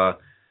up. Are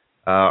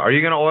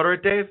you going to order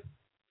it, Dave?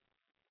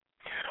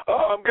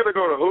 I'm going to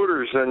go to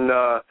Hooters and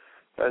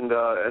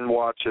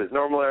watch it.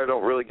 Normally, I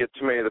don't really get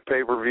too many of the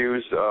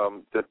pay-per-views,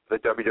 the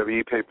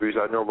WWE pay-per-views.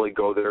 I normally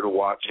go there to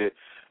watch it.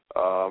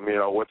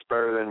 What's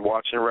better than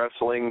watching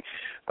wrestling,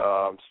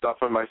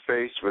 stuffing my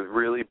face with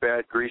really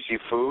bad, greasy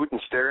food and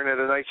staring at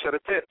a nice set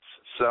of tits.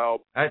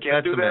 So I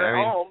can't do that at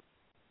home.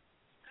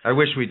 I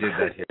wish we did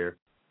that here.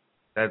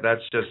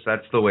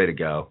 That's the way to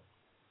go.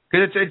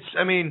 Because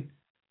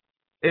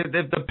if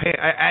the pay,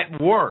 at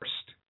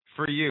worst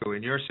for you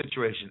in your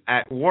situation,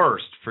 at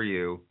worst for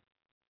you,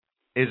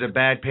 is a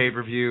bad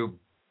pay-per-view,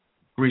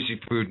 greasy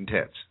food and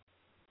tits.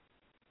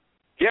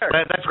 Yeah,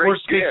 that's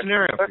worst case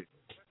scenario for you.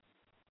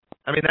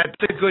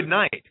 That's a good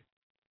night.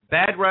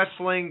 Bad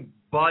wrestling,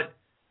 but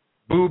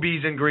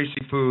boobies and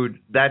greasy food,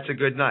 that's a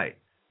good night.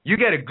 You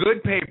get a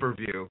good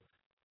pay-per-view.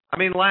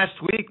 Last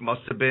week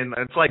must have been,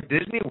 it's like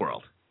Disney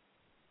World.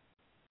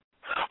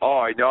 Oh,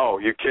 I know.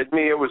 You're kidding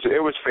me? It was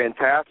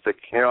fantastic.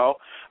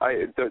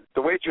 The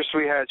waitress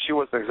we had, she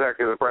wasn't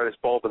exactly the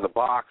brightest bulb in the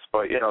box,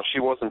 but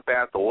she wasn't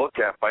bad to look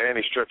at by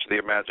any stretch of the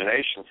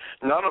imagination.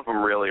 None of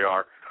them really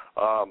are.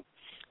 I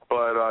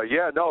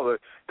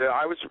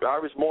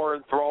was more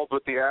enthralled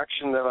with the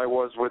action than I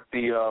was with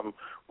the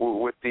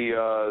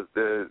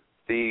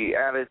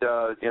added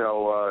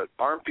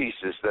arm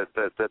pieces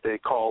that they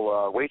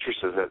call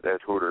waitresses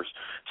at Hooters.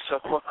 So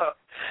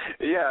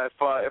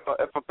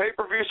if a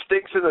pay-per-view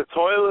stinks in the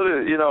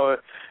toilet,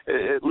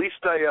 at least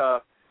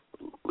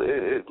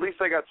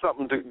I got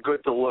something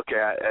good to look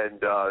at,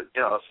 and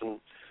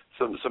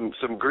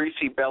some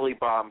greasy belly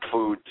bomb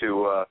food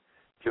to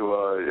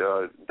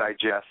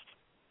digest.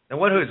 And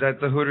what is that?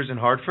 The Hooters in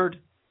Hartford?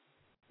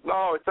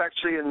 No, it's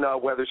actually in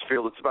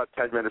Wethersfield. It's about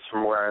 10 minutes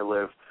from where I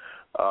live.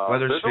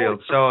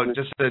 Wethersfield. So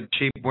just the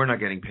cheap. We're not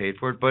getting paid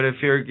for it, but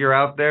if you're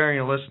out there and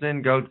you're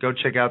listening, go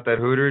check out that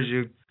Hooters.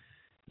 You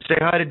say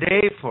hi to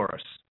Dave for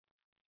us.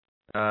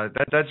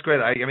 That's great.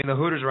 The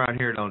Hooters around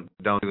here don't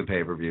do the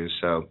pay-per-view,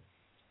 so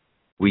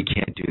we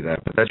can't do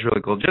that. But that's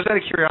really cool. Just out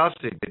of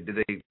curiosity, did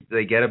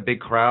they get a big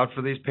crowd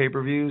for these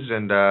pay-per-views,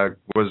 and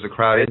was the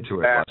crowd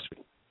into it last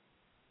week?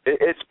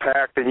 It's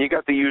packed, and you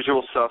got the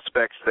usual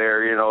suspects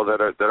there,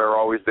 that are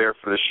always there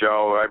for the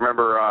show. I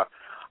remember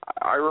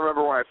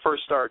when I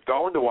first started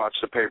going to watch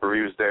the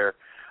pay-per-views there,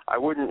 I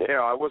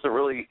wasn't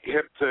really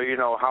hip to,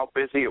 how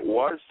busy it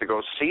was to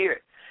go see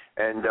it.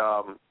 And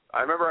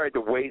I remember I had to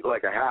wait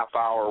like a half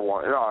hour,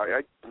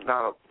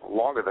 not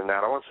longer than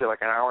that. I want to say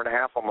like an hour and a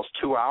half, almost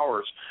 2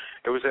 hours.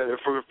 It was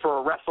for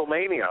a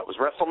WrestleMania. It was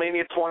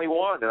WrestleMania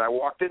 21, and I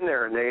walked in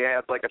there, and they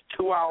had like a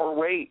 2-hour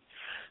wait.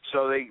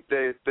 So they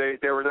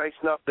were nice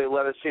enough. They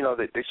let us,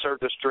 they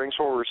served us drinks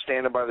while we were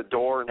standing by the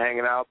door and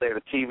hanging out. They had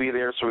a TV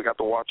there, so we got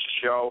to watch the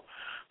show.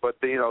 But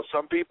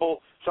some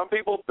people,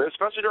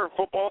 especially during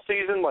football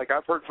season, like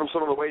I've heard from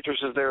some of the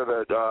waitresses there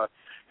that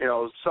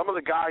some of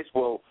the guys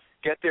will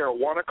get there at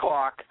 1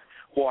 o'clock,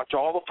 watch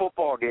all the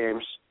football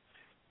games,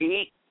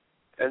 eat,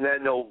 and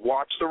then they'll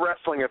watch the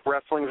wrestling if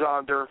wrestling's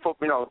on during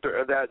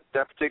that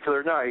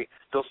particular night.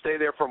 They'll stay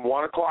there from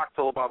 1 o'clock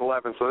till about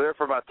 11, so they're there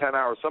for about 10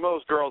 hours. Some of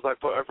those girls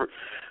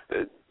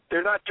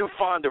they're not too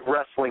fond of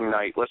wrestling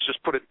night. Let's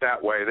just put it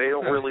that way. They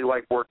don't really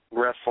like working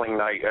wrestling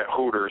night at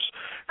Hooters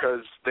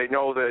because they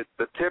know that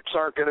the tips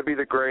aren't going to be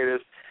the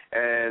greatest,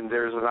 and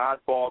there's an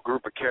oddball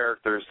group of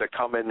characters that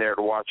come in there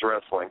to watch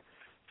wrestling.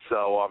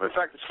 So, in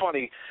fact, it's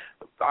funny.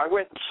 I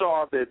went and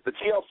saw the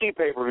TLC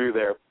pay-per-view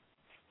there,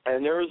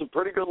 and there was a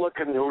pretty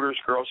good-looking Hooters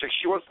girl.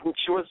 She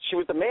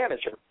was the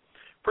manager,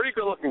 pretty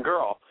good-looking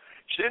girl.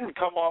 She didn't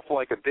come off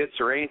like a ditz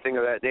or anything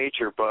of that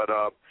nature, but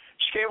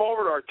she came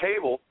over to our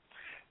table,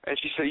 and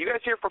she said, "You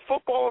guys here for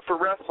football or for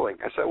wrestling?"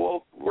 I said,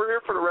 "Well, we're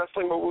here for the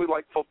wrestling, but we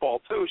like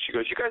football too." She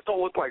goes, "You guys don't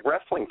look like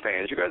wrestling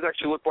fans. You guys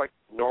actually look like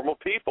normal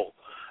people."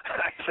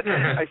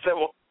 I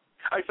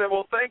said,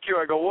 well, thank you.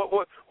 I go,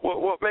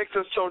 what makes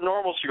us so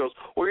normal? She goes,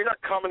 well, you're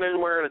not coming in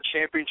wearing a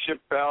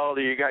championship belt,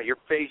 or you got your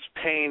face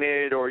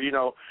painted, or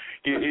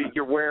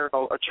you're wearing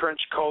a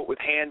trench coat with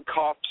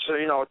handcuffs,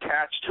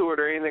 attached to it,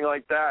 or anything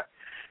like that.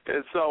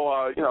 And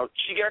so,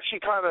 she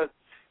actually kind of.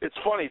 It's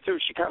funny, too.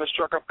 She kind of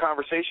struck up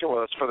conversation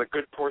with us for the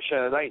good portion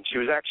of the night, and she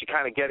was actually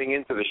kind of getting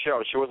into the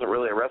show. She wasn't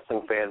really a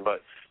wrestling fan,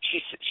 but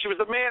she was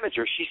the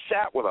manager. She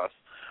sat with us.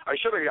 I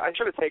should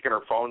have taken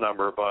her phone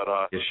number, but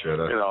you should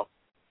have.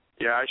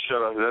 Yeah, I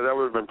should have. That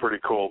would have been pretty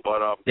cool.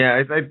 But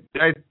yeah,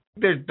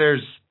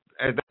 there's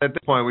at this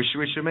point we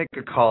should make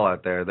a call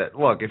out there that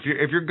look, if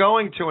you're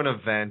going to an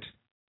event,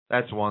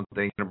 that's one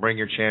thing. You're gonna bring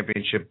your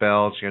championship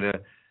belts.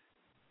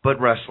 But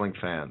wrestling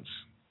fans,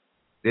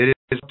 it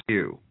is up to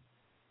you.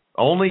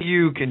 Only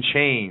you can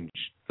change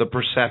the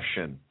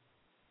perception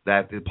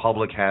that the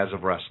public has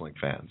of wrestling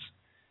fans.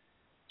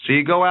 So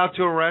you go out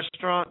to a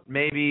restaurant,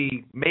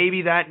 maybe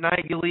that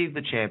night you leave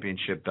the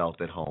championship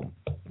belt at home.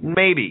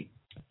 Maybe.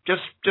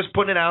 Just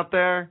putting it out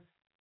there.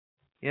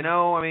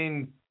 I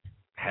mean,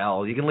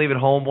 hell, you can leave it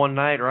home one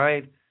night,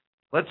 right?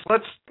 Let's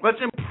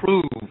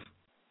improve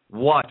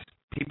what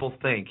people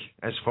think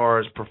as far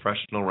as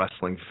professional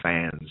wrestling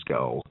fans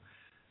go.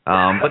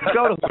 But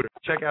go to Hooters.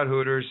 Check out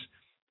Hooters.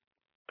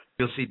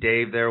 You'll see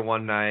Dave there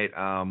one night.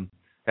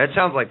 That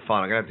sounds like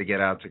fun. I'm going to have to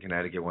get out to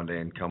Connecticut one day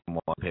and come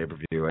on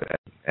pay-per-view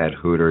at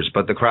Hooters.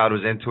 But the crowd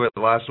was into it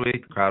last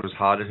week. The crowd was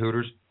hot at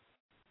Hooters.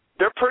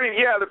 They're pretty,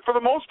 for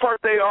the most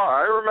part, they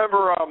are. I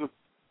remember I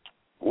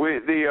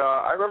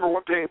remember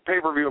one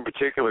pay-per-view in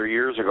particular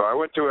years ago. I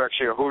went to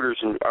actually a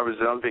Hooters, and I was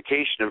on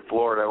vacation in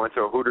Florida. I went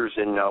to a Hooters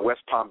in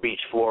West Palm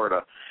Beach,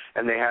 Florida,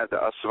 and they had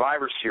a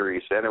Survivor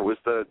Series. And it was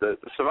the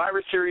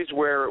Survivor Series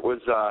where it was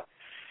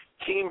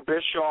Team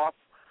Bischoff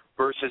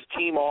versus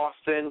Team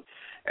Austin,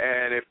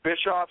 and if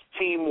Bischoff's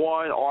team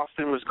won,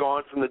 Austin was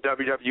gone from the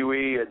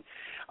WWE, and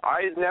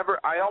I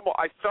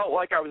felt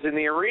like I was in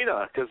the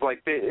arena because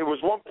it was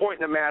one point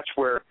in the match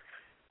where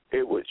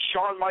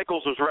Shawn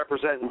Michaels was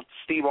representing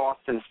Steve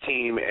Austin's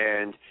team,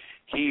 and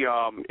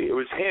it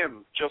was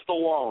him just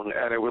alone,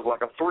 and it was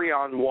like a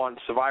 3-on-1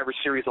 Survivor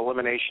Series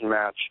elimination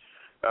match.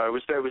 It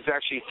was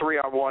actually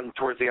 3-on-1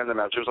 towards the end of the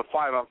match. It was a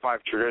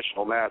 5-on-5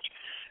 traditional match,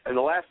 and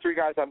the last three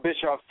guys on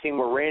Bischoff's team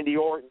were Randy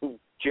Orton,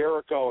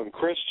 Jericho, and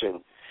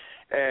Christian.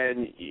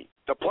 And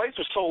the place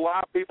was so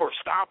loud, people were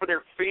stomping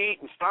their feet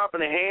and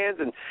stomping their hands,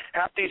 and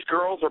half these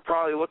girls are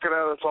probably looking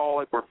at us all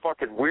like we're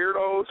fucking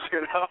weirdos,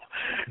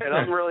 And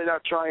I'm really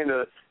not trying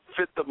to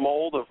fit the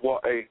mold of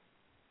what a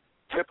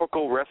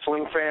typical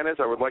wrestling fan is.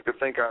 I would like to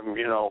think I'm,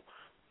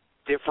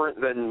 different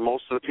than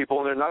most of the people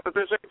in there. Not that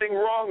there's anything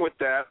wrong with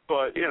that,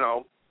 but,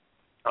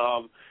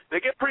 they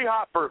get pretty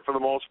hot for the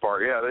most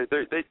part. Yeah,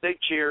 they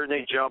cheer and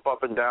they jump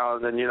up and down,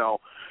 and then you'll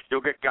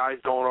get guys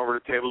going over the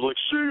tables like,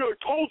 "See, I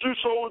told you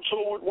so and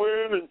so would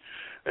win,"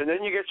 and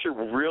then you get your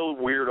real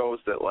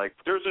weirdos that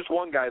There's this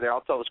one guy there.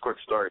 I'll tell this quick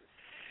story.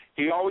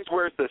 He always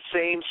wears the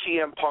same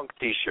CM Punk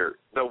T-shirt,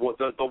 the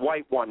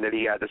white one that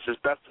he had. This is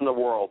best in the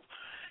world.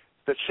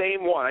 The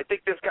same one. I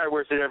think this guy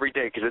wears it every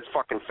day because it's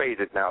fucking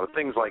faded now. The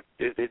thing's like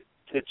it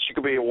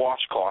could be a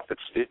washcloth.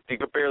 You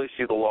could barely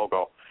see the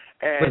logo.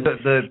 And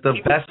but the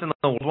best in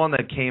the world one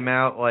that came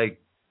out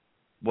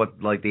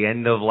the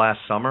end of last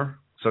summer.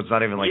 So it's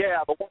not even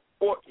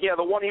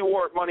the one he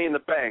wore at Money in the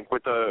Bank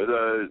with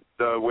the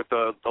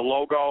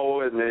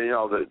logo and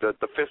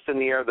the fist in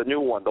the air, the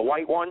new one, the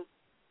white one.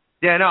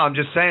 Yeah, no, I'm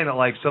just saying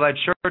that so that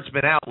shirt's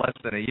been out less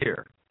than a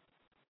year.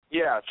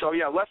 Yeah,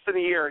 less than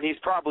a year, and he's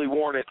probably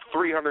worn it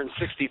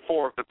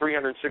 364 of the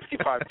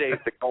 365 days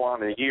that go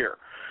on in a year.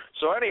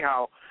 So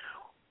anyhow,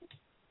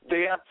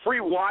 they have free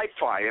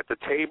Wi-Fi at the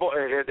table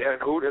at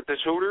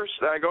this Hooters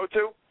that I go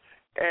to,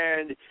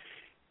 and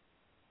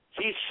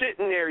he's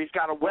sitting there. He's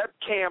got a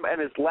webcam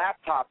and his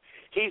laptop.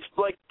 He's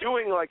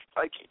doing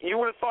you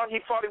would have thought he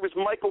was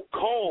Michael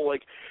Cole.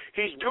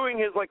 He's doing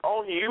his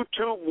own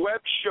YouTube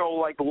web show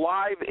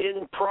live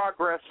in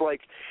progress.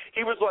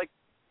 He was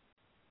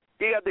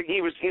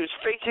he was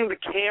facing the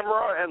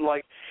camera, and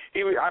I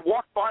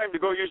walked by him to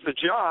go use the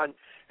John,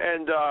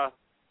 and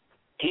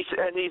he's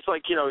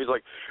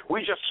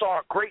we just saw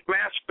a great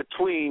match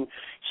between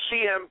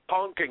CM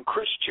Punk and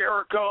Chris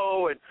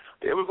Jericho, and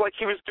it was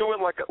he was doing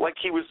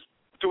he was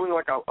doing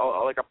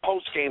a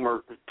post game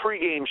or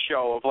pre-game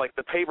show of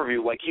the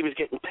pay-per-view, he was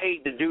getting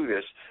paid to do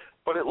this.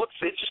 But it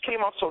just came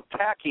off so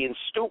tacky and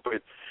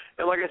stupid.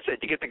 And like I said,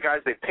 you get the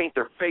guys, they paint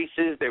their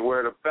faces, they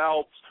wear the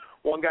belts.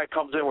 One guy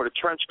comes in with a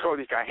trench coat,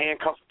 he's got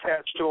handcuffs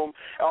attached to him.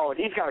 Oh, and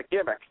he's got a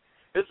gimmick.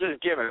 This is his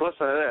gimmick.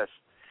 Listen to this.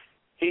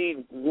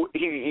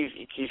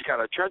 He's got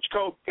a trench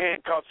coat,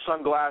 handcuffs,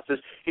 sunglasses.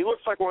 He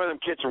looks like one of them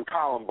kids from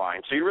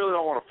Columbine, so you really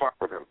don't want to fuck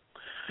with him.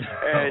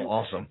 And,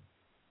 awesome.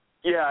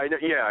 Yeah,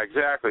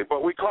 exactly.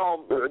 But we call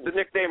him, the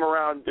nickname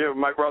around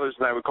my brothers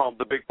and I, we call him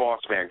the Big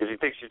Boss Man because he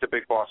thinks he's the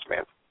Big Boss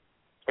Man.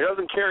 He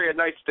doesn't carry a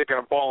nightstick and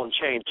a ball and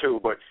chain, too,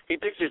 but he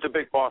thinks he's the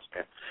Big Boss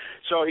Man.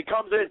 So he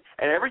comes in,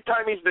 and every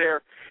time he's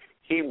there,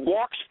 he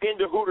walks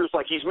into Hooters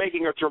like he's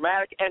making a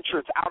dramatic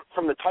entrance out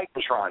from the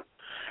Titantron.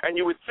 And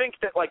you would think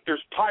that, like,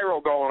 there's pyro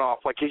going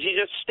off, like, 'cause he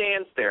just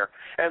stands there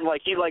and,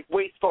 like, he, like,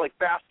 waits to, like,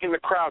 bask in the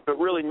crowd, but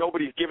really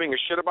nobody's giving a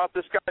shit about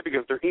this guy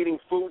because they're eating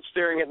food,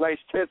 staring at nice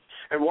tits,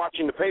 and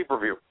watching the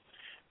pay-per-view.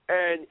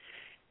 And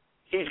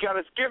he's got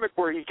his gimmick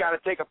where he's got to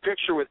take a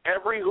picture with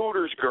every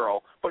Hooters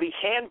girl, but he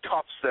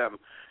handcuffs them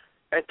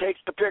and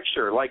takes the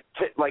picture, like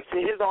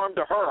his arm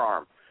to her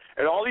arm.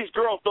 And all these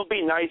girls, they'll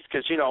be nice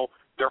because,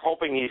 they're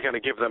hoping he's going to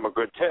give them a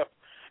good tip,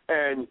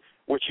 and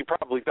which he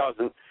probably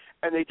doesn't.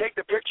 And they take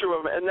the picture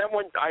of him, and then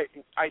when I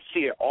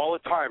see it all the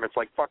time, it's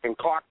like fucking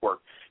clockwork.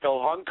 He'll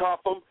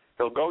handcuff him,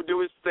 he'll go do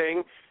his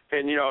thing,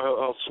 and,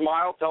 he'll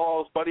smile, tell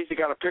all his buddies he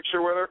got a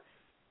picture with her,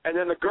 and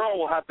then the girl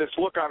will have this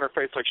look on her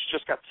face like she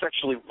just got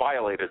sexually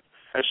violated,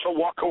 and she'll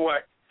walk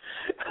away.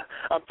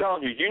 I'm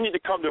telling you, you need to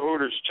come to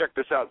Hooters, check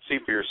this out, and see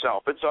for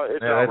yourself. It's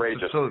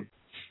outrageous.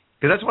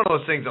 Because that's one of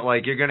those things that,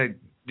 like, you're gonna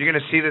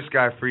see this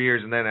guy for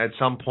years, and then at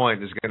some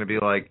point there's gonna be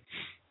like,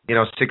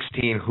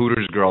 16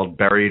 Hooters girls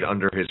buried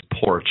under his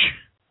porch.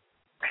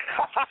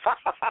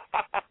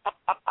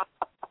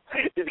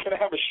 He's gonna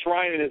have a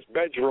shrine in his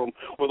bedroom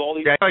with all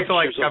these. Yeah, I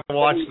pictures like to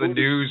watch the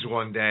news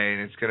one day,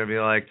 and it's gonna be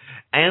like,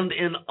 and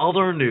in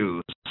other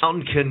news, out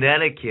in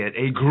Connecticut,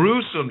 a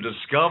gruesome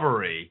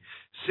discovery: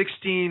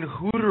 16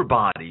 Hooter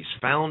bodies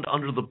found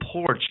under the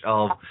porch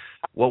of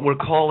what we're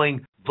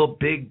calling the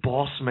Big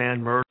Boss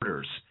Man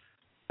murders.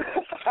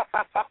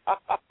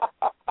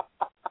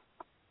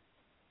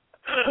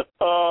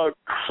 Oh,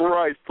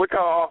 Christ. Look how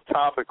off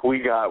topic we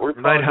got. We're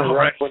talking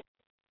wrestling.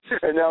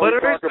 And now we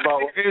talk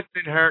about... It's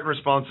an inherent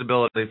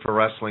responsibility for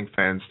wrestling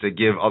fans to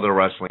give other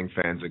wrestling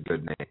fans a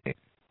good name.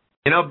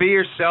 Be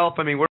yourself.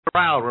 I mean, we're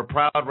proud. We're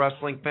proud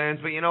wrestling fans.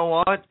 But you know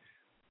what?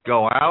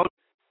 Go out,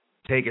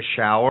 take a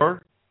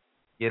shower,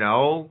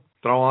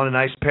 throw on a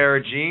nice pair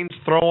of jeans,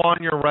 throw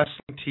on your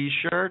wrestling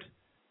T-shirt,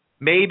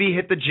 maybe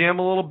hit the gym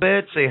a little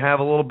bit so you have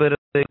a little bit of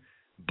the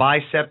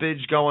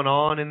bicepage going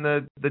on in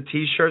the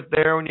T-shirt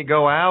there when you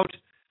go out.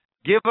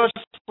 Give us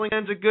wrestling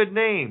fans a good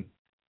name.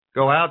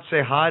 Go out,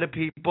 say hi to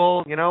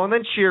people, and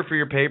then cheer for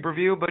your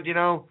pay-per-view. But,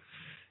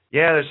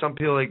 there's some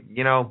people like,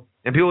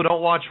 and people who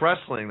don't watch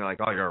wrestling, they're like,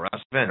 oh, you're a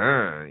wrestling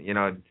fan,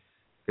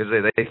 because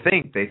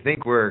they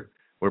think we're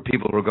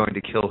people who are going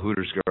to kill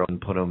Hooters girl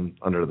and put them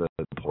under the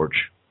porch,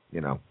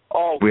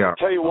 Oh, we are. I'll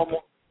tell you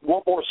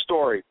one more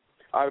story.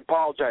 I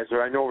apologize,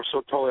 sir. I know we're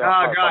so totally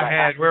off. Oh, go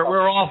ahead.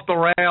 We're off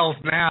the rails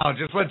now.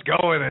 Just let's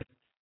go with it.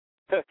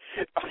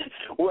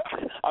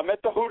 I'm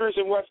at the Hooters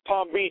in West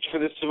Palm Beach for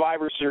the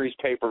Survivor Series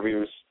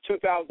pay-per-views,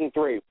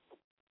 2003.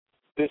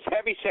 This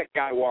heavyset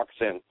guy walks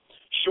in.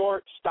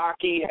 Short,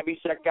 stocky,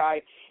 heavyset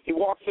guy. He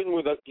walks in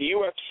with a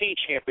UFC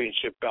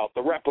championship belt,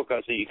 the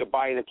replicas that you could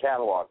buy in the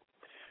catalog.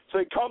 So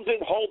he comes in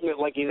holding it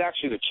like he's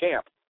actually the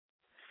champ.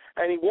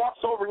 And he walks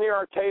over near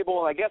our table,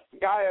 and I guess the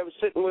guy I was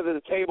sitting with at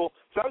the table,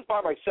 so I was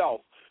by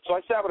myself. So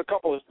I sat with a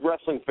couple of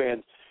wrestling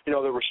fans, that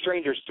were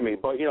strangers to me.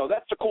 But,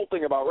 that's the cool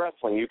thing about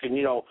wrestling. You can,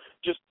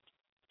 just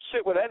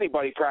sit with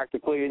anybody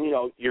practically, and,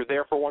 you're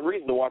there for one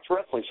reason, to watch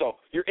wrestling. So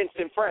you're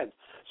instant friends.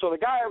 So the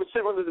guy I was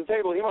sitting with at the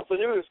table, he must have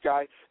knew this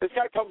guy. This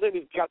guy comes in,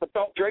 he's got the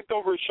belt draped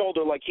over his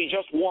shoulder like he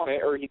just won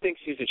it, or he thinks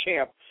he's a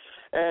champ.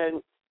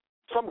 And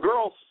some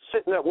girl's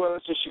sitting there with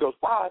us, and she goes,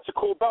 wow, that's a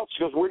cool belt.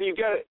 She goes, where do you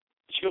get it?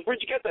 She goes,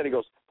 where'd you get that? He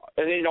goes,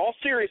 and in all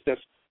seriousness,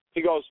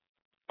 he goes,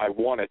 I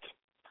won it.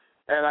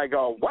 And I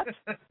go, what?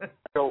 I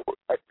go,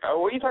 what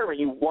are you talking about?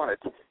 You won it.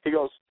 He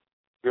goes,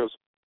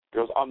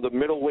 I'm the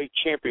middleweight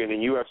champion in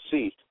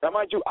UFC. Now,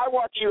 mind you, I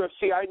watch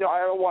UFC. I know I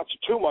don't watch it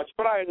too much,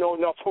 but I know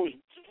enough who's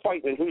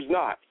fighting and who's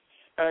not.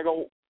 And I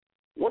go,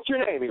 what's your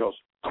name? He goes,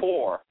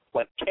 Core,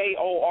 like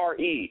Kore.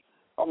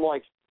 I'm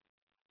like,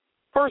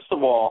 first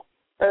of all,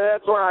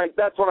 and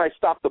that's when I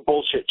stopped the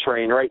bullshit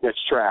train right in its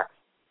tracks.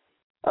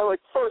 I'm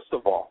like, first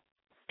of all,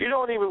 you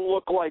don't even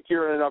look like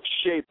you're in enough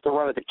shape to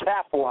run a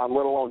decathlon,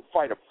 let alone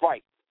fight a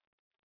fight.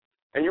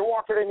 And you're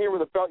walking in here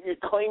with a belt, you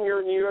claim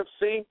you're in the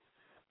UFC?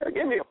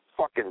 Give me a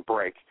fucking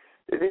break.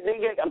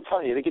 I'm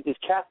telling you, they get these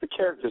cast of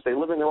characters. They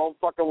live in their own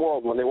fucking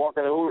world. When they walk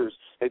into Hooters,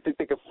 they think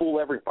they can fool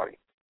everybody.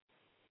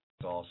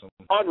 That's awesome.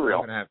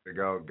 Unreal. I'm going to have to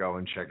go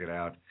and check it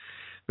out.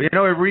 But,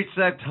 we've reached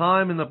that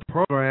time in the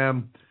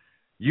program.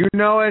 You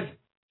know it.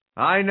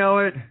 I know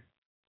it.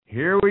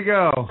 Here we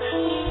go.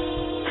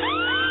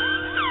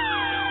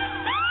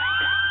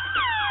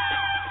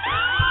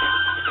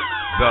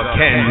 The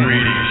Ken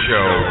Reedy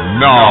Show,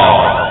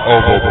 Nod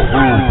of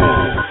Approval.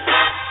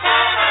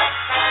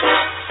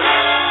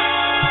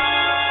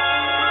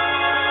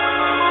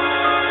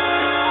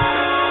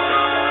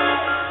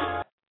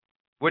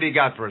 What do you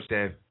got for us,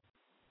 Dave?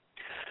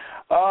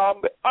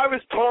 I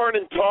was torn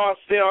and tossed.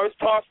 I was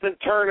tossed and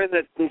turning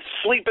and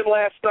sleeping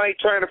last night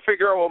trying to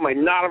figure out what my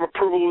nod of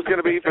approval was going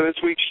to be for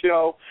this week's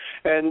show.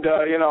 And,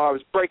 I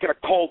was breaking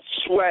a cold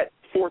sweat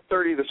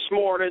 4:30 this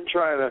morning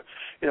trying to,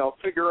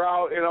 figure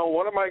out,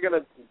 what am I going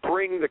to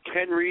bring the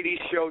Ken Reedy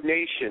Show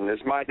Nation as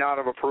my nod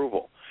of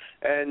approval.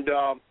 And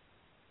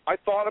I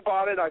thought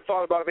about it. I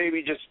thought about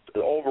maybe just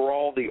the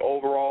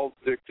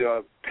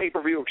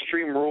pay-per-view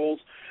Extreme Rules.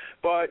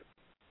 But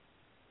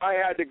I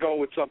had to go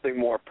with something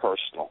more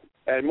personal.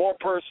 And more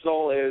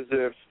personal is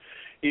if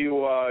you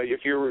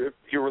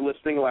were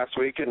listening last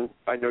week, and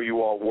I know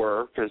you all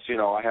were, because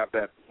I have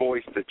that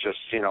voice that just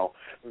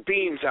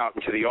beams out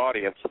into the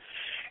audience.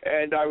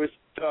 And I was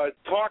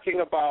talking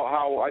about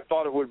how I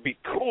thought it would be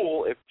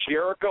cool if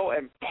Jericho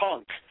and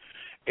Punk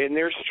in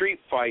their street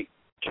fight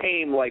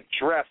came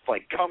dressed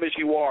come as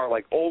you are,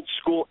 like old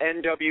school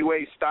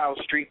NWA style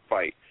street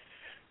fight.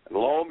 And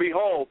lo and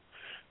behold,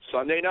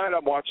 Sunday night,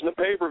 I'm watching the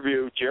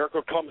pay-per-view.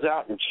 Jericho comes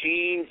out in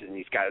jeans, and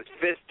he's got his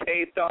fist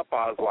taped up.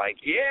 I was like,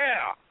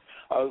 yeah.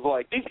 I was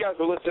like, these guys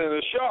are listening to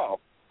the show.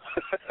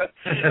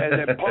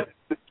 And then Punk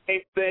the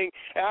same thing.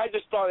 And I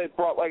just thought it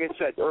brought, like I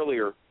said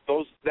earlier,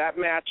 that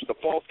match, the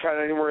Falls Count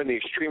Anywhere and the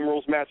Extreme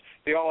Rules match,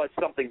 they all had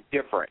something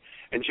different.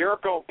 And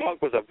Jericho and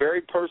Punk was a very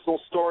personal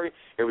story.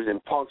 It was in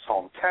Punk's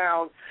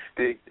hometown.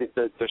 The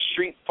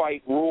street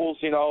fight rules,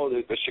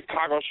 the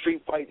Chicago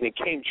street fight, and they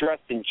came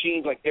dressed in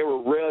jeans like they were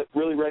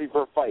really ready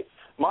for a fight.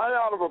 My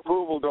nod of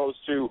approval goes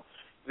to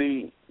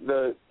the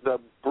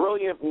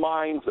brilliant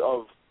minds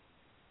of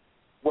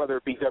whether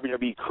it be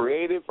WWE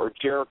Creative or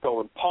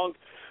Jericho and Punk.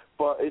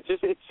 But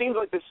it seems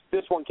like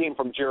this one came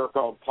from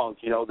Jericho and Punk.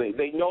 They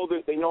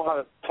know how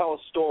to tell a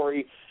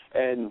story,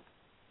 and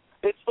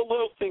it's the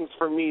little things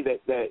for me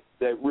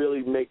that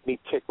really make me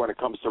tick when it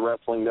comes to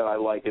wrestling that I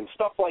like. And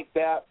stuff like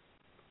that,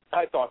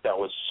 I thought that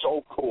was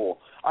so cool.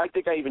 I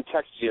think I even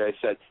texted you. I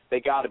said, they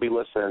got to be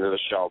listening to the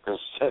show because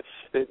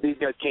these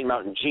guys came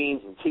out in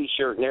jeans and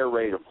T-shirt and they're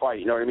ready to fight.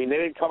 You know what I mean? They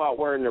didn't come out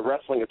wearing their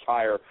wrestling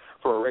attire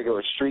for a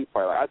regular street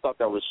fight. I thought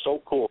that was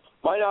so cool.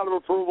 My nod of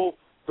approval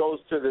goes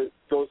to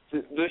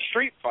the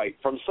street fight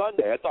from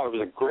Sunday. I thought it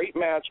was a great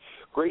match,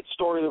 great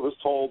story that was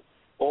told.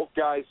 Both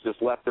guys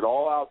just left it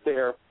all out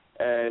there.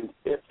 And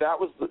if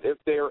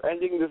they're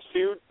ending this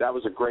feud, that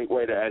was a great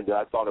way to end it.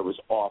 I thought it was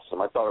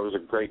awesome. I thought it was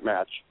a great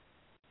match.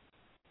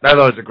 I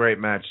thought it was a great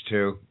match,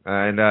 too.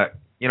 And,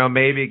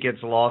 maybe it gets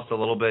lost a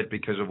little bit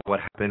because of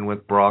what happened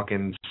with Brock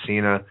and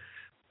Cena.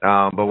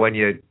 But when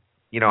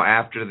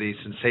after the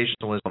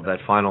sensationalism of that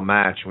final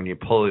match, when you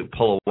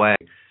pull away,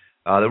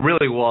 there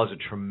really was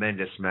a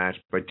tremendous match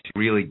by two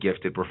really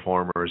gifted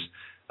performers.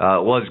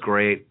 It was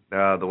great,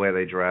 the way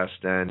they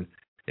dressed. And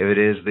if it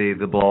is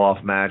the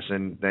blow-off match,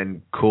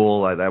 then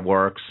cool, that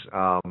works.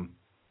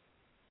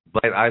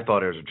 But I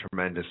thought it was a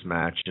tremendous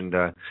match. And,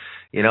 the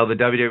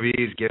WWE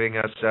is giving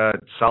us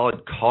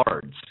solid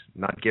cards,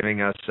 not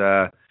giving us,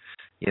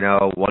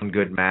 one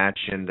good match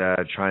and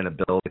trying to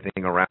build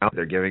everything around.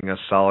 They're giving us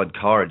solid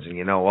cards. And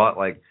you know what?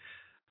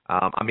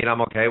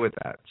 I'm okay with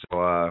that.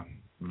 So,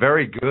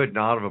 very good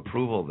nod of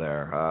approval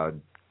there.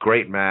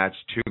 Great match,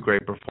 two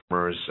great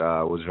performers.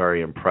 Was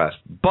very impressed.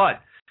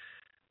 But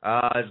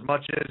as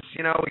much as,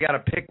 we got to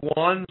pick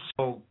one,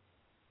 so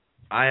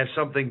I have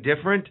something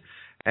different.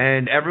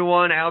 And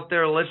everyone out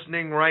there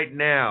listening right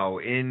now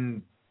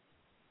in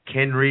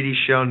Ken Reedy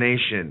Show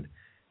Nation,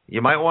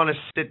 you might want to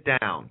sit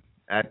down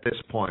at this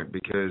point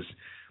because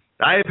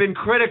I have been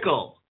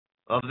critical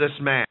of this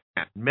man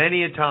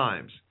many a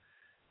times.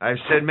 I've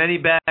said many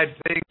bad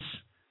things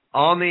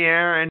on the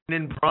air and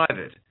in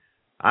private.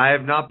 I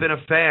have not been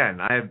a fan.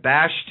 I have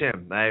bashed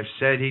him. I have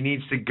said he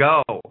needs to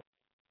go.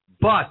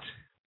 But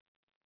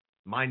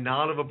my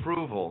nod of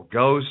approval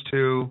goes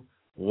to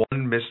one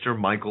Mr.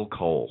 Michael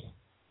Cole.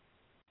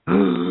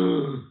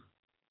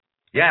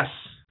 Yes,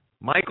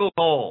 Michael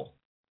Cole.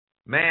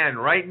 Man,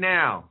 right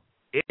now,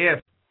 if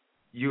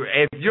you're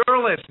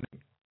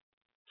listening,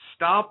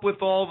 stop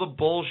with all the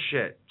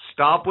bullshit.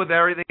 Stop with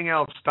everything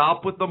else.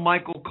 Stop with the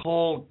Michael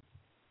Cole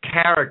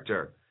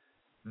character.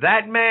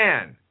 That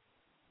man,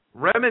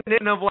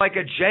 reminiscent of like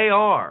a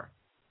JR,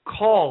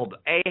 called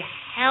a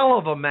hell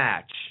of a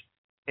match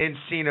in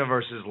Cena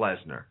versus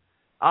Lesnar.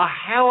 A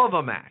hell of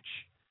a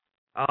match.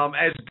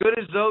 As good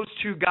as those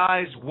two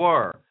guys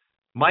were,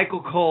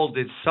 Michael Cole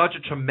did such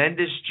a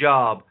tremendous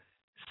job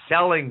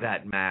selling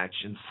that match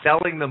and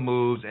selling the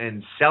moves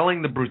and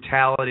selling the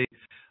brutality.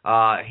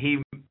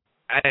 You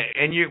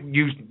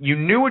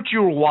knew what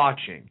you were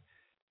watching,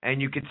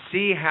 and you could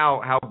see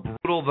how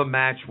brutal the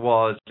match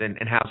was and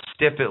how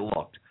stiff it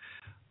looked.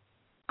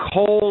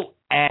 Cole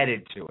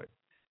added to it.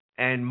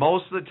 And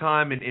most of the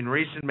time in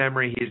recent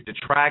memory, he has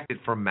detracted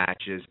from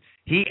matches.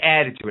 He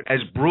added to it. As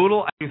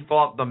brutal as you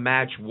thought the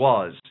match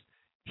was,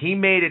 he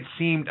made it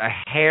seem a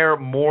hair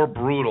more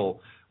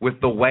brutal with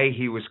the way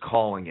he was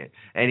calling it.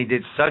 And he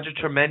did such a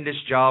tremendous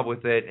job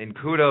with it, and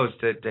kudos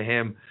to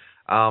him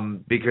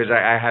because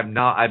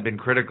I've been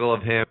critical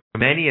of him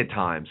many a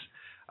times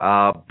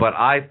But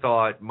I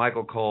thought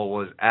Michael Cole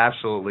was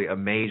absolutely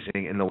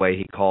amazing in the way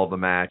he called the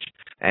match.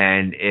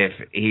 And if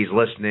he's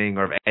listening,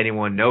 or if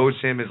anyone knows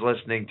him is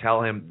listening,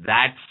 tell him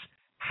that's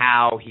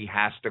how he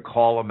has to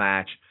call a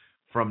match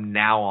from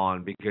now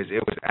on, because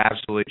it was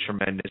absolutely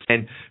tremendous.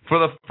 And for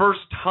the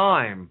first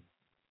time,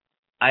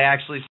 I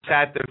actually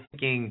sat there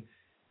thinking,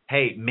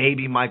 hey,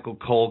 maybe Michael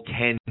Cole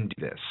can do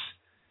this.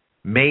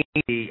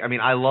 Maybe, I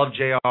mean, I love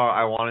JR.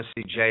 I want to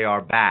see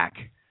JR back.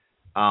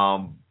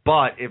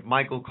 But if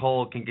Michael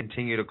Cole can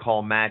continue to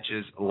call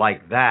matches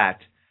like that,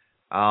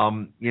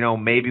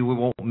 maybe we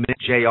won't miss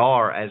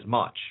JR as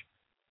much.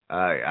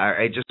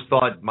 I just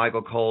thought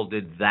Michael Cole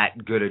did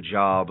that good a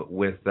job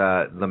with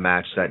the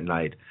match that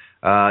night.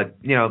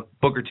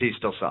 Booker T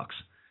still sucks.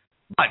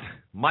 But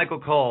Michael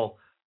Cole,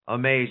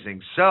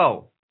 amazing.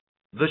 So,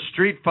 the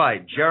street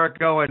fight,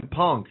 Jericho and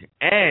Punk,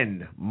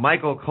 and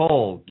Michael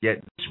Cole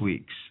get this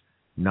week's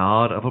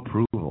nod of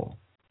approval.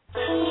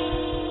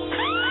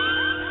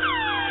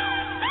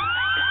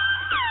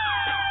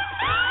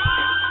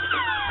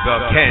 The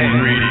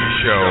Ken Reedy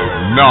Show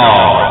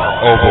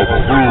nod of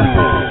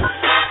approval.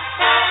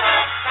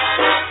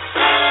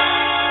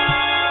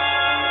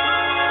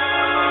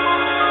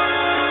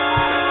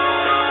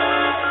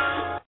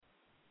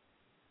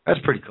 That's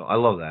pretty cool. I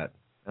love that.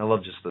 I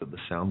love just the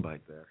sound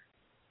bite there.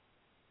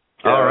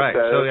 Yeah, all right,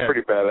 that's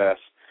pretty badass.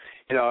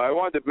 I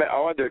wanted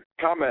to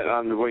comment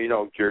on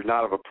your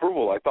nod of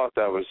approval. I thought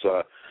that was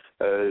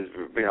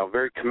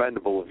very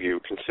commendable of you,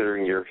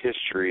 considering your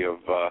history of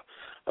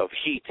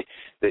heat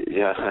that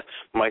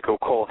Michael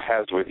Cole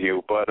has with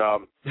you. But I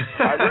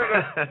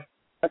said,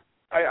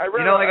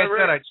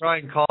 I try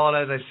and call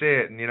it as I see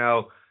it, and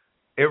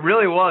it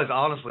really was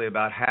honestly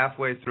about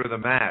halfway through the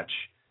match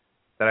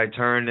that I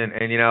turned, and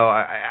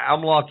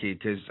I'm lucky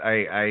because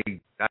I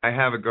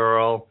have a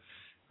girl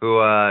who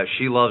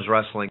she loves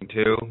wrestling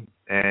too,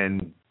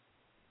 and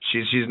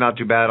she's not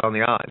too bad on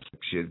the eyes.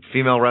 She's a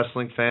female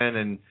wrestling fan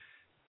and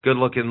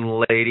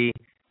good-looking lady,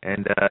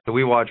 and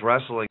we watch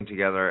wrestling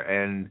together,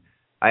 and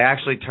I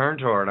actually turned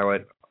to her and I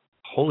went,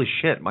 holy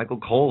shit, Michael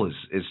Cole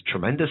is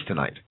tremendous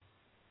tonight.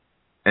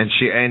 And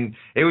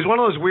it was one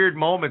of those weird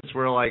moments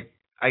where, like,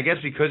 I guess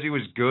because he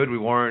was good, we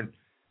weren't,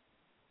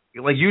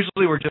 like,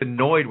 usually we're just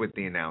annoyed with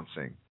the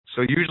announcing.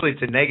 So usually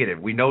it's a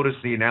negative. We notice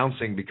the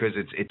announcing because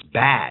it's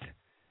bad.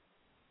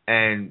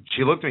 And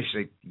she looked at me, she's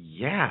like,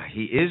 yeah,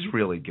 he is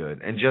really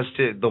good. And just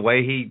the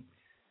way he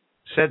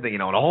said that,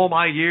 in all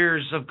my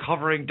years of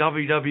covering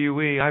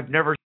WWE, I've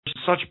never seen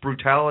such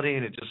brutality,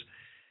 and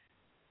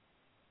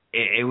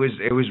it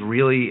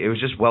was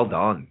just well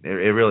done. It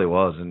really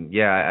was. And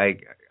yeah,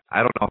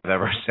 I don't know if I've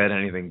ever said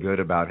anything good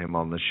about him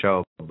on the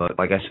show, but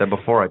like I said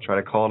before, I try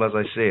to call it as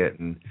I see it,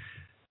 and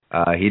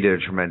he did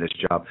a tremendous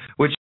job,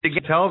 which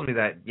again tells me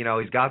that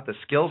he's got the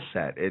skill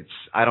set.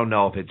 I don't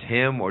know if it's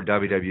him or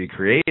WWE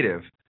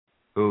Creative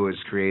who has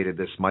created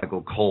this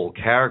Michael Cole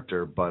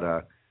character,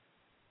 but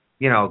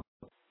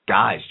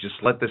guys, just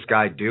let this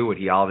guy do what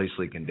he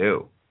obviously can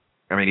do.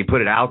 I mean, he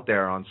put it out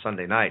there on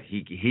Sunday night.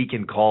 He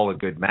can call a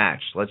good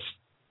match. Can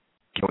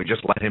we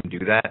just let him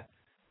do that?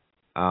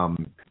 I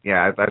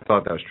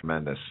thought that was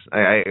tremendous.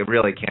 I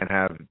really can't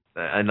have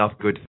enough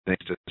good things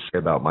to say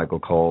about Michael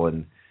Cole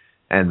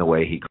and the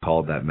way he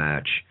called that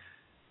match.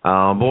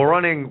 But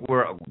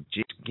can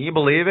you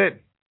believe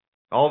it?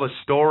 All the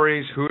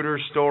stories, Hooter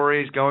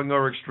stories, going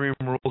over Extreme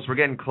Rules. We're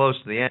getting close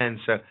to the end.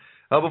 So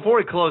before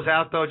we close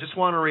out, though, just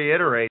want to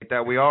reiterate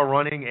that we are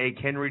running a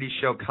Ken Reedy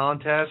Show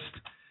contest.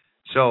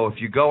 So if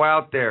you go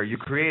out there, you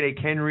create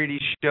a Ken Reedy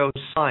Show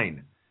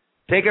sign.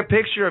 Take a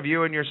picture of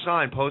you and your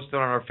sign, post it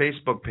on our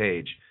Facebook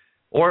page,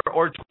 or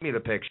tweet me the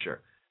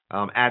picture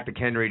at the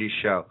Ken Reedy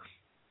Show.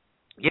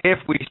 If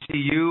we see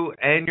you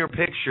and your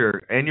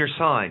picture and your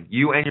sign,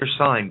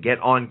 get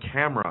on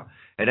camera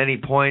at any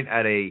point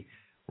at a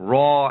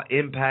Raw,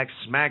 Impact,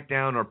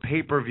 SmackDown, or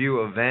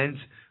pay-per-view event,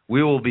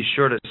 we will be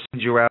sure to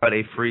send you out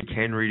a free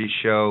Ken Reedy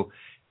Show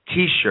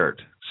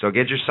T-shirt. So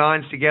get your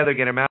signs together,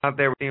 get them out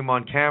there, see them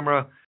on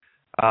camera.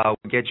 We'll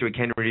get you a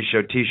Ken Reedy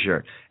Show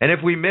T-shirt. And if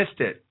we missed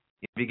it,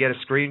 if you get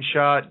a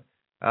screenshot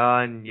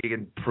and you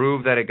can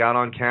prove that it got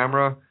on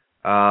camera,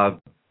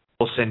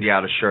 we'll send you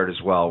out a shirt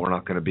as well. We're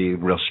not going to be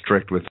real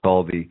strict with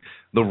all the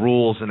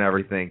rules and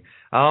everything.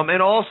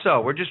 And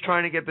also, we're just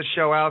trying to get the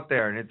show out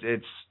there. And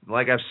it's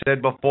like I've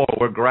said before,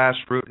 we're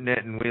grassrooting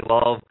it, and we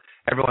love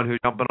everyone who's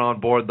jumping on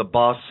board the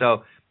bus.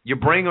 So you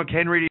bring a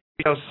Ken Reedy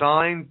Show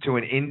sign to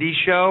an indie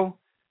show,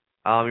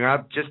 you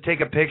have to just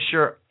take a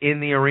picture in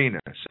the arena.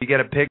 So you get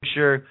a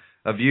picture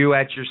of you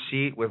at your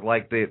seat with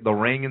like the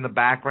ring in the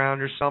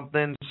background or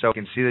something, so you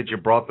can see that you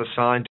brought the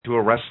sign to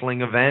a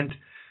wrestling event.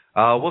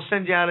 We'll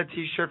send you out a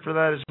T-shirt for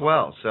that as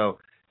well. So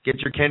get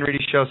your Ken Reedy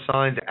Show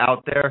signs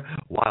out there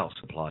while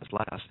supplies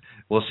last.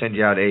 We'll send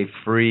you out a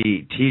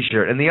free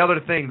T-shirt. And the other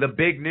thing, the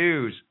big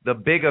news, the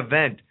big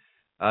event,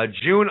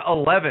 June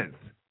 11th,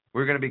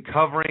 we're going to be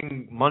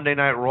covering Monday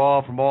Night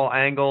Raw from all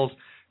angles.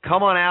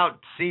 Come on out,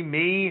 see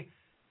me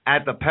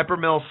at the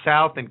Peppermill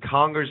South in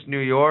Congers, New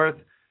York.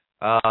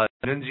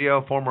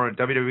 Nunzio, former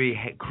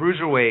WWE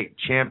Cruiserweight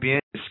champion,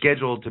 is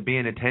scheduled to be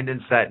in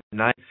attendance that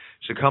night.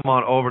 So come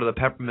on over to the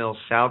Peppermill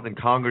South in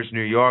Congers,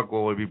 New York,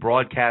 where we'll be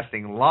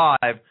broadcasting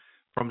live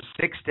from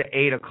 6 to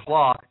 8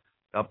 o'clock,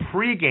 a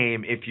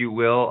pregame, if you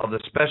will, of the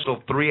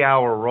special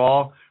 3-hour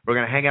Raw. We're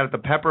going to hang out at the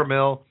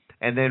Peppermill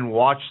and then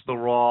watch the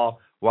Raw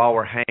while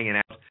we're hanging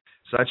out.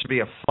 So that should be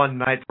a fun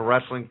night for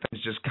wrestling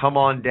fans. Just come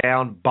on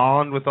down,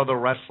 bond with other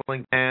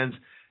wrestling fans,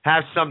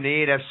 have something to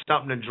eat, have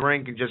something to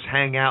drink, and just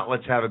hang out.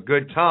 Let's have a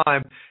good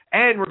time.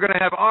 And we're going to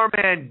have our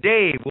man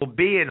Dave will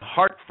be in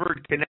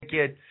Hartford,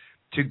 Connecticut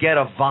to get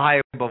a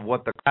vibe of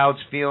what the crowd's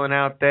feeling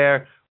out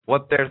there,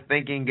 what they're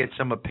thinking, get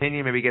some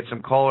opinion, maybe get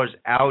some callers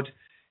out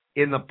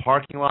in the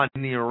parking lot,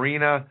 in the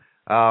arena.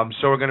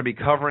 So we're going to be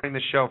covering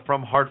the show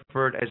from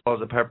Hartford as well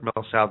as the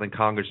Peppermill South in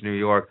Congers, New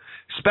York.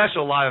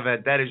 Special live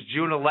event. That is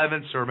June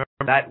 11th. So remember,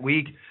 that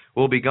week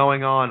will be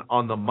going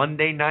on the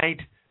Monday night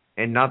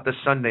and not the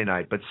Sunday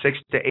night. But 6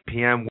 to 8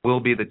 p.m. will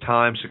be the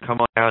time. So come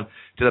on down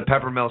to the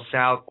Peppermill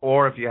South,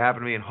 or if you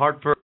happen to be in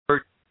Hartford,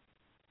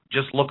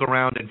 just look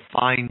around and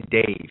find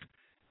Dave.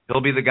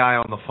 He'll be the guy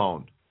on the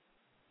phone.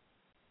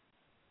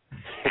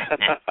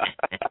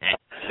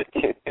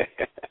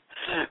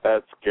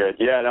 That's good.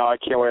 Yeah, no, I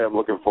can't wait. I'm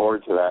looking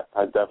forward to that.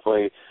 I'm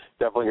definitely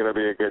going to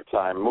be a good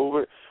time.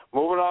 Moving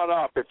on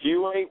up. If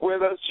you ain't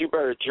with us, you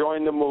better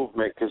join the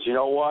movement, because you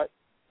know what?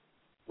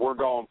 We're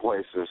going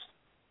places.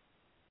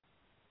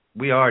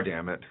 We are,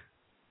 damn it.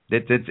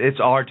 It's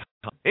our time.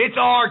 It's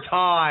our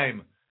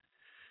time.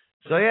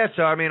 So yeah,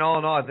 I mean, all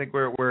in all, I think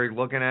we're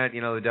looking at, the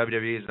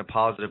WWE is in a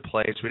positive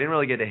place. We didn't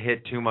really get to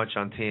hit too much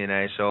on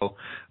TNA, so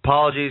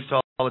apologies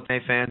to all the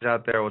TNA fans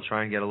out there. We'll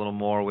try and get a little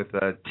more with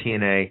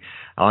TNA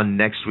on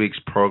next week's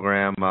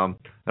program. One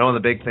of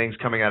the big things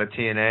coming out of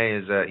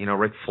TNA is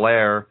Ric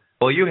Flair.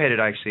 Well, you hit it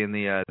actually in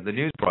the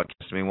news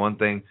broadcast. I mean, one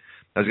thing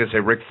I was going to say,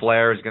 Ric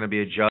Flair is going to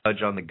be a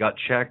judge on the gut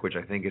check, which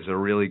I think is a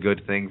really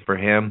good thing for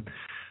him.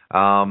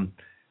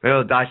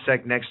 We'll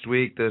dissect next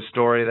week the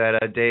story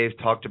that Dave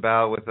talked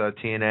about with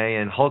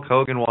TNA and Hulk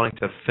Hogan wanting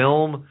to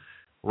film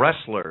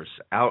wrestlers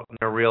out in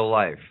their real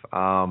life.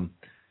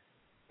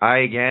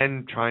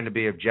 Again, trying to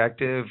be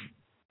objective,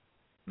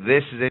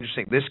 this is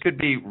interesting. This could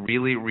be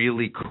really,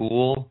 really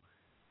cool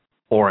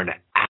or an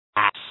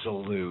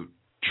absolute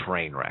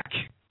train wreck.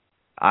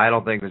 I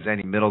don't think there's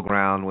any middle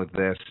ground with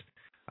this.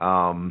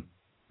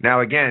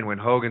 Now, again, when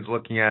Hogan's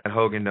looking at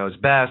Hogan Knows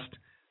Best,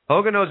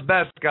 Hogan Knows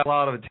Best got a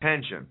lot of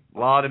attention, a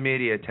lot of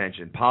media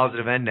attention,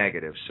 positive and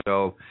negative.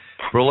 So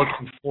if we're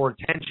looking for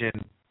attention,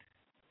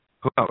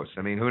 who knows?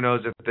 I mean, who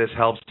knows if this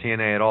helps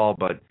TNA at all?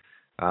 But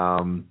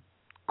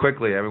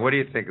quickly, I mean, what do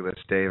you think of this,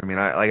 Dave? I mean,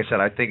 like I said,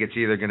 I think it's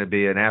either going to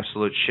be an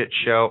absolute shit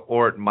show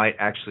or it might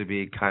actually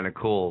be kind of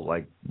cool,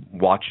 like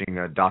watching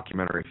a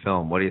documentary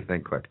film. What do you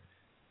think, quick?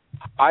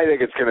 I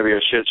think it's going to be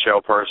a shit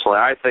show, personally.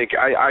 I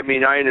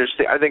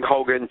understand. I think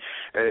Hogan,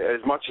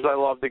 as much as I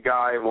love the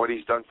guy and what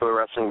he's done for the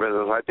wrestling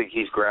business, I think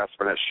he's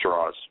grasping at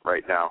straws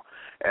right now.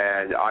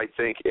 And I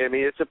think,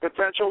 it's a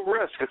potential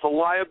risk. It's a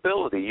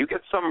liability. You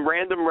get some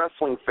random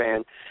wrestling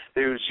fan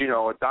who's,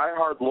 a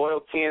diehard loyal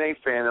TNA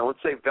fan, and let's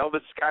say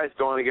Velvet Sky's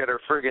going to get her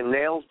friggin'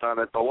 nails done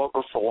at the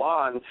local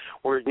salon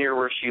near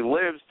where she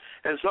lives,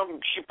 and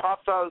she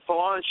pops out of the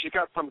salon and she's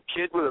got some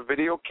kid with a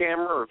video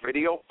camera or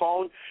video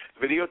phone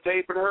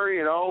videotaping her,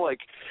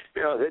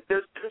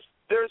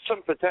 there's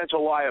some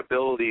potential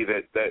liability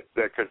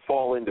that could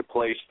fall into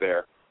place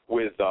there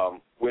with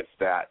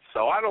that.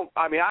 So I don't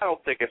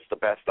think it's the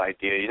best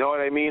idea. You know what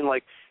I mean?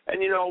 Like, and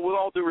with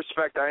all due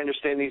respect, I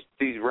understand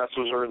these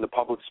wrestlers are in the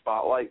public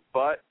spotlight,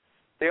 but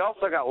they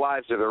also got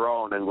lives of their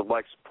own and would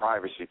like some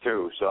privacy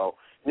too. So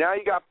now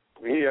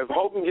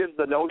Hogan gives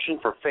the notion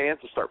for fans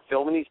to start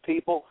filming these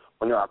people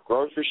when they're out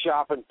grocery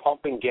shopping,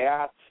 pumping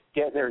gas,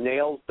 getting their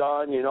nails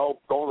done, going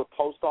to the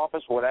post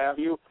office, what have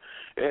you,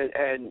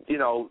 and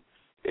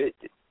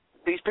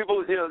these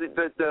people,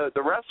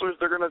 the wrestlers,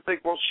 they're going to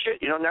think, well,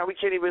 shit, now we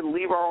can't even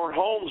leave our own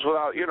homes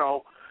without,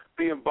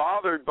 being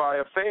bothered by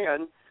a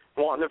fan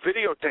wanting to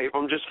videotape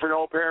them just for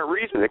no apparent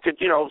reason. It could,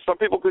 some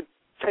people could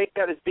take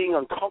that as being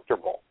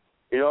uncomfortable.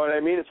 You know what I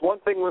mean? It's one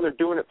thing when they're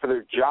doing it for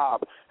their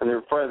job and they're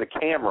in front of the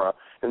camera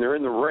and they're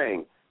in the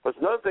ring. But it's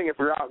another thing if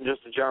you're out in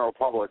just the general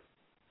public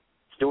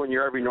doing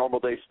your every normal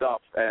day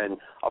stuff and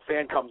a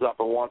fan comes up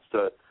and wants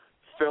to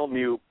film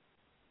you,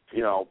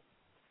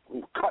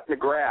 cutting the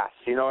grass.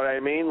 You know what I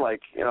mean?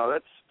 Like,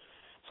 that's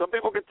some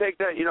people could take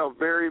that,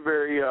 very,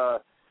 very.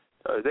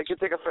 They could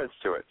take offense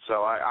to it.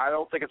 So I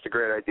don't think it's a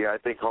great idea. I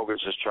think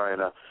Hogan's just trying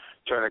to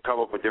come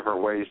up with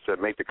different ways to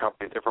make the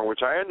company different,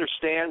 which I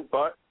understand,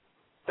 but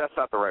that's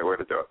not the right way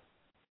to do it.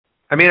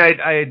 I mean,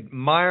 I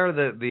admire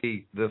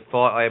the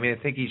thought. I mean,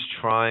 I think he's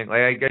trying. Like,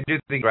 I do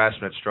think he's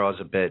grasping at straws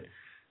a bit.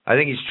 I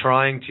think he's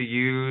trying to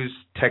use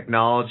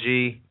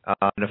technology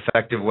an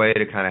effective way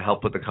to kind of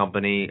help put the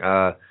company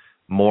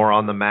more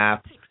on the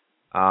map.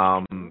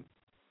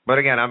 But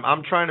again,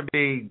 I'm trying to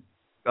be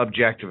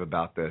objective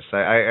about this.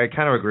 I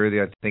kind of agree with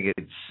you. I think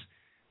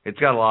it's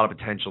got a lot of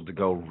potential to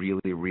go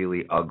really,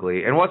 really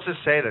ugly. And what's to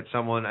say that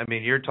someone, I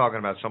mean, you're talking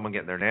about someone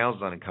getting their nails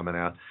done and coming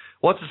out.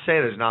 what's to say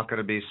there's not going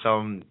to be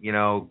some,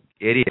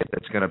 idiot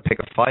that's going to pick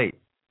a fight,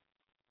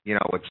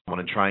 with someone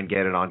and try and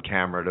get it on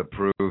camera to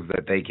prove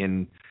that they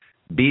can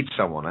beat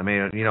someone. I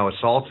mean,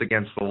 assault's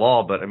against the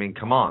law, but I mean,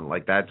 come on,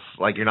 that's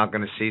you're not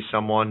going to see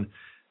someone,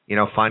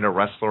 find a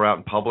wrestler out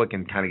in public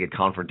and kind of get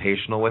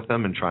confrontational with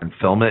them and try and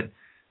film it.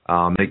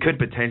 It could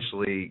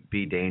potentially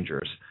be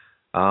dangerous.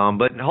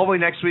 But hopefully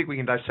next week we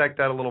can dissect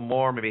that a little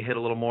more, maybe hit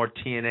a little more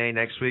TNA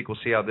next week. We'll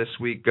see how this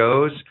week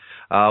goes.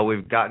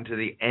 We've gotten to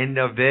the end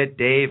of it.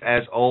 Dave,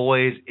 as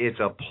always, it's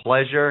a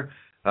pleasure.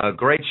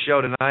 Great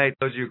show tonight.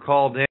 Those of you who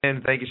called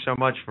in, thank you so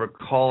much for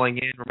calling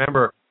in.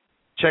 Remember,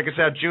 check us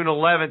out June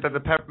 11th at the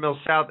Peppermill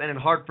South End in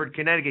Hartford,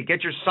 Connecticut.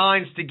 Get your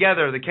signs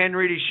together, the Ken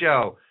Reedy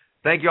Show.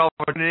 Thank you all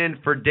for tuning in.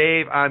 For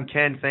Dave, I'm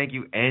Ken. Thank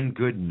you and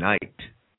good night.